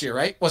Miami last year,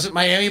 right? Wasn't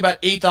Miami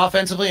about 8th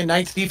offensively and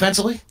 9th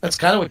defensively? That's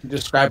kind of what you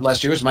described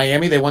last year. Was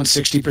Miami? They won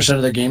 60%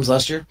 of their games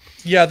last year.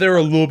 Yeah, they were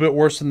a little bit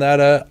worse than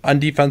that on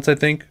defense, I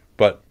think.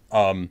 But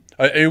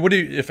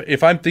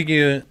if I'm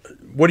thinking,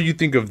 what do you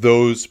think of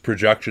those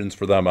projections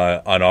for them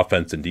on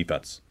offense and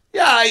defense?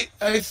 Yeah,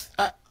 I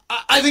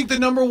think the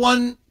number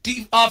one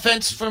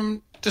offense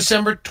from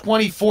December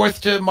 24th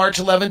to March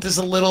 11th is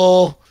a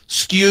little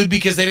skewed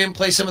because they didn't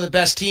play some of the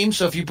best teams.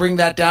 So if you bring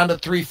that down to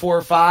 3,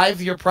 4,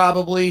 5, you're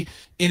probably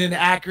in an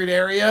accurate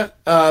area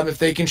if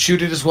they can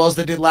shoot it as well as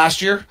they did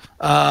last year.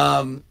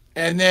 And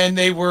then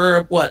they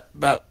were,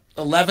 about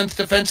 11th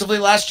defensively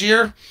last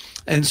year.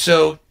 And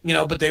so,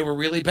 but they were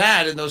really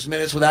bad in those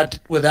minutes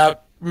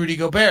without Rudy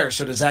Gobert.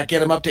 So does that get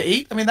them up to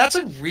 8? I mean, that's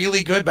a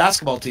really good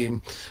basketball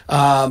team.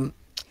 And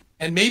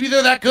maybe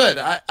they're that good.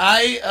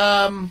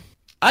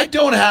 I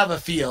don't have a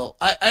feel.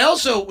 I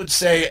also would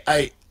say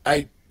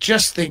I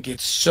just think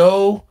it's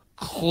so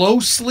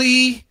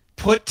closely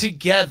put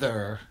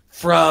together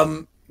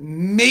from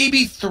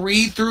maybe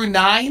 3 through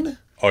 9.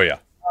 Oh, yeah.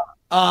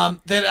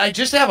 That I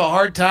just have a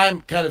hard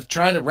time kind of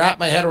trying to wrap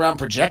my head around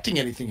projecting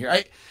anything here.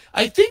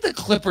 I think the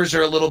Clippers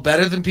are a little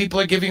better than people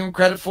are giving them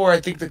credit for.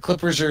 I think the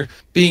Clippers are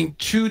being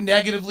too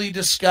negatively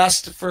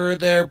discussed for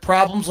their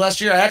problems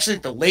last year. I actually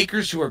think the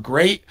Lakers, who are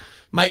great,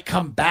 might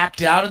come back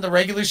down in the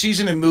regular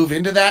season and move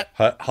into that.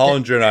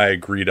 Hollinger and I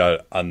agreed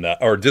on that,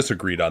 or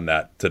disagreed on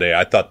that today.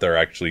 I thought they're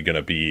actually going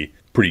to be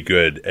pretty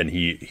good, and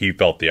he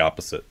felt the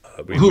opposite.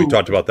 We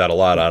talked about that a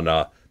lot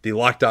on the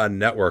Locked On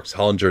Network's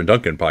Hollinger and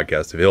Duncan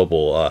podcast,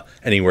 available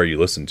anywhere you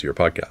listen to your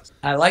podcast.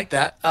 I like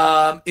that.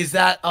 Is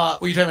that,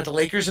 were you talking about the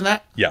Lakers in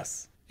that?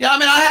 Yes. Yeah, I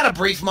mean, I had a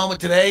brief moment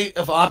today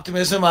of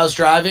optimism. I was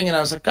driving, and I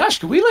was like, gosh,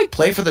 could we,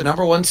 play for the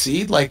number 1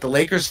 seed? Like, the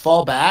Lakers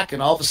fall back,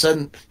 and all of a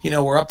sudden,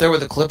 we're up there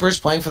with the Clippers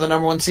playing for the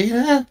number 1 seed?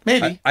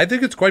 Maybe. I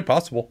think it's quite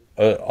possible.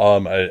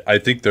 I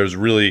think there's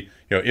really,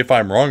 if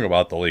I'm wrong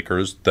about the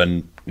Lakers,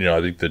 then, I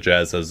think the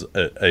Jazz has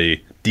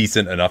a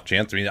decent enough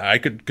chance. I mean, I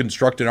could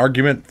construct an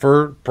argument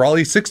for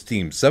probably 6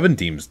 teams, 7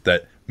 teams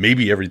that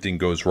maybe everything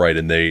goes right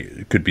and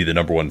they could be the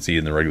number 1 seed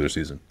in the regular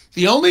season.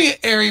 The only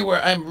area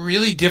where I'm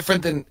really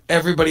different than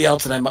everybody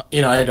else, and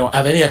I don't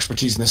have any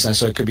expertise in this,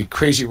 so I could be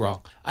crazy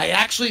wrong. I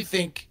actually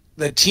think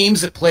the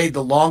teams that played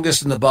the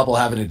longest in the bubble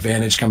have an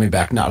advantage coming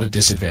back, not a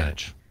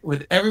disadvantage.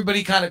 With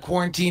everybody kind of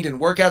quarantined and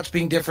workouts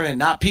being different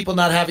and people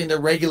not having their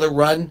regular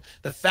run,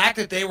 the fact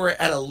that they were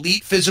at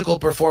elite physical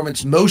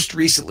performance most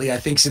recently, I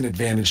think, is an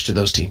advantage to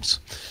those teams.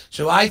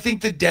 So I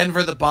think the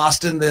Denver, the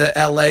Boston, the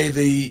LA,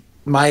 the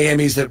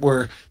Miamis that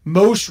were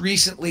most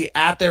recently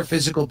at their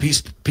physical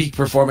peak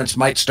performance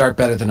might start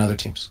better than other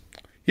teams.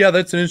 Yeah,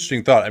 that's an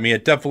interesting thought. I mean,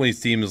 it definitely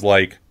seems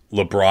like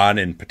LeBron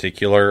in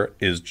particular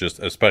is just,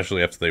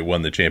 especially after they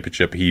won the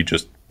championship, he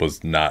just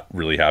was not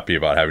really happy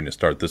about having to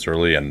start this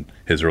early, and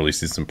his early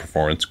season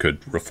performance could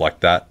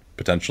reflect that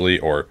potentially,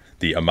 or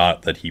the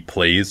amount that he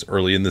plays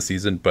early in the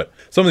season. But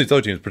some of these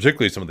other teams,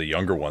 particularly some of the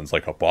younger ones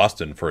like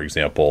Boston, for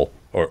example,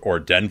 or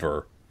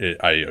Denver,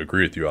 I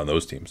agree with you on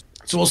those teams.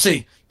 So we'll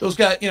see. Those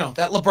guys,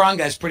 that LeBron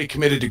guy's pretty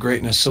committed to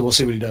greatness, so we'll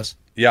see what he does.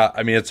 Yeah,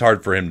 I mean, it's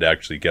hard for him to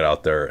actually get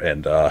out there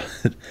and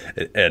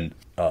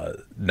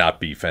not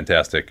be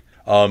fantastic.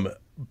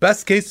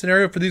 Best case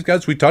scenario for these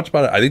guys, we talked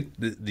about it. I think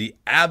the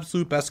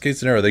absolute best case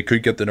scenario, they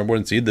could get the number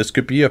 1 seed. This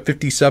could be a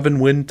 57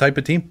 win type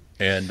of team.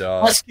 And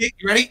you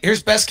ready?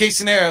 Here's best case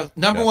scenario: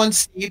 number 1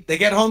 seed. They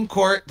get home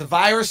court. The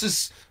virus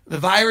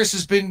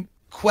has been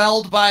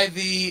quelled by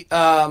the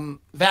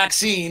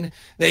vaccine.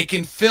 They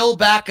can fill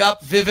back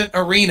up Vivint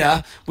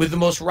Arena with the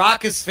most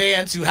raucous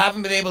fans who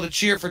haven't been able to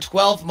cheer for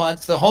 12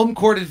 months. The home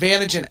court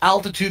advantage and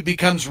altitude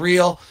becomes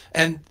real,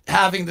 and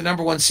having the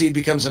number 1 seed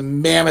becomes a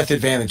mammoth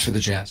advantage for the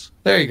Jazz.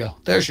 There you go.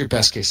 There's your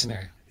best case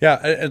scenario. Yeah,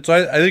 and so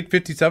I think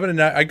 57,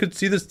 and I could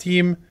see this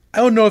team. I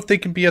don't know if they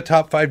can be a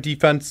top 5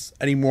 defense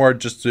anymore.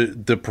 Just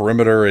the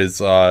perimeter is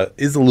a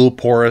little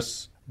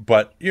porous,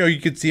 but you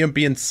could see them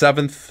being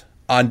 7th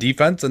on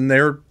defense, and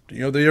they're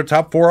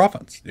top 4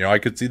 offense. I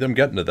could see them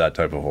getting to that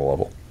type of a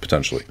level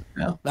potentially.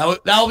 Yeah,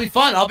 that'll be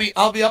fun.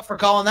 I'll be up for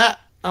calling that.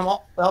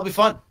 That'll be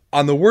fun.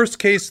 On the worst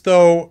case,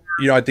 though,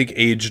 I think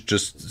age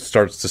just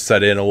starts to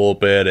set in a little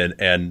bit,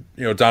 and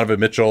Donovan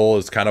Mitchell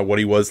is kind of what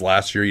he was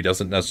last year. He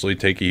doesn't necessarily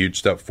take a huge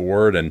step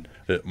forward, and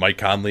Mike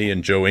Conley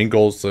and Joe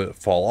Ingles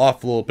fall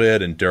off a little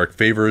bit, and Derek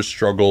Favors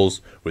struggles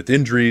with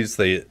injuries.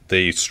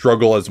 They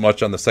struggle as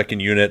much on the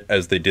second unit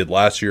as they did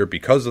last year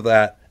because of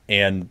that,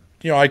 and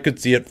I could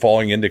see it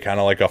falling into kind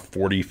of like a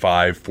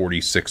 45,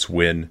 46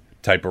 win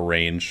type of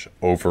range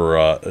over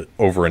an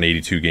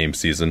 82-game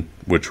season,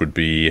 which would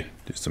be,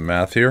 do some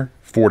math here,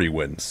 40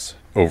 wins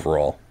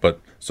overall.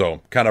 But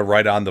so kind of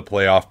right on the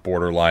playoff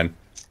borderline.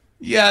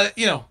 Yeah,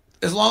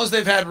 as long as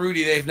they've had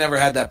Rudy, they've never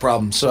had that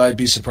problem. So I'd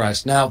be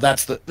surprised. Now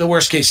that's the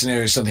worst case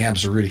scenario if something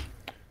happens to Rudy.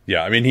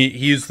 Yeah, I mean,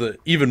 he's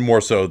even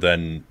more so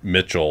than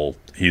Mitchell,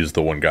 he's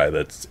the one guy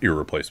that's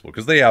irreplaceable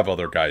because they have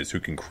other guys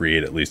who can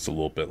create at least a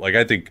little bit. Like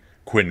I think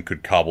Quinn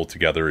could cobble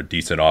together a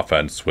decent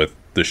offense with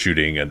the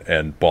shooting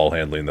and ball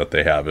handling that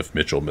they have if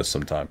Mitchell missed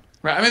some time.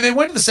 Right. I mean, they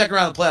went to the second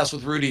round of the playoffs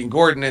with Rudy and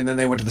Gordon, and then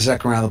they went to the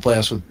second round of the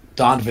playoffs with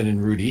Donovan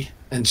and Rudy.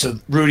 And so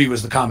Rudy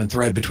was the common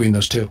thread between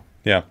those two.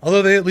 Yeah.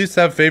 Although they at least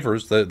have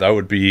Favors. That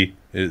would be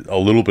a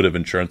little bit of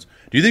insurance.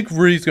 Do you think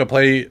Rudy's going to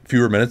play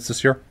fewer minutes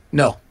this year?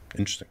 No.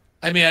 Interesting.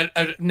 I mean,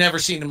 I've never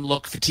seen him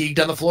look fatigued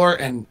on the floor,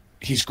 and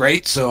he's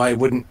great, so I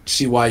wouldn't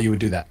see why you would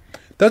do that.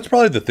 That's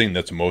probably the thing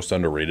that's most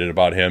underrated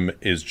about him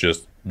is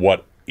just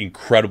what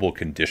incredible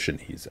condition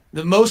he's in.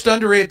 The most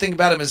underrated thing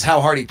about him is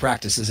how hard he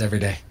practices every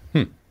day.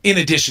 In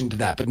addition to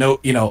that, but no,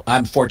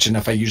 I'm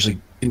fortunate enough.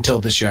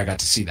 Until this year, I got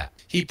to see that.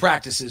 He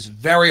practices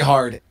very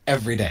hard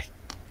every day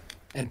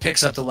and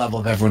picks up the level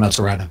of everyone else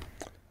around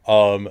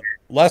him.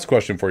 Last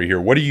question for you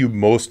here. What are you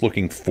most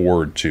looking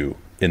forward to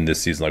in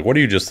this season? Like, what are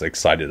you just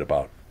excited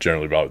about,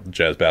 generally, about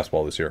Jazz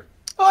basketball this year?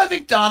 Oh, I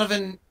think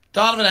Donovan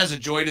has a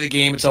joy to the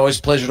game. It's always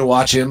a pleasure to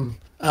watch him.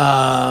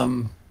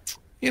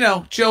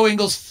 Joe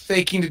Ingles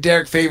faking to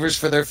Derek Favors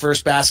for their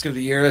first basket of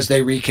the year as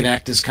they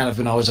reconnect has kind of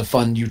been always a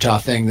fun Utah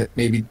thing that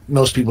maybe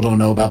most people don't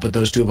know about, but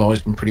those two have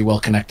always been pretty well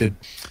connected.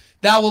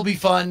 That will be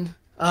fun.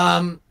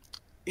 I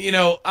don't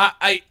know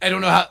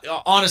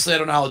how, honestly, I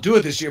don't know how I'll do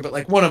it this year, but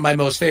like one of my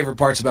most favorite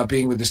parts about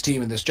being with this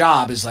team and this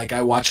job is like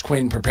I watch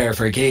Quinn prepare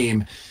for a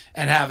game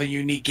and have a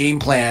unique game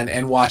plan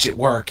and watch it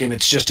work. And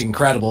it's just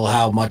incredible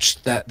how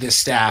much that this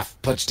staff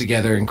puts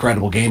together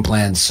incredible game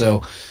plans.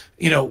 So,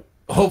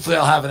 hopefully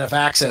I'll have enough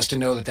access to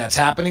know that that's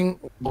happening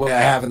the way I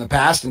have in the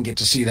past and get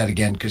to see that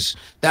again, because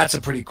that's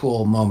a pretty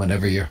cool moment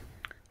every year.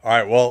 All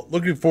right, well,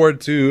 looking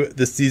forward to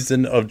the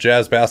season of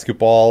Jazz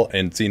basketball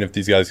and seeing if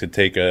these guys could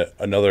take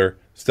another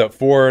step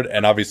forward.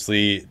 And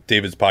obviously,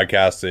 David's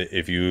podcast,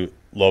 if you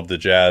love the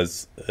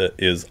Jazz,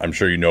 I'm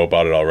sure you know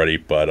about it already,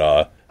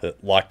 but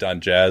Locked On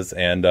Jazz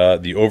and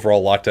the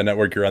overall Locked On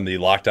Network, you're on the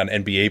Locked On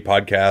NBA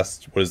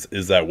podcast.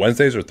 Is that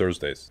Wednesdays or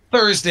Thursdays?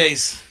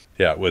 Thursdays.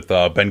 Yeah, with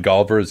Ben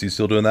Golliver. Is he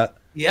still doing that?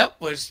 Yep,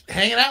 we're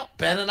hanging out.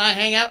 Ben and I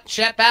hang out and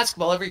chat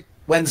basketball every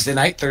Wednesday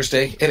night,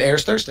 Thursday. It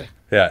airs Thursday.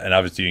 Yeah, and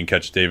obviously you can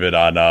catch David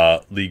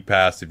on League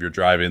Pass if you're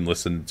driving,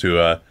 listen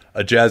to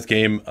a Jazz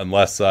game,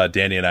 unless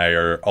Danny and I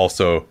are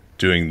also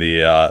doing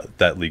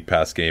that League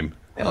Pass game.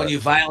 When you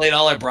violate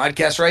all our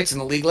broadcast rights and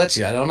the league lets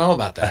you, I don't know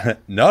about that.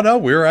 No,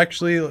 we're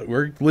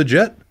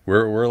legit.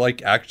 We're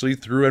like actually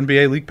through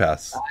NBA League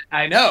Pass.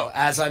 I know,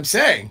 as I'm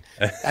saying,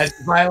 as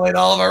you violate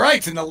all of our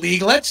rights and the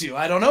league lets you.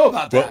 I don't know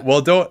about that.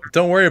 Well,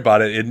 don't worry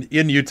about it.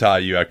 In Utah,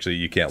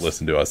 you can't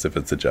listen to us if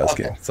it's a Jazz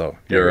game. So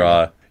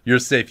you're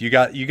safe. You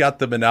got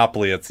the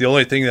monopoly. It's the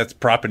only thing that's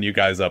propping you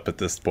guys up at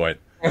this point.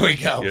 There we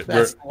go.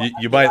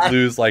 You might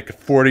lose like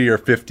 40 or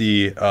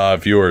 50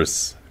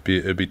 viewers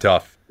It'd be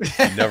tough.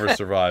 You'd never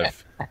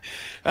survive.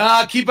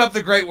 Keep up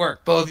the great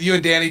work. Both you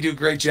and Danny do a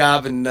great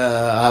job, and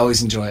I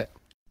always enjoy it.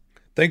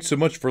 Thanks so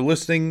much for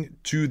listening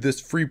to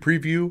this free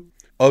preview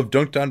of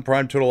Dunked On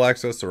Prime Total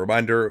Access. A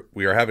reminder,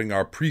 we are having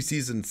our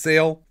preseason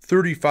sale,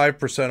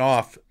 35%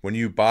 off when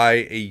you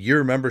buy a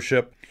year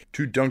membership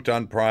to Dunked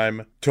On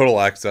Prime Total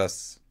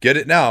Access. Get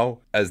it now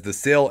as the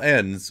sale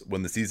ends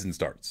when the season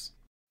starts.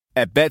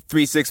 At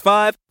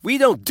Bet365, we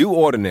don't do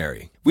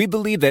ordinary. We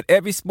believe that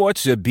every sport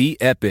should be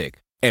epic.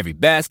 Every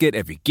basket,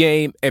 every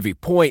game, every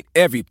point,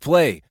 every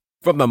play.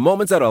 From the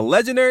moments that are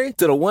legendary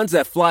to the ones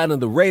that fly under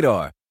the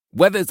radar.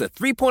 Whether it's a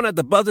three-pointer at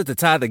the buzzer to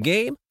tie the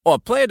game or a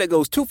player that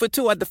goes 2 for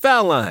 2 at the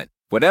foul line.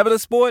 Whatever the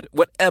sport,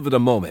 whatever the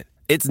moment.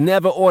 It's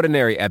never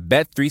ordinary at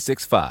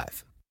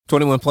Bet365.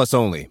 21 plus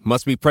only.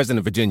 Must be present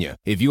in Virginia.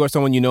 If you or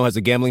someone you know has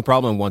a gambling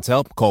problem and wants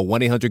help, call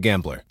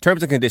 1-800-GAMBLER.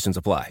 Terms and conditions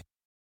apply.